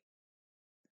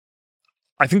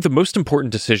I think the most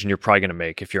important decision you're probably going to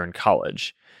make if you're in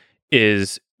college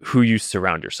is who you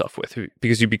surround yourself with,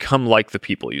 because you become like the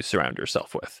people you surround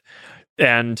yourself with.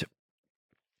 And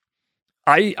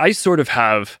I sort of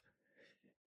have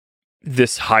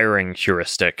this hiring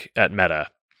heuristic at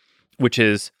Meta, which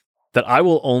is that I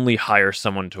will only hire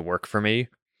someone to work for me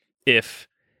if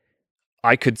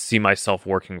I could see myself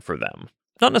working for them.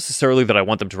 Not necessarily that I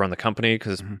want them to run the company,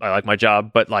 because I like my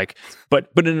job, but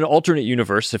in an alternate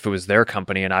universe, if it was their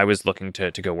company and I was looking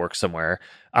to go work somewhere,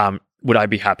 would I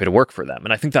be happy to work for them?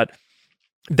 And I think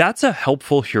that's a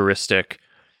helpful heuristic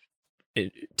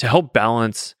to help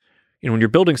balance. When you're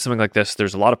building something like this,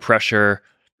 there's a lot of pressure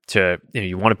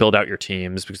you want to build out your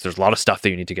teams because there's a lot of stuff that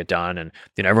you need to get done. And,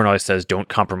 everyone always says, don't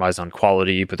compromise on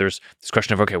quality, but there's this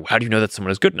question of, okay, how do you know that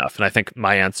someone is good enough? And I think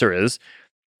my answer is,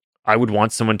 I would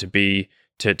want someone to be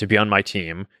on my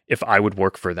team if I would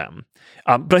work for them.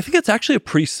 But I think it's actually a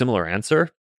pretty similar answer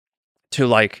to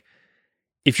like,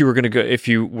 if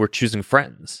you were choosing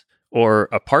friends or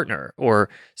a partner or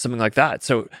something like that.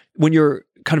 So when you're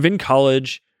kind of in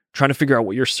college, trying to figure out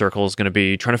what your circle is going to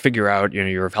be, trying to figure out,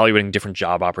 you're evaluating different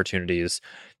job opportunities.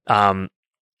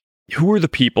 Who are the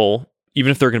people,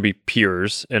 even if they're going to be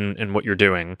peers in what you're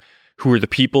doing, who are the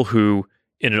people who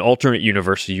in an alternate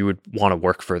universe you would want to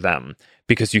work for them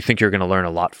because you think you're going to learn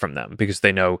a lot from them because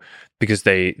they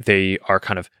are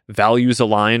kind of values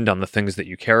aligned on the things that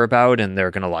you care about, and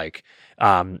they're going to like,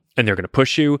 and they're going to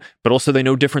push you, but also they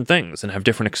know different things and have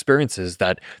different experiences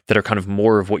that are kind of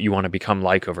more of what you want to become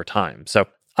like over time. So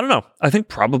I don't know. I think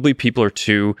probably people are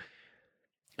too,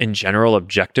 in general,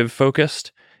 objective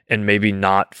focused and maybe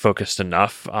not focused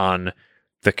enough on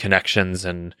the connections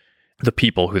and the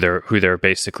people who they're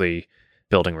basically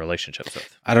building relationships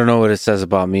with. I don't know what it says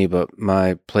about me, but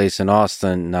my place in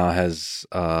Austin now has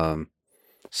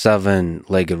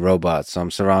 7-legged robots. So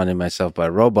I'm surrounding myself by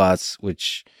robots,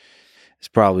 which is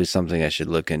probably something I should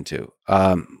look into.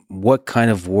 What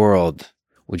kind of world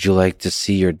would you like to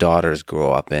see your daughters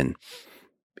grow up in,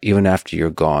 even after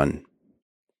you're gone?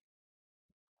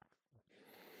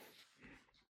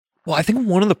 Well, I think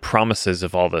one of the promises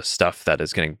of all the stuff that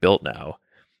is getting built now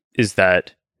is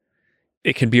that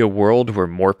it can be a world where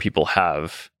more people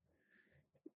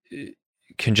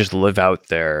can just live out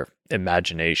their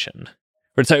imagination.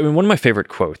 But it's, one of my favorite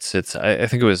quotes, I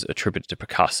think it was attributed to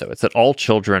Picasso. It's that all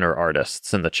children are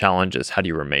artists, and the challenge is how do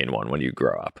you remain one when you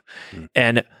grow up?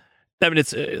 And I mean,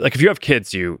 it's like if you have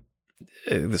kids, this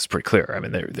is pretty clear. I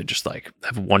mean, they're just like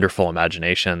have wonderful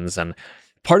imaginations, and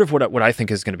part of what I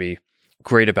think is going to be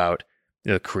great about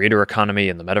the creator economy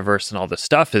and the metaverse and all this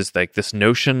stuff is like this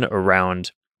notion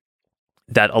around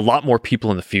that a lot more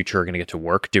people in the future are going to get to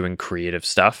work doing creative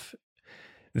stuff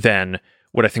than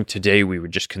what I think today we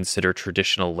would just consider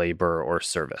traditional labor or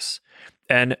service.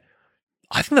 And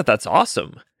I think that that's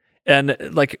awesome. And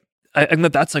like, I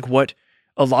think that's like what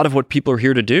a lot of what people are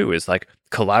here to do is like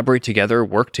collaborate together,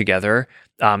 work together,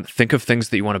 think of things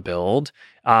that you want to build,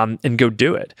 and go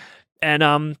do it. And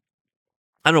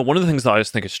I don't know, one of the things that I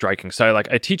always think is striking. So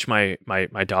I teach my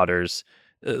daughters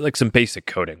like some basic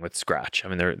coding with Scratch. I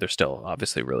mean, they're still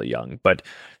obviously really young, but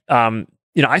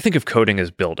I think of coding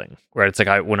as building, right? It's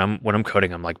like when I'm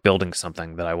coding, I'm like building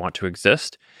something that I want to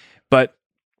exist. But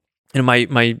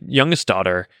my youngest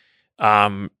daughter,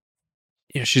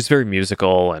 she's very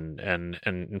musical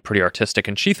and pretty artistic,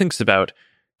 and she thinks about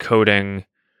coding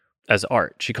as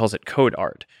art. She calls it code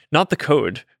art, not the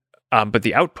code, but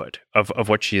the output of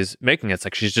what she is making. It's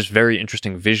like she's just very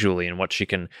interesting visually in what she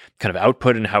can kind of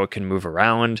output and how it can move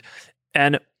around.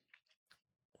 And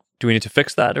do we need to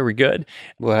fix that? Are we good?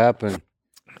 What happened?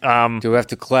 Do we have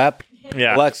to clap?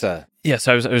 Yeah. Alexa. Yeah,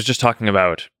 so I was just talking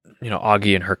about,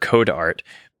 Augie and her code art.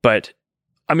 But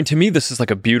I mean, to me, this is like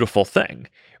a beautiful thing,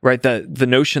 right? The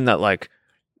notion that like,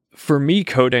 for me,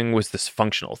 coding was this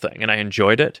functional thing and I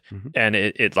enjoyed it, and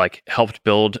it like helped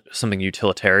build something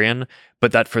utilitarian,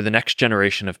 but that for the next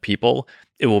generation of people,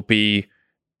 it will be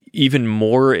even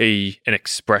more an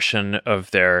expression of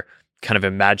their kind of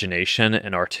imagination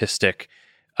and artistic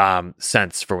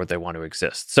sense for what they want to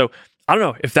exist. So I don't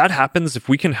know if that happens, if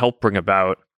we can help bring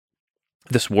about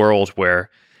this world where,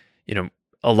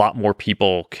 a lot more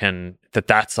people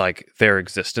that's like their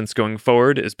existence going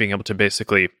forward is being able to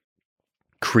basically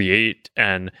create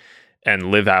and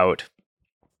live out,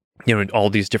 all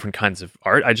these different kinds of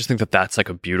art. I just think that that's like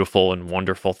a beautiful and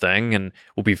wonderful thing, and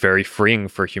will be very freeing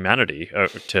for humanity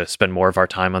to spend more of our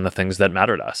time on the things that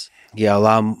matter to us. Yeah,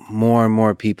 allow more and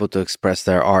more people to express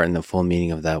their art in the full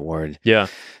meaning of that word. Yeah.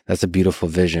 That's a beautiful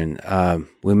vision.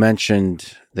 We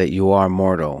mentioned that you are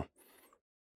mortal.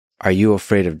 Are you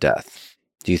afraid of death?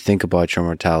 Do you think about your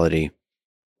mortality?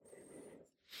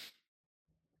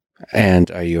 And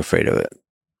are you afraid of it?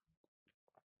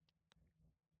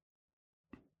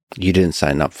 You didn't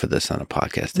sign up for this on a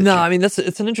podcast, did you? I mean, it's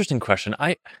an interesting question.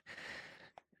 I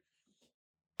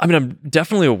mean, I'm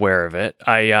definitely aware of it.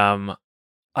 I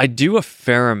do a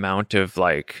fair amount of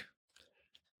like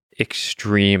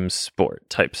extreme sport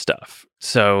type stuff.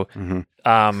 So,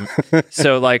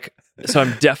 so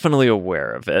I'm definitely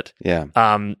aware of it. Yeah.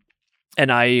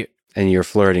 And you're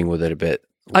flirting with it a bit.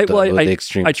 I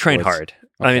train sports. Hard.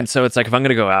 Okay. I mean, so it's like if I'm going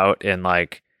to go out in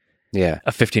like a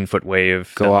 15-foot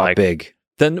wave, go out like, big.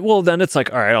 Then it's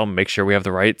like, all right, I'll make sure we have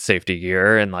the right safety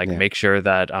gear and like make sure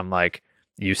that I'm like,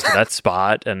 used to that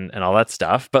spot and all that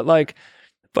stuff. But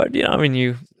I mean,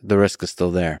 you The risk is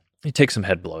still there. take some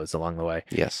head blows along the way.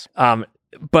 Yes.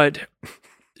 But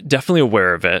definitely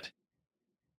aware of it.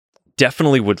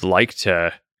 Definitely would like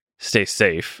to stay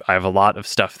safe. I have a lot of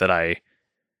stuff that I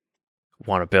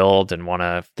want to build and want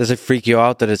to. Does it freak you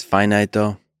out that it's finite,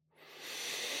 though?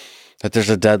 That there's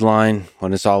a deadline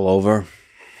when it's all over?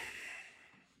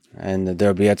 And that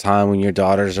there'll be a time when your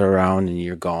daughters are around and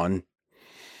you're gone?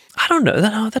 I don't know.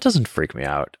 No, that doesn't freak me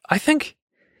out. I think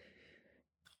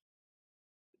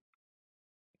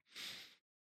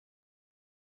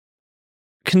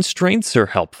constraints are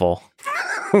helpful.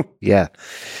 Yeah.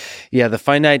 Yeah, the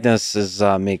finiteness is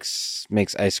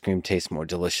makes ice cream taste more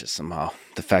delicious somehow.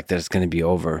 The fact that it's going to be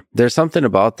over. There's something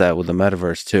about that with the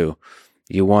metaverse too.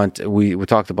 We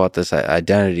talked about this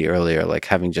identity earlier, like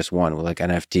having just one with like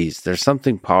NFTs. There's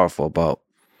something powerful about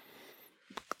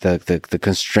the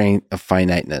constraint of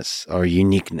finiteness or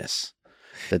uniqueness.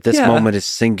 That this moment is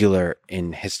singular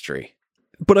in history.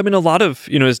 But I mean, a lot of,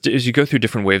 as you go through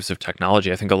different waves of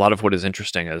technology, I think a lot of what is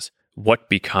interesting is what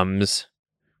becomes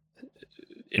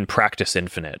in practice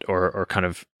infinite, or kind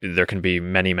of there can be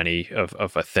many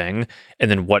of a thing,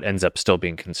 and then what ends up still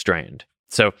being constrained.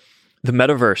 So the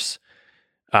metaverse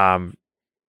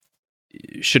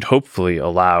should hopefully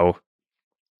allow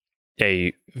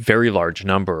a very large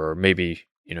number, or maybe,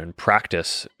 in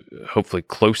practice, hopefully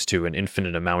close to an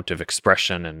infinite amount of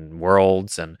expression and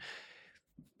worlds,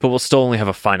 but we'll still only have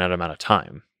a finite amount of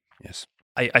time. Yes.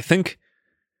 I think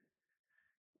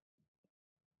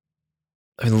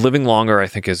living longer, I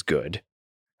think, is good.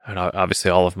 And obviously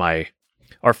all of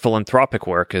our philanthropic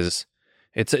work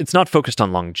it's not focused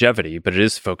on longevity, but it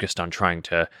is focused on trying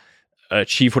to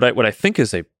achieve what I think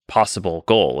is a possible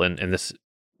goal in this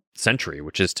century,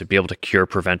 which is to be able to cure,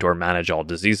 prevent, or manage all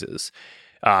diseases.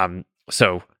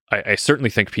 So I certainly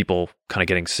think people kind of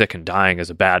getting sick and dying is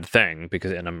a bad thing,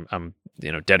 and I'm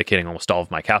dedicating almost all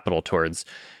of my capital towards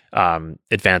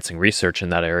advancing research in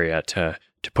that area to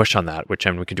push on that, which,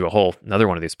 we could do another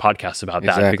one of these podcasts about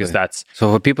that, because that's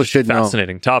so what people should know.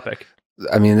 Fascinating topic.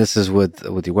 I mean, this is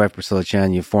with your wife, Priscilla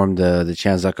Chan. You formed the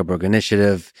Chan Zuckerberg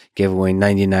Initiative, gave away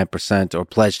 99% or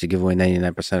pledged to give away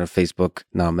 99% of Facebook,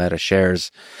 now Meta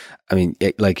shares. I mean,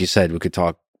 like you said, we could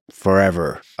talk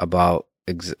forever about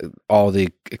all the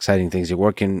exciting things you're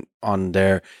working on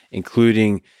there,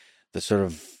 including the sort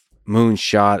of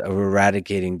moonshot of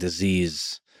eradicating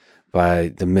disease by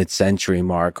the mid-century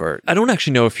mark. Or I don't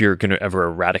actually know if you're going to ever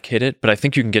eradicate it, but I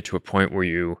think you can get to a point where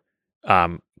you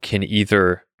can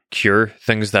either cure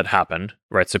things that happen,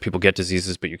 right? So people get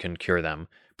diseases, but you can cure them.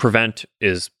 Prevent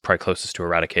is probably closest to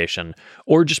eradication,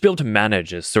 or just be able to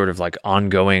manage as sort of like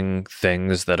ongoing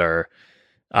things that are,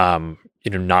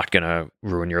 not going to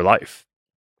ruin your life.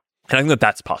 And I think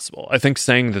that's possible. I think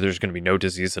saying that there's going to be no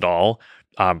disease at all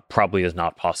probably is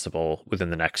not possible within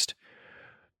the next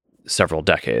several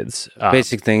decades.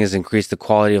 Basic thing is increase the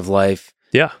quality of life.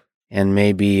 Yeah. And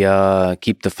maybe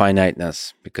keep the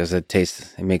finiteness, because it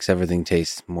makes everything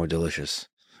taste more delicious.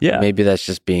 Yeah. Maybe that's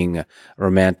just being a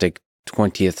romantic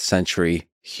 20th century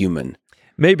human.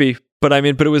 Maybe. But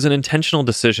it was an intentional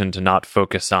decision to not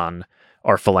focus on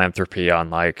our philanthropy on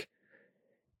like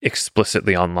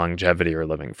explicitly on longevity or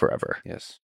living forever.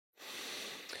 Yes.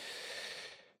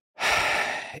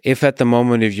 If at the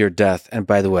moment of your death, and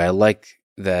by the way, I like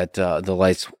that the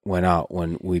lights went out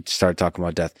when we started talking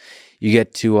about death. You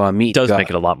get to meet God. It does God. make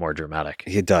it a lot more dramatic.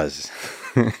 It does.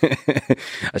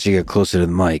 I should get closer to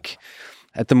the mic.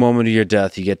 At the moment of your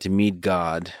death, you get to meet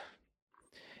God,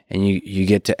 and you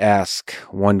get to ask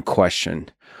one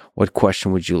question. What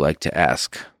question would you like to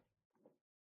ask?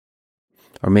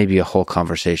 Or maybe a whole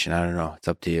conversation. I don't know. It's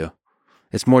up to you.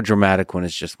 It's more dramatic when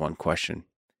it's just one question.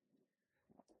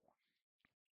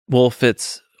 Well, if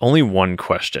it's only one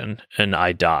question and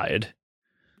I died,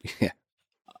 yeah,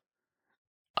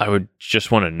 I would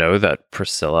just want to know that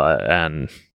Priscilla and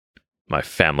my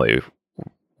family,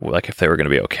 like if they were going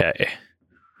to be okay.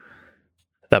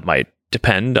 That might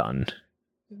depend on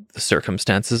the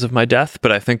circumstances of my death,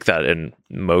 but I think that in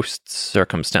most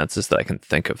circumstances that I can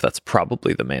think of, that's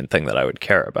probably the main thing that I would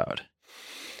care about.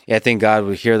 Yeah, I think God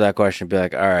would hear that question and be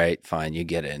like, all right, fine, you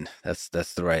get in. That's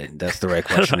the right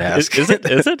question to ask. Is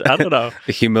it? I don't know.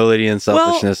 The humility and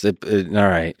selfishness. All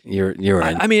right, you're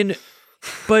in.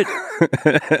 But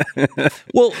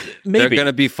well, maybe they're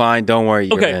gonna be fine. Don't worry,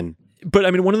 you're in.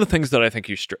 But one of the things that I think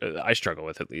I struggle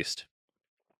with, at least,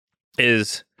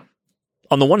 is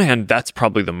on the one hand, that's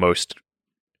probably the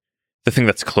thing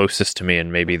that's closest to me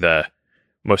and maybe the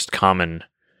most common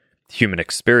human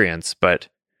experience. But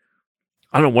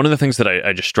I don't know, one of the things that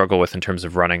I just struggle with in terms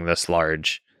of running this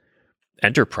large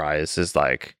enterprise is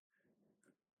like,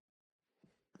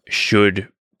 should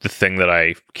the thing that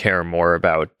I care more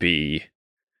about be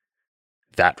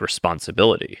that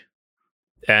responsibility?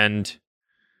 And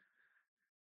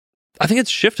I think it's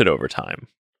shifted over time.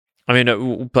 I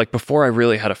mean, like before I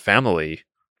really had a family,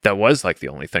 that was like the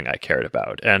only thing I cared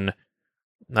about. And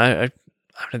I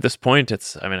at this point,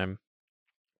 I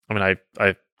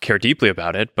care deeply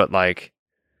about it, but like,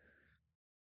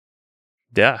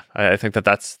 yeah, I think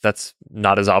that's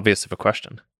not as obvious of a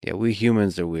question. Yeah, we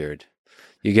humans are weird.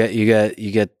 You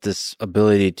get this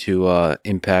ability to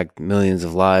impact millions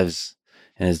of lives,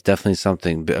 and it's definitely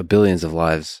something. Billions of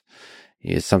lives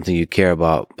is something you care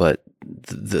about. But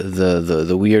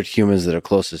the weird humans that are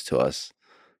closest to us,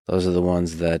 those are the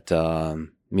ones that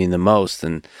mean the most.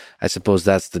 And I suppose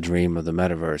that's the dream of the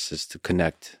metaverse, is to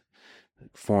connect,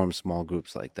 form small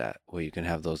groups like that where you can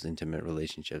have those intimate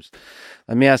relationships.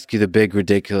 Let me ask you the big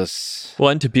ridiculous. Well,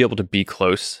 and to be able to be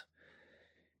close,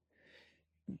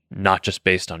 not just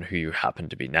based on who you happen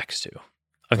to be next to.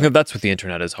 I think that's what the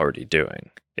internet is already doing,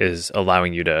 is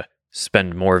allowing you to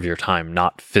spend more of your time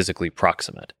not physically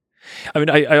proximate. I mean,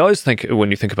 I always think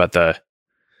when you think about the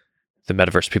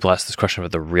metaverse, people ask this question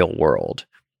about the real world.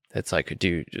 It's like,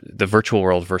 the virtual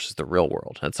world versus the real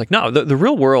world? And it's like, no, the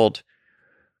real world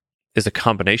is a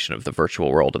combination of the virtual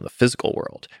world and the physical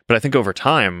world. But I think over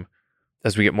time,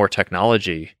 as we get more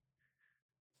technology,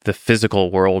 the physical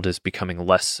world is becoming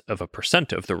less of a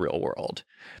percent of the real world.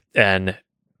 And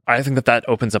I think that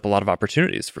opens up a lot of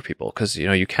opportunities for people, because,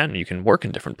 you can work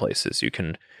in different places. You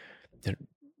can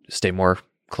stay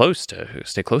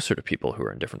closer to people who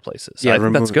are in different places. Yeah, I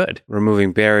think that's good.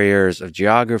 Removing barriers of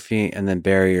geography and then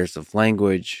barriers of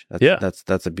language.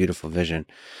 That's a beautiful vision.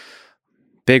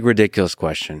 Big ridiculous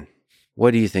question.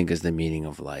 What do you think is the meaning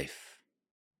of life?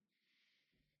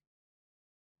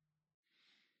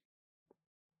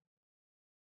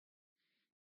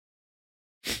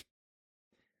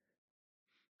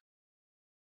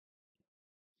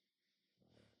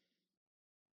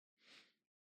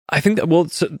 I think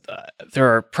that,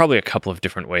 there are probably a couple of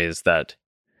different ways that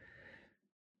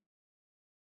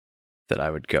I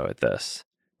would go at this.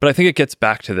 But I think it gets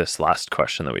back to this last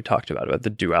question that we talked about the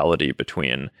duality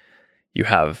between, you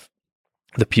have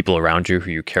the people around you who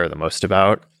you care the most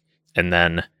about, and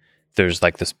then there's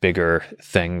like this bigger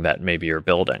thing that maybe you're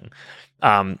building.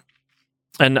 And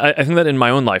I think that in my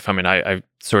own life, I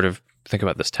sort of think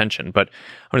about this tension, but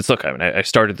I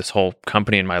started this whole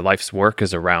company, and my life's work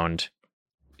is around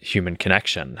human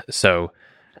connection. So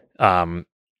I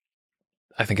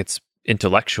think it's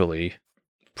intellectually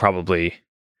probably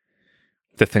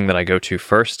the thing that I go to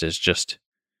first is just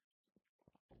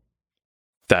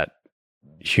that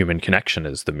human connection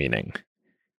is the meaning.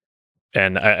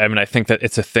 And I think that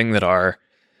it's a thing that our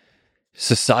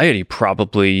society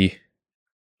probably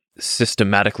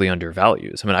systematically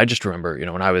undervalues. I just remember,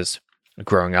 when I was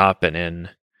growing up and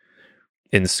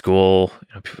in school,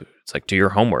 it's like, do your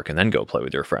homework and then go play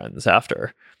with your friends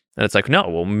after. And it's like, no,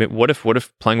 well, what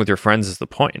if playing with your friends is the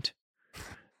point?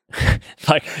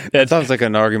 Like, that sounds like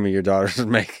an argument your daughters would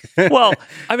make. Well,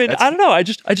 I don't know. I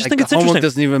just like, think it's interesting. Homework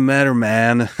doesn't even matter,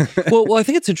 man. well, I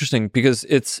think it's interesting because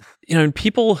it's,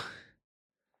 people,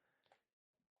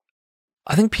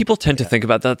 I think people tend to think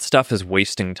about that stuff as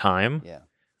wasting time. Yeah.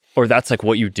 Or that's like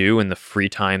what you do in the free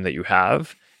time that you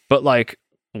have. But like,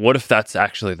 what if that's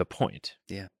actually the point?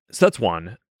 Yeah. So that's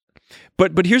one.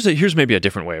 But here's maybe a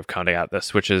different way of coming at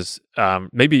this, which is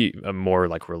maybe a more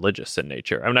like religious in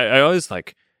nature. I always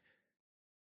like,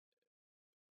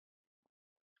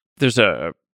 there's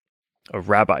a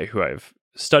rabbi who I've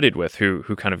studied with who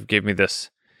kind of gave me this.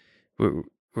 We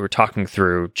were talking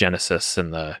through Genesis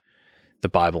and the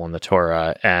Bible and the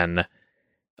Torah, and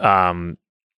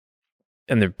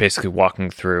they're basically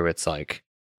walking through. It's like,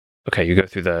 okay, you go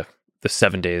through the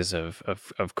 7 days of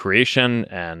creation,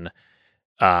 and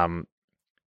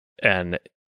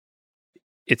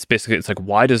it's basically, it's like,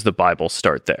 why does the Bible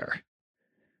start there?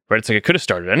 Right? It's like it could have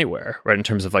started anywhere, right? In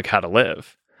terms of like how to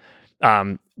live.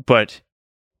 But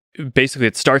basically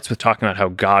it starts with talking about how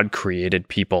God created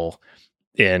people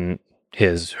in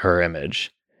her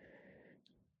image.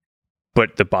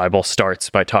 But the Bible starts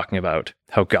by talking about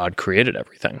how God created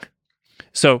everything.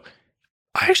 So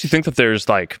I actually think that there's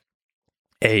like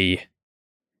a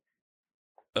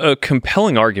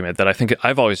compelling argument that I think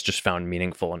I've always just found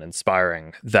meaningful and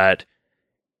inspiring, that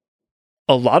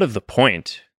a lot of the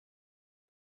point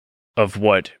of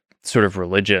what sort of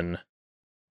religion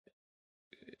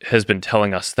has been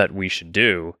telling us that we should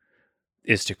do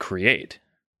is to create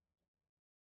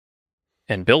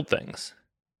and build things.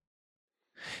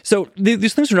 So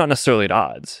these things are not necessarily at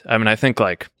odds. I think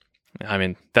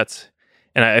that's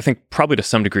And I think probably to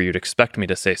some degree you'd expect me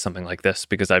to say something like this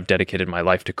because I've dedicated my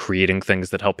life to creating things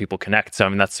that help people connect. So I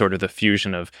mean, that's sort of the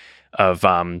fusion of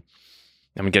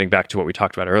getting back to what we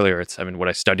talked about earlier. What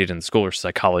I studied in school are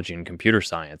psychology and computer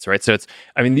science, right? So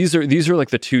these are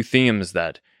like the two themes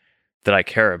that I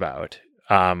care about.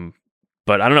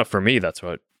 But I don't know. For me, that's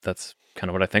kind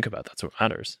of what I think about. That's what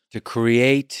matters. To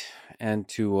create and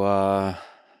to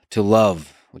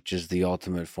love, which is the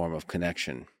ultimate form of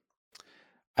connection.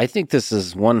 I think this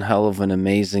is one hell of an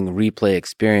amazing replay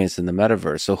experience in the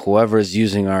metaverse. So whoever is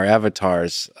using our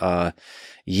avatars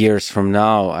years from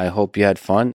now, I hope you had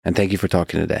fun. And thank you for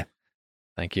talking today.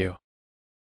 Thank you.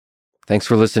 Thanks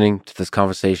for listening to this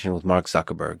conversation with Mark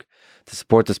Zuckerberg. To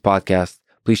support this podcast,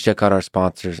 please check out our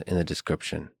sponsors in the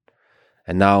description.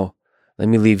 And now, let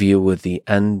me leave you with the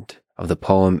end of the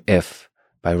poem If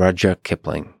by Rudyard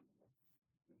Kipling.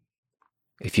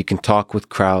 If you can talk with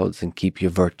crowds and keep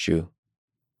your virtue,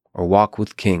 or walk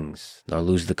with kings, nor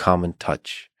lose the common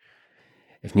touch,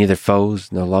 if neither foes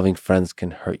nor loving friends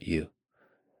can hurt you,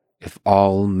 if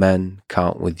all men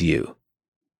count with you,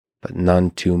 but none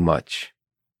too much,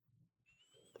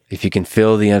 if you can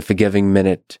fill the unforgiving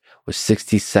minute with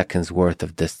 60 seconds worth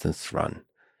of distance run,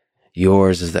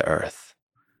 yours is the earth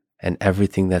and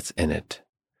everything that's in it,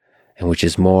 and which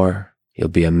is more, you'll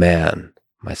be a man,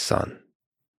 my son.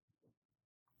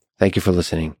 Thank you for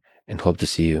listening, and hope to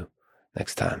see you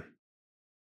next time.